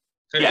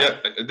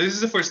 This is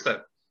the first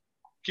step.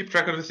 Keep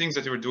track of the things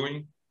that you're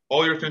doing,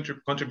 all your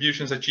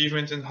contributions,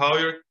 achievements, and how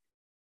your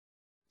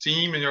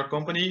team and your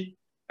company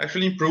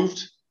actually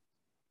improved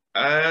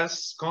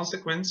as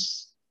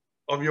consequence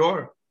of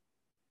your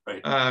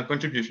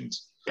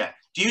contributions.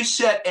 Do you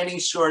set any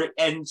sort of,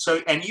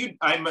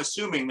 I'm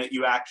assuming that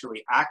you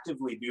actually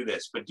actively do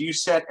this, but do you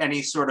set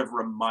any sort of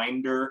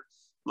reminder,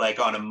 like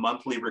on a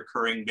monthly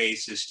recurring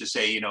basis, to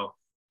say, you know,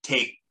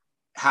 take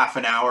half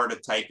an hour to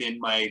type in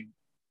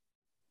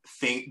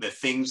the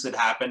things that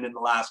happened in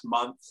the last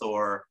month,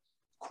 or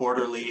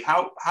quarterly?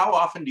 How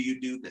often do you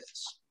do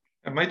this?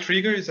 And my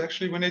trigger is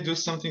actually when I do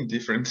something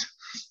different.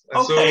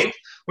 So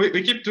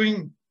we keep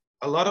doing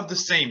a lot of the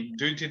same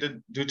due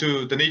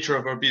to the nature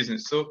of our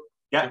business. So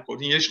you're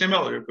coding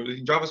HTML, you're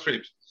coding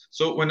JavaScript.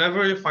 So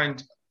whenever you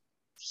find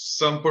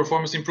some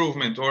performance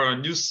improvement or a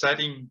new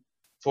setting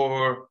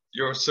for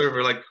your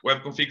server, like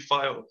web config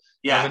file,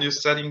 you have a new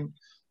setting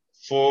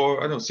for,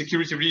 I don't know,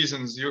 security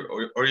reasons,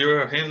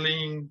 you're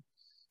handling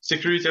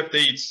security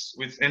updates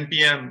with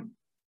NPM,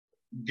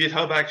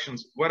 GitHub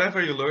Actions, whatever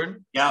you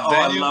learn.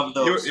 I love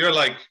those. You're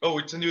like, oh,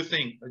 it's a new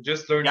thing. I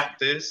just learned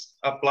this,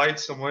 applied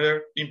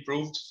somewhere,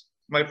 improved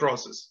my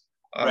process.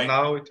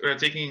 Now we're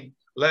taking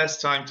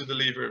less time to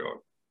deliver,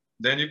 or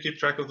then you keep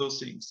track of those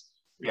things.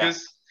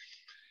 Because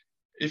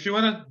if you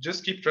want to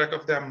just keep track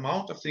of the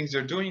amount of things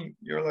you're doing,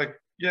 you're like,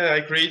 yeah,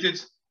 I created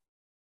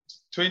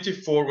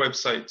 24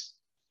 websites.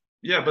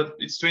 Yeah, but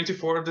it's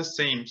 24 of the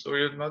same, so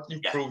you're not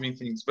improving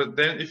things. But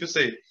then if you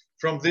say,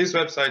 from this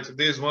website to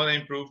this one, I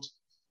improved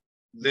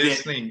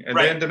this thing. And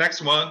then the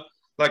next one,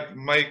 like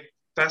my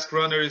task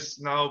runner is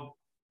now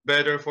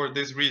better for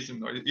this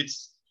reason, or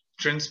it's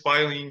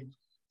transpiling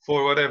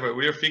for whatever.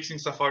 We are fixing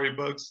Safari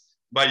bugs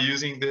by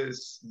using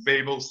this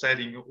Babel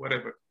setting or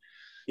whatever.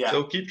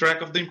 So keep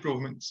track of the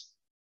improvements.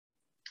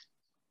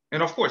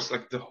 And of course,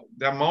 like the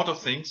amount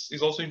of things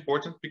is also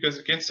important, because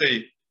you can't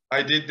say,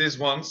 I did this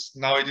once,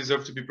 now I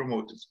deserve to be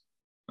promoted.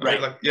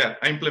 Right. Like, yeah,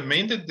 I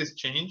implemented this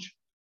change,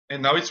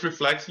 and now it's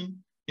reflecting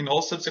in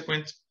all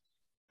subsequent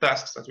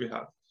tasks that we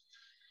have.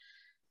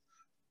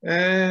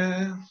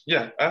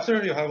 Yeah,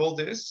 after you have all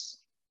this,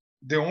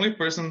 the only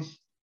person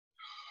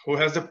who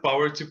has the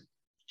power to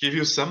give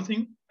you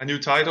something, a new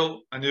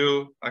title,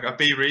 like a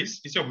pay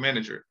raise, is your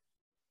manager.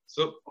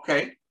 So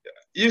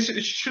you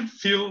should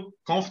feel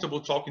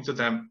comfortable talking to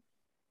them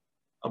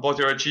about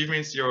your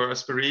achievements, your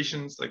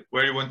aspirations, like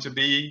where you want to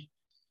be.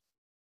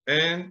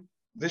 And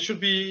they should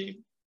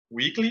be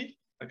weekly,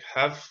 like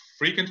have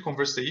frequent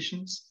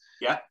conversations.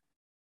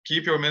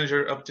 Keep your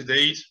manager up to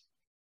date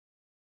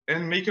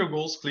and make your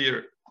goals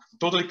clear,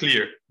 totally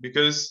clear,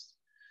 because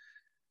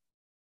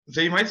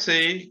they might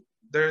say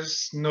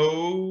there's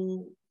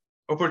no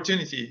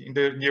opportunity in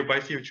the nearby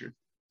future.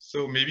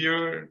 So maybe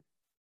you're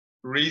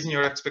raising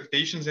your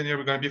expectations and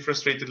you're going to be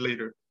frustrated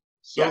later.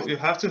 So you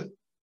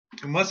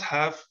must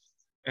have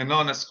an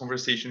honest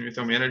conversation with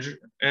your manager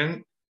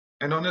and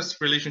an honest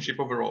relationship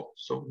overall.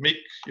 So make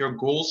your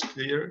goals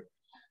clear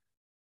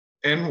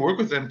and work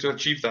with them to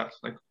achieve that.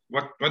 Like,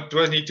 what do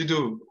I need to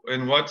do?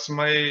 And what's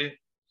my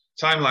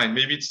timeline?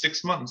 Maybe it's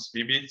 6 months,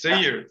 maybe it's a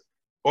year,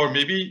 or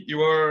maybe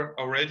you are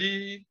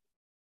already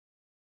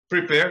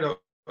prepared.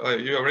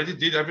 You already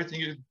did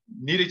everything you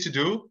needed to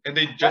do, and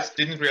they just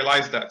didn't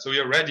realize that. So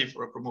you're ready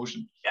for a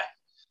promotion.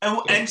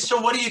 And so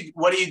what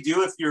do you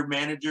do if your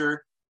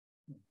manager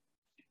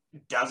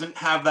doesn't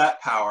have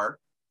that power,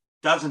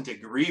 doesn't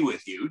agree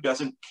with you,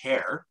 doesn't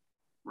care,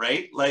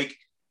 right? Like,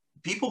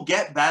 people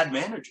get bad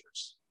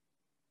managers.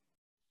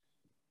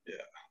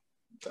 Yeah,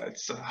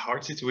 that's a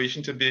hard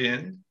situation to be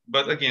in.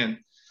 But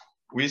again,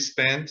 we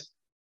spend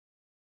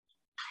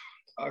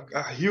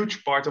a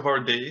huge part of our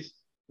days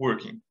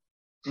working.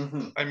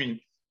 I mean,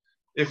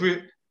 if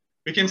we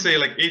can say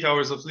like 8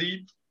 hours of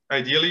sleep,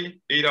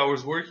 ideally 8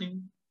 hours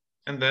working,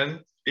 and then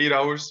 8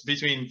 hours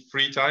between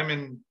free time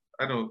and,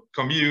 I don't know,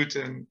 commute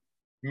and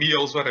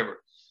meals,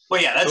 whatever.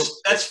 Well, yeah,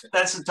 that's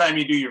the time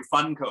you do your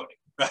fun coding.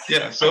 Right?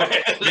 Yeah, so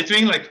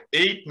between like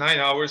 8-9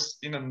 hours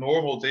in a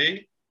normal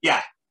day,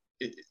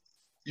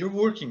 you're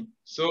working.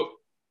 So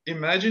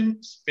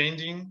imagine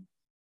spending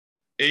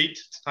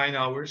 8-9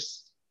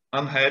 hours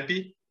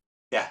unhappy,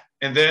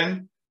 and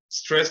then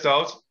stressed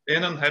out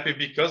and unhappy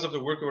because of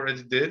the work you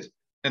already did,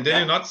 and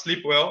then you not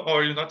sleep well,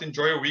 or you not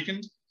enjoy your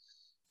weekend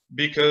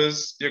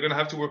because you're gonna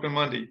have to work on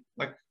Monday.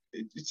 Like,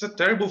 it's a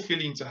terrible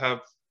feeling to have,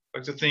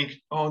 like to think,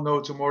 oh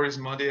no, tomorrow is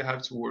Monday, I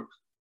have to work.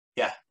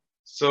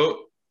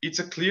 So it's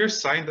a clear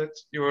sign that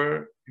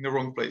you're in the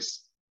wrong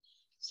place.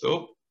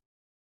 So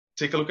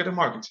take a look at the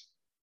market.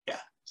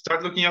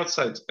 Start looking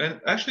outside.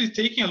 And actually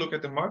taking a look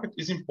at the market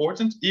is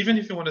important, even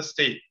if you want to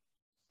stay.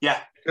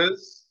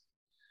 Because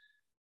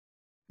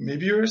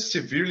maybe you're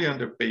severely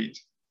underpaid.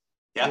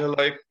 You're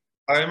like,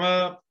 I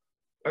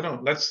don't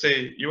know, let's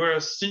say you are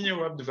a senior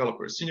web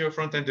developer, senior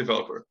front-end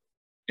developer,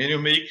 and you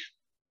make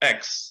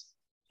X.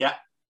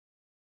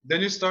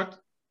 Then you start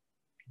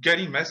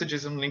getting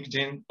messages on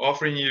LinkedIn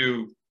offering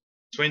you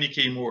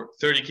 20K more,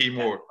 30K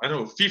more, I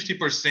don't know,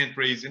 50%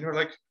 raise. And you're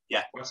like,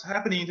 what's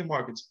happening in the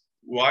market?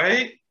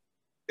 Why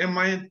am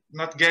I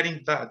not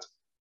getting that?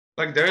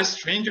 Like, there are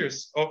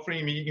strangers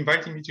offering me,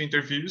 inviting me to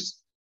interviews,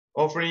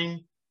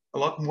 offering a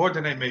lot more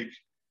than I make.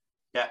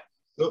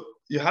 So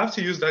you have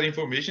to use that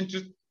information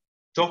to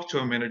talk to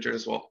a manager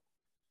as well.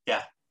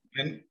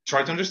 And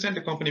try to understand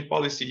the company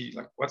policy,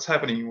 like what's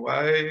happening,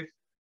 why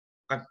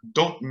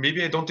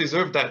maybe I don't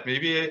deserve that.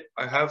 Maybe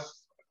I have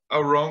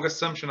a wrong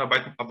assumption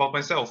about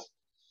myself.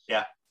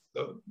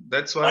 So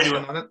that's why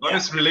an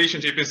honest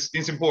relationship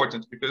is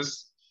important,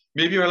 because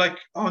maybe you're like,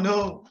 oh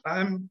no,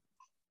 I'm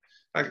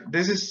like,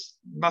 this is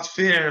not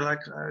fair. Like,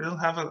 I don't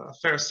have a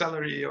fair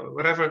salary or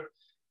whatever.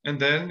 And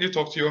then you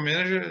talk to your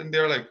manager and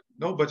they're like,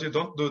 no, but you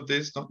don't do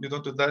this, you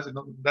don't do that, you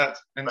don't do that.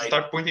 And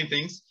start pointing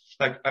things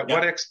like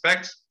what I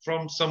expect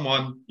from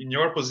someone in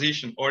your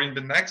position or in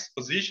the next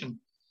position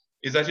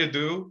is that you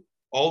do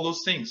all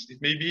those things. It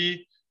may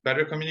be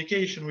better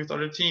communication with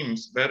other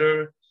teams,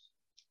 better,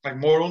 like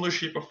more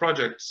ownership of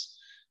projects,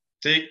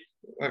 be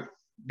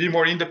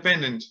more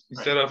independent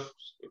instead of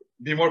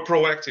be more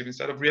proactive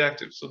instead of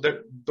reactive. So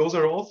those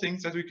are all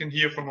things that we can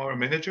hear from our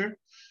manager,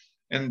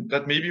 and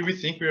that maybe we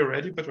think we're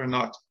ready, but we're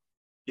not.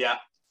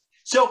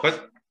 So,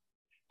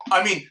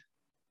 I mean,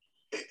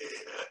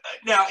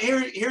 now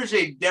here's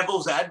a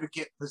devil's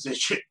advocate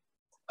position.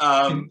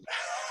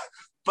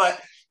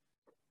 But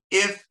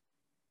if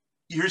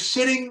you're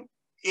sitting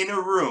in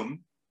a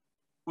room,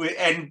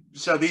 and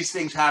so these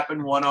things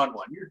happen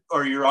one-on-one,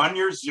 or you're on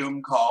your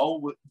Zoom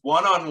call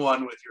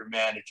one-on-one with your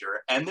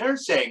manager, and they're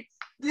saying,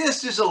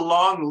 this is a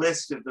long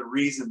list of the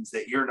reasons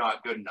that you're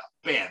not good enough.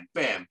 Bam,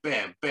 bam,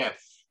 bam, bam.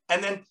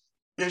 And then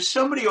there's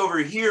somebody over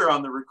here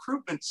on the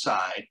recruitment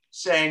side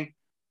saying,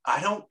 I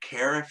don't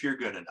care if you're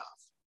good enough.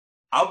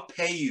 I'll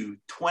pay you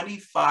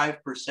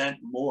 25%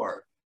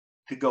 more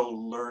to go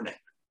learn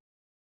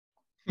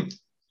it.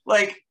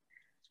 Like,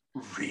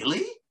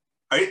 really?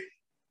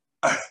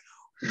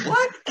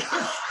 What?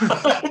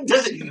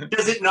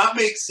 does it not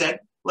make sense?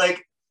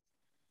 Like,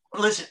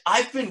 listen,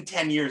 I've been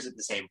 10 years at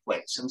the same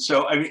place. And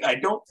so, I mean, I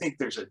don't think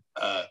there's an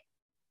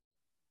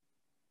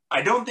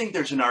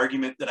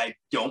argument that I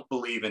don't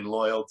believe in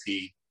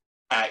loyalty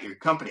at your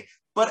company.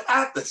 But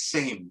at the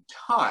same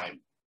time,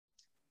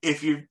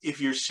 if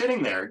you're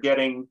sitting there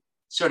getting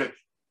sort of,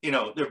 you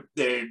know,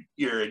 they're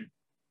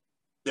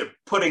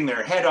putting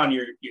their hand on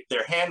your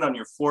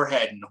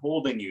forehead and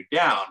holding you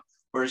down,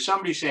 whereas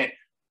somebody's saying,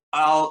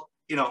 I'll,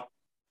 you know,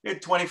 you're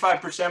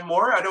 25%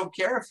 more. I don't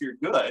care if you're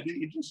good.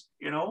 You just,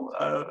 you know,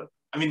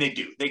 I mean, they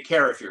do. They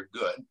care if you're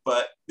good,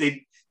 but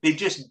they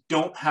just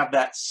don't have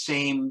that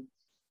same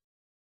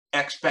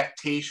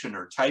expectation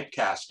or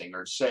typecasting,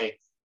 or say,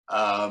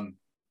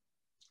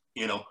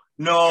 you know,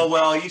 no,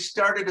 well, you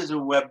started as a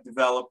web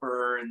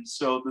developer, and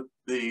so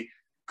the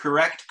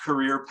correct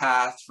career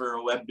path for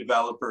a web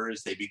developer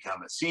is they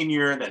become a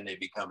senior, then they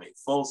become a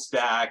full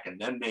stack,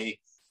 and then they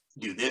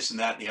do this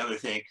and that and the other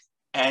thing.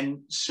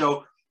 And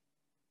so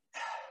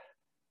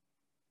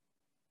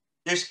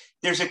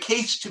there's a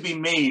case to be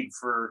made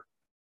for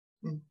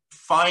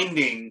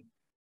finding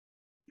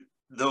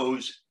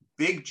those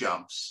big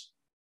jumps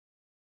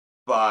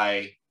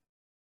by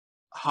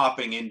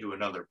hopping into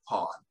another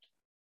pond,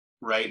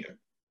 right?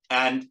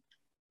 And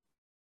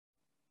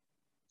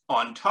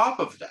on top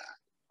of that,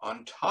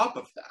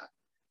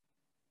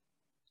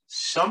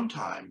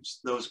 sometimes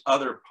those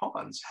other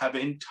ponds have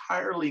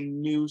entirely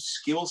new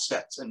skill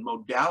sets and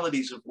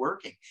modalities of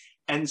working.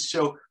 And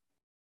so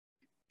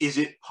is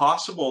it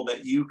possible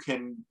that you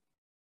can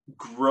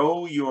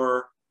grow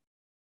your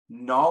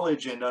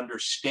knowledge and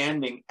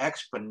understanding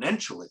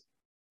exponentially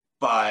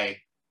by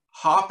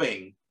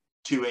hopping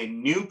to a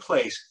new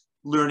place,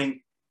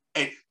 learning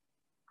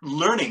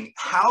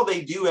how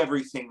they do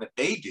everything that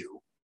they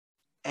do,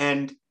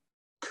 and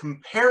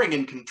comparing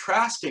and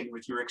contrasting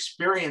with your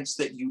experience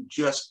that you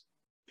just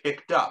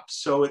picked up?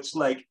 So it's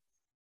like,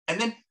 and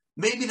then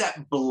maybe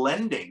that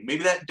blending,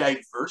 maybe that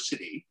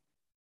diversity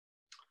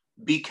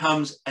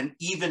becomes an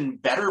even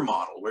better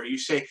model, where you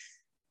say,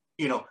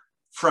 you know,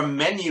 from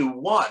menu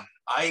 1,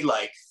 I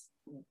like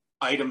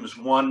items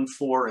 1,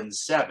 4, and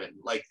 7.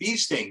 Like,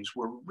 these things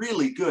were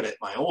really good at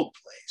my old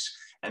place.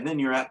 And then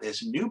you're at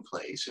this new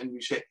place and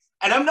you say,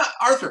 and I'm not,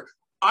 Arthur,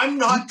 I'm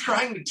not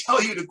trying to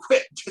tell you to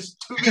quit,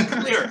 just to be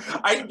clear.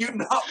 I do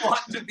not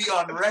want to be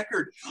on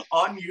record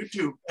on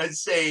YouTube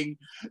as saying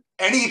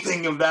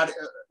anything of that.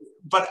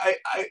 But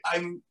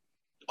I'm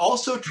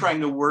also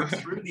trying to work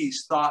through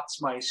these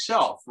thoughts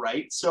myself,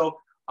 right? So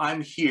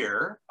I'm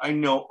here, I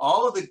know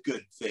all of the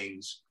good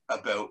things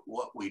about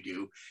what we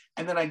do,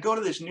 and then I go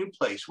to this new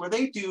place where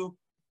they do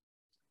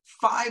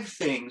 5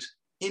 things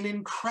in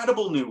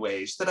incredible new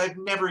ways that I've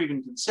never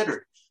even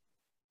considered.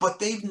 But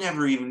they've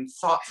never even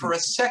thought for a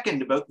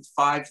second about the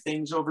 5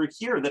 things over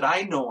here that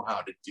I know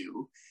how to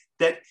do.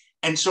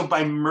 And so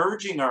by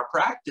merging our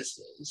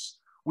practices,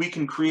 we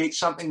can create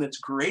something that's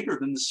greater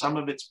than the sum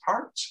of its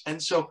parts.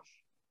 And so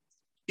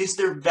is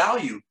there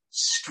value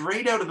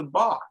straight out of the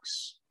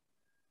box?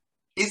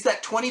 Is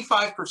that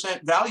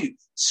 25% value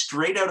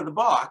straight out of the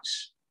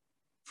box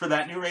for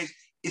that new raise?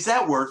 Is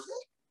that worth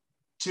it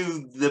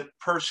to the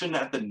person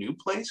at the new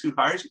place who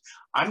hires you?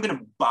 I'm going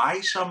to buy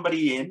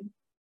somebody in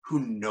who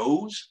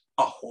knows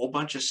a whole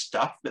bunch of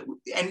stuff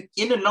and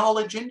in a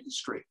knowledge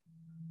industry,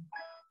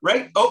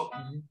 right? Oh,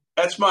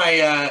 that's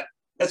my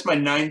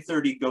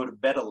 9:30 go to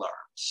bed alarm.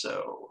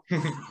 So,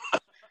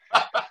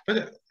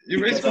 but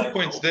you raised good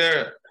points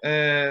there,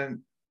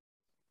 and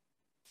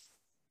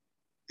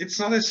it's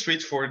not a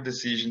straightforward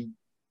decision.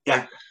 Yeah,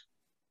 like,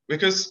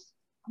 because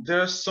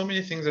there are so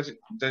many things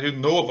that you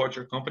know about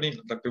your company,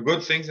 like the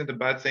good things and the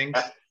bad things.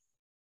 Yeah.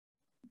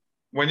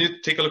 When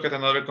you take a look at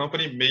another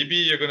company, maybe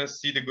you're going to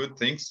see the good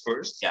things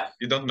first. Yeah.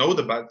 You don't know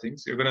the bad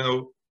things. You're going to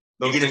know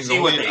those things see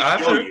only what they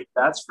after. You,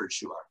 that's for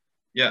sure.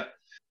 Yeah.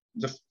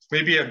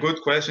 Maybe a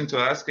good question to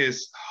ask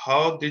is,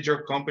 how did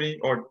your company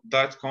or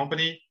that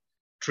company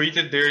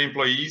treated their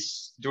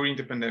employees during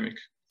the pandemic?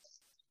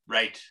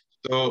 Right.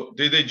 So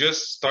did they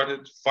just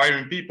started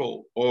firing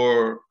people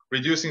or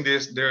reducing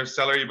their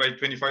salary by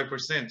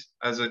 25%,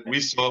 as we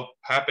saw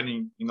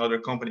happening in other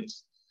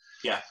companies?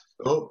 Yeah.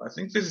 So I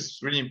think this is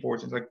really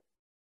important. Like,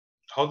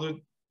 how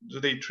do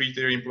they treat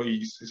their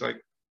employees? It's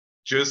like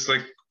just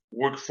like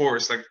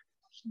workforce, like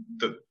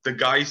the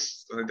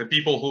guys, the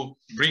people who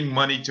bring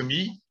money to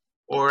me,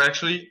 or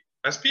actually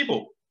as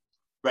people?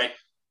 Right.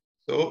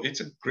 So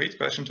it's a great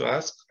question to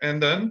ask.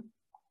 And then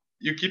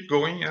you keep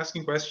going,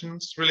 asking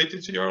questions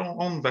related to your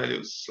own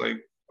values. Like,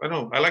 I don't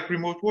know, I like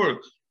remote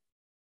work.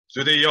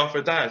 Do they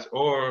offer that?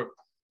 Or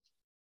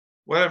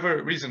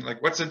whatever reason,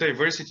 like what's the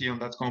diversity on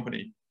that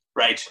company?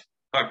 Right.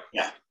 Like,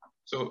 Yeah.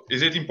 so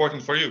is it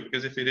important for you?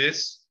 Because if it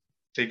is,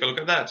 take a look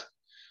at that.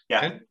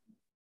 Yeah.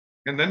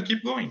 And then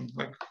keep going.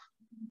 Like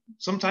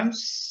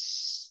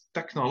sometimes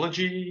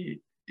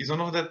technology is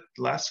one of the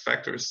last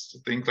factors to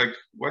think like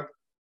what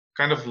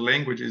kind of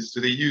languages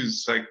do they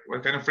use? Like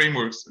what kind of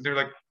frameworks? And they're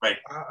like, right.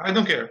 I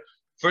don't care.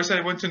 First,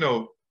 I want to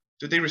know,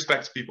 do they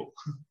respect people?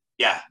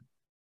 Yeah.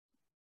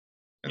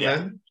 And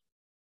then,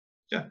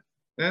 yeah.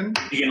 Then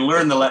you can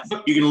learn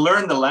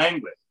the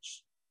language.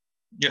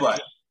 Yeah.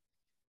 But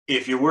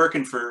if you're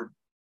working for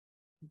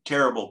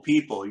terrible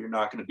people, you're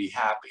not going to be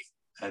happy.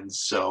 And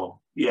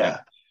so, yeah.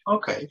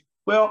 Okay.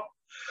 Well,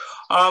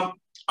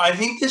 I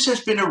think this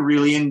has been a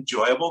really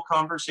enjoyable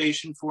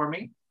conversation for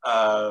me.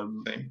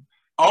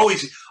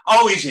 Always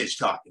is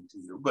talking to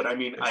you, but I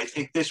mean, I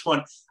think this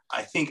one,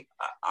 I think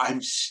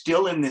I'm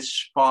still in this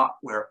spot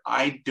where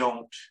I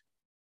don't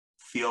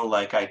feel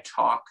like I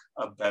talk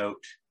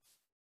about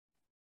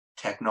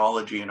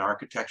technology and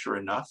architecture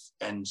enough.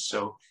 And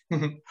so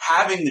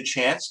having the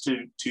chance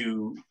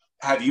to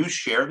have you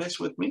share this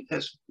with me,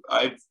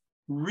 I've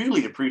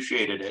really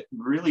appreciated it,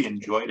 really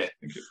enjoyed it.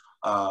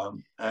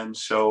 And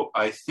so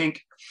I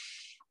think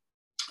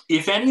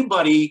if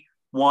anybody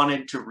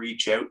wanted to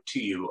reach out to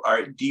you,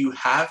 do you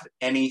have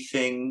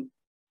anything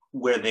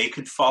where they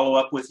could follow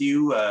up with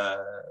you?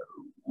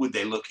 Would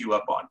they look you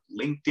up on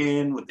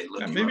LinkedIn? Would they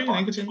look you up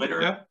on LinkedIn,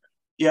 Twitter?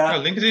 Yeah,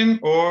 LinkedIn,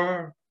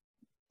 or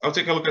I'll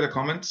take a look at the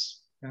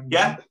comments.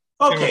 Yeah.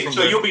 Okay.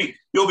 So you'll be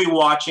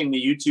watching the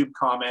YouTube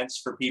comments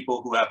for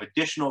people who have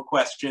additional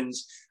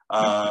questions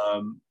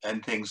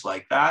and things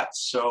like that.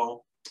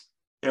 So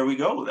there we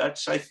go.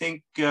 I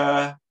think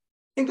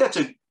that's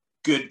a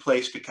good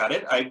place to cut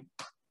it. I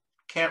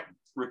can't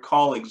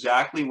recall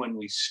exactly when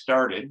we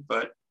started,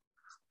 but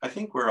I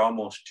think we're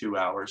almost 2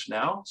 hours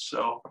now.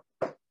 So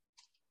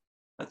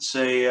let's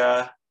say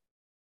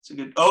it's a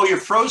good. Oh, you're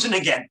frozen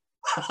again.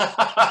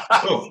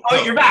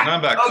 You're back.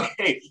 I'm back.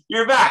 Okay,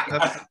 you're back.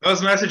 I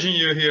was messaging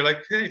you here,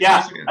 like, hey,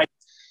 yeah,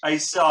 I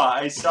saw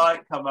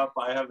it come up.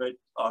 I have it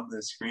on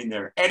the screen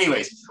there.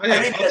 Anyways,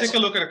 I'll take a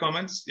look at the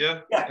comments.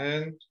 Yeah.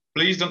 And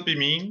please don't be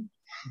mean.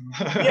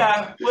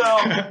 Yeah, well,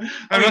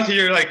 I'm not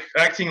here like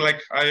acting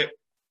like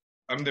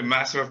I'm the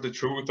master of the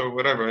truth or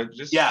whatever. I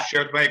just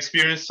shared my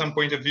experience, some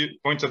points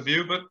of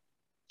view, but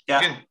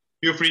again,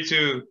 feel free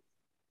to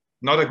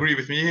not agree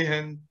with me,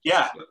 and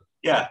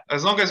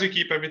as long as we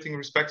keep everything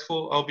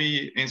respectful, I'll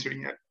be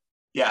answering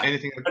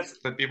anything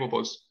that people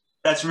post.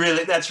 That's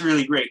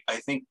really great. I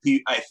think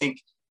the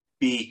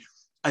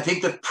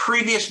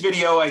previous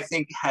video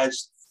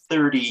has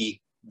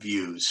 30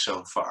 views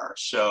so far.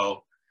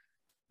 So,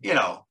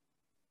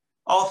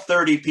 all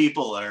 30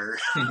 people are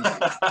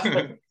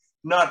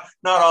not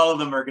all of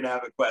them are going to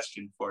have a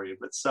question for you,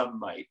 but some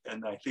might,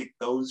 and I think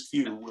those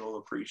few will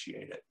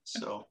appreciate it.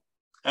 So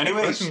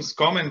anyways, questions,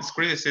 comments,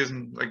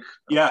 criticism, like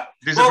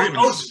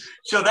disagreements.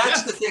 So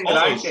that's the thing that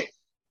I say.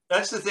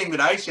 That's the thing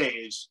that I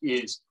say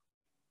is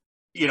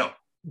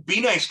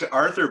be nice to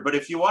Arthur, but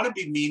if you want to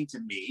be mean to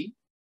me,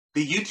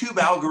 the YouTube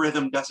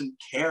algorithm doesn't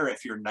care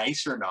if you're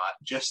nice or not,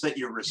 just that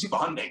you're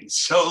responding.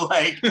 So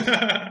like,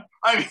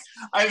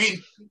 I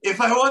mean, if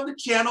I want the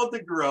channel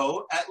to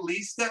grow, at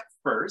least at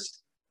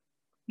first,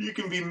 you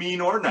can be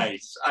mean or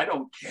nice. I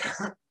don't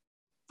care,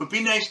 but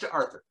be nice to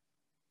Arthur.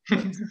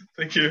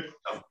 Thank you.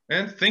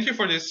 And thank you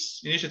for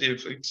this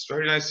initiative. It's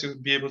very nice to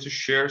be able to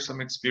share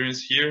some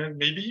experience here and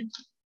maybe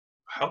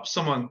help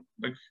someone.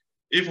 Like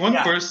if one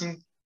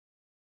person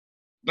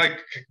like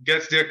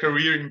gets their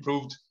career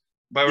improved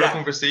by our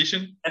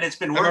conversation, and it's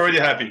been I'm already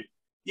happy.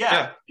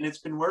 Yeah, and it's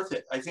been worth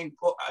it. I think,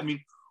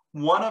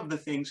 one of the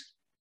things,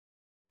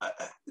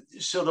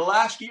 so the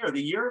last year,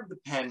 the year of the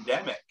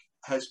pandemic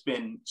has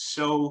been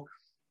so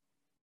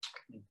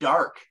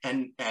dark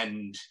and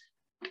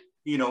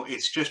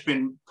it's just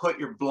been put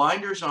your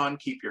blinders on,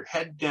 keep your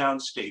head down,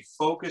 stay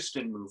focused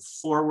and move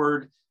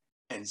forward.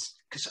 And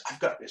because I've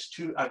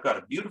got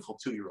a beautiful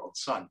 2-year-old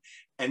son.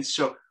 And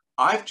so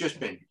I've just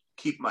been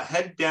keep my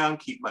head down,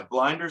 keep my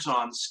blinders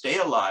on, stay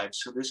alive.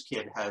 So this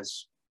kid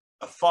has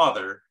a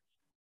father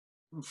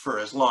for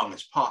as long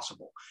as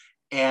possible.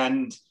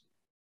 And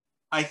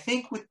I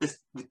think with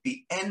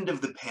the end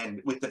of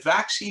with the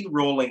vaccine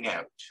rolling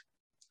out,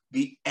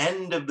 the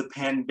end of the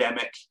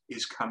pandemic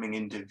is coming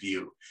into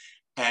view.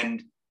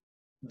 And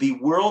the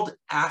world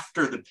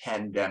after the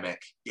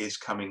pandemic is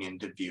coming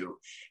into view.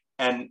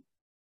 And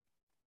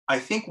I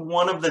think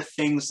one of the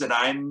things that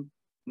I'm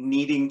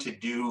needing to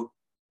do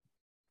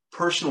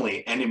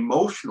personally and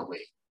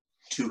emotionally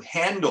to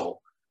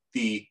handle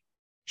the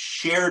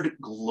shared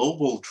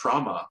global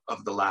trauma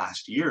of the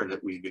last year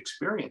that we've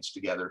experienced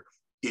together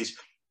is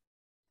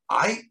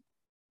I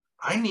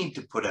need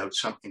to put out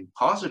something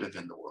positive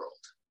in the world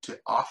to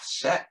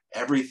offset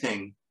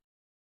everything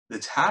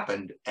that's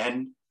happened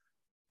and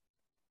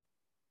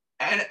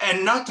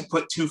not to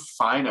put too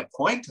fine a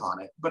point on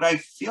it, but I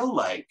feel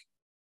like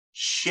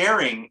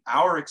sharing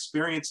our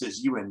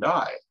experiences, you and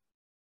I,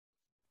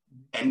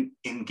 and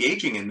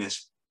engaging in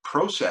this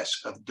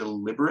process of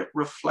deliberate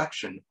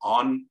reflection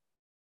on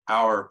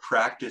our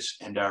practice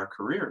and our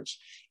careers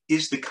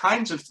is the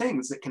kinds of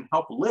things that can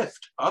help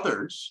lift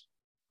others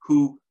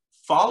who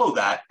follow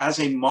that as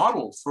a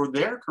model for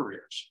their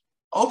careers.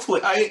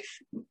 Hopefully,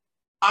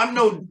 I'm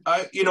no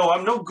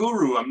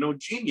guru, I'm no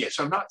genius.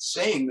 I'm not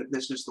saying that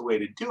this is the way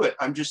to do it.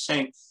 I'm just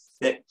saying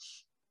that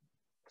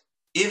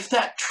if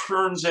that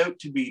turns out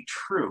to be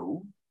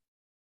true,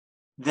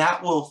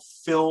 that will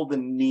fill the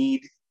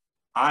need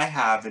I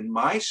have in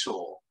my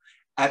soul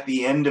at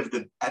the end of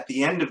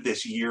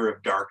this year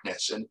of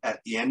darkness, and at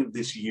the end of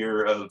this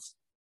year of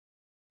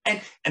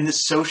and the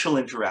social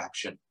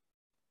interaction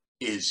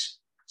is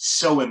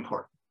so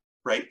important,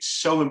 right?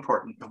 So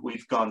important.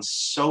 We've gone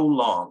so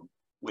long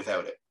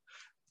without it.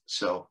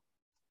 So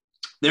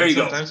there you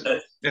go.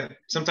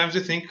 Sometimes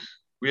we think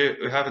we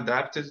have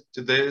adapted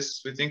to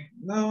this. We think,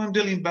 no, I'm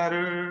dealing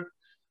better.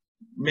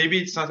 Maybe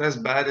it's not as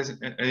bad as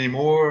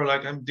anymore.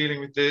 Like, I'm dealing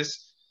with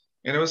this.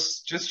 And I was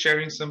just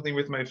sharing something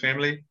with my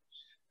family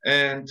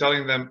and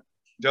telling them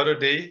the other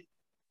day,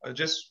 I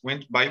just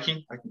went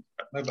biking.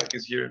 My bike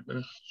is here. I'm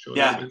gonna show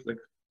you a little bit. Like,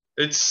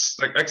 it's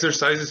like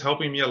exercise is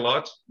helping me a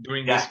lot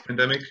during this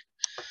pandemic.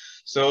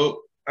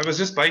 So I was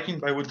just biking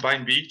by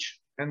Woodbine Beach,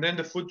 and then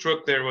the food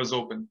truck there was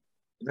open.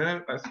 And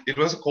then it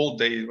was a cold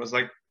day. It was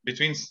like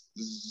between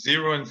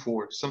 0 and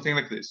 4, something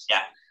like this.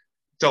 Yeah.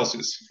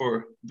 Celsius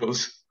for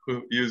those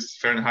who use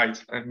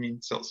Fahrenheit. I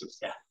mean Celsius.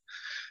 Yeah.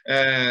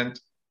 And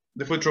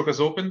the food truck was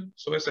open,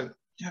 so I said,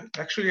 yeah,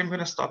 actually, I'm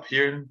gonna stop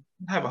here and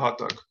have a hot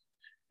dog.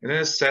 And then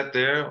I sat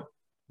there,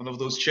 one of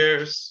those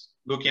chairs,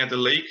 looking at the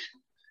lake.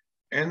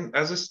 And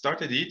as I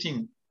started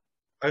eating,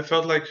 I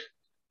felt like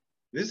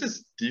this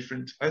is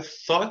different. I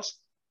thought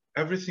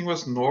everything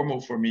was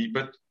normal for me,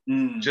 but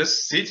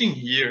just sitting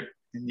here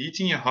and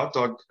eating a hot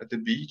dog at the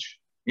beach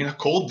in a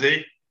cold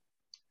day,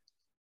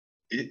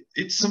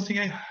 it's something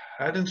I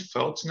hadn't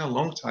felt in a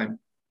long time.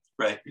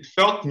 Right. It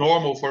felt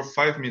normal for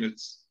 5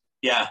 minutes.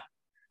 Yeah.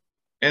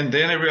 And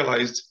then I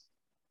realized,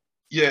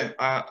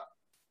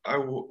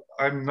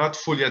 I'm not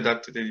fully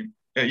adapted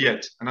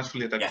yet. I'm not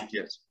fully adapted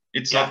yet.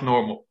 It's not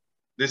normal.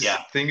 This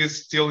thing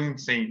is still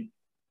insane.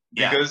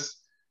 Because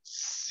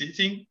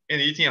sitting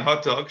and eating a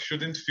hot dog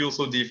shouldn't feel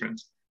so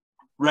different.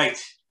 Right.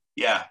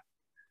 Yeah.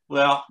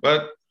 Well.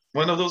 But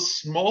one of those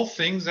small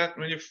things that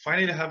when you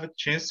finally have a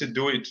chance to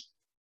do it,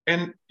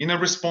 and in a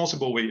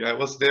responsible way, I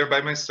was there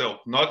by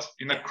myself, not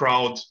in a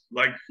crowd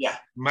like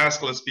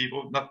maskless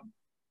people, not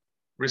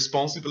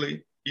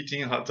responsibly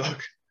eating a hot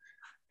dog.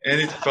 And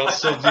it felt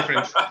so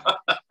different.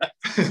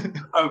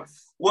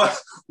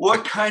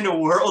 What kind of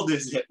world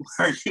is it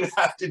where you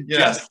have to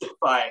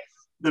justify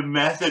the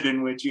method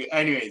in which you?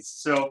 Anyways,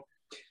 so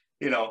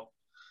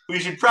we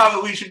should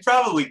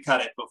probably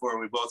cut it before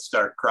we both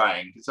start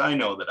crying, because I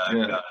know that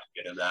I've got a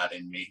bit of that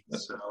in me.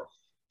 So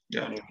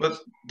anyways.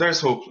 But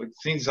there's hope. Like,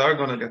 things are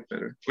gonna get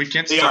better. We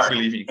can't stop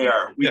believing. They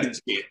are. We can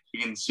see it.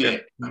 We can see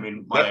it. I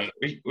mean,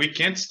 we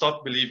can't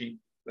stop believing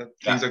that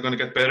things are gonna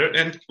get better,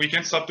 and we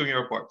can't stop doing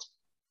our part.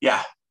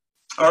 Yeah.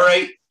 All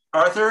right,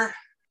 Arthur.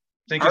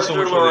 Thank you so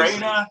much,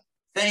 Lorena.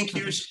 Thank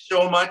you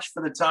so much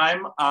for the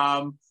time.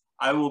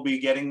 I will be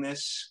getting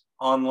this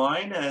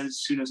online as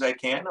soon as I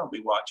can. I'll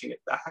be watching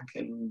it back,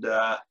 and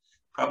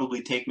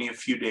probably take me a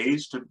few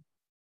days to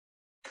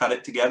cut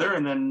it together,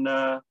 and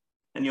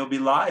then you'll be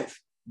live.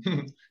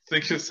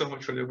 Thank you so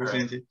much for the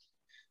opportunity. Right.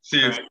 See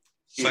you. Right.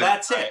 So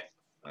that's it.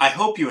 I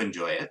hope you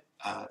enjoy it.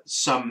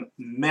 Some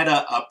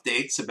meta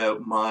updates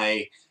about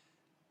my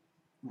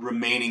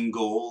remaining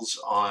goals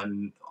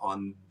on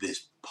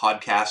this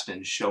podcast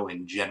and show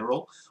in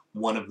general.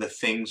 One of the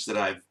things that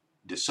I've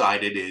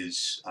decided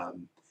is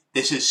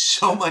this is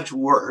so much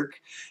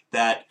work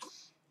that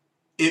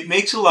it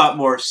makes a lot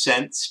more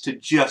sense to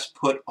just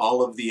put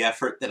all of the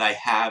effort that I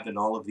have and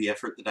all of the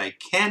effort that I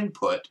can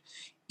put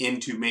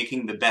into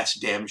making the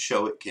best damn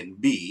show it can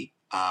be.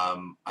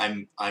 I'm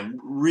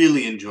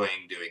really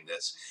enjoying doing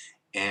this,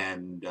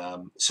 and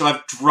so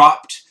I've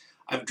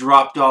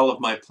dropped all of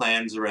my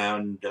plans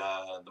around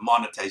the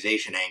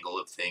monetization angle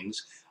of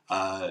things.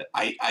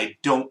 I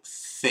don't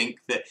think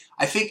that...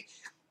 I think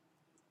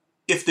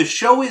if the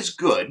show is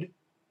good,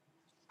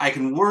 I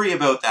can worry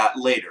about that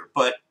later.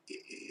 But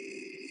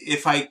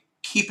if I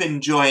keep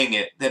enjoying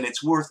it, then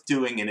it's worth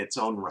doing in its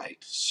own right.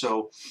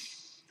 So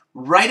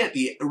right at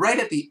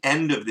the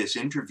end of this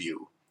interview,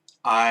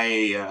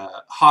 I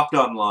hopped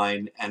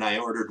online and I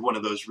ordered one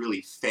of those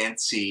really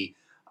fancy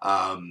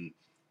boom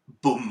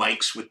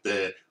mics with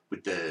the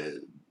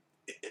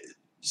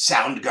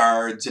sound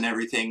guards and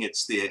everything.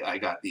 I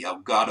got the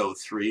Elgato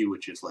 3,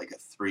 which is like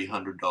a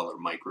 $300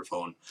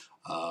 microphone,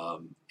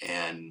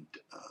 and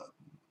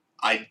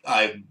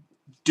I'm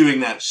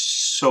doing that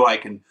so I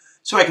can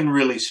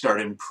really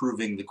start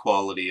improving the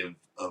quality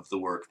of the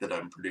work that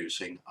I'm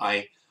producing.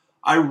 I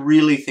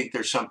really think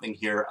there's something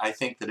here. I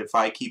think that if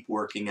I keep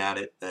working at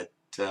it, that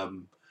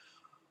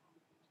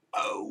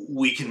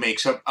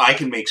I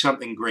can make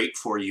something great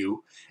for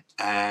you.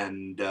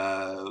 and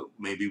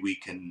maybe we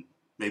can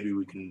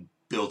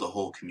build a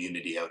whole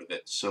community out of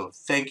it. So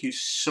thank you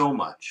so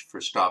much for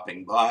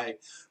stopping by,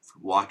 for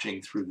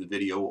watching through the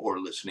video or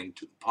listening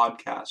to the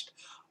podcast.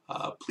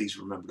 Please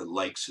remember to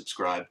like,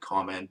 subscribe,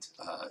 comment,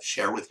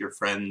 share with your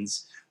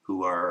friends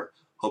who are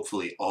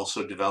hopefully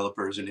also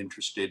developers and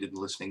interested in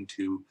listening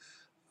to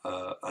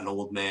an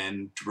old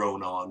man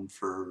drone on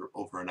for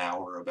over an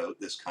hour about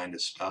this kind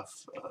of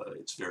stuff.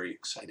 It's very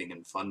exciting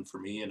and fun for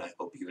me, and I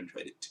hope you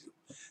enjoyed it too.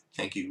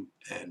 Thank you,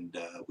 and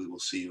we will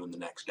see you in the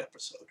next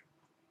episode.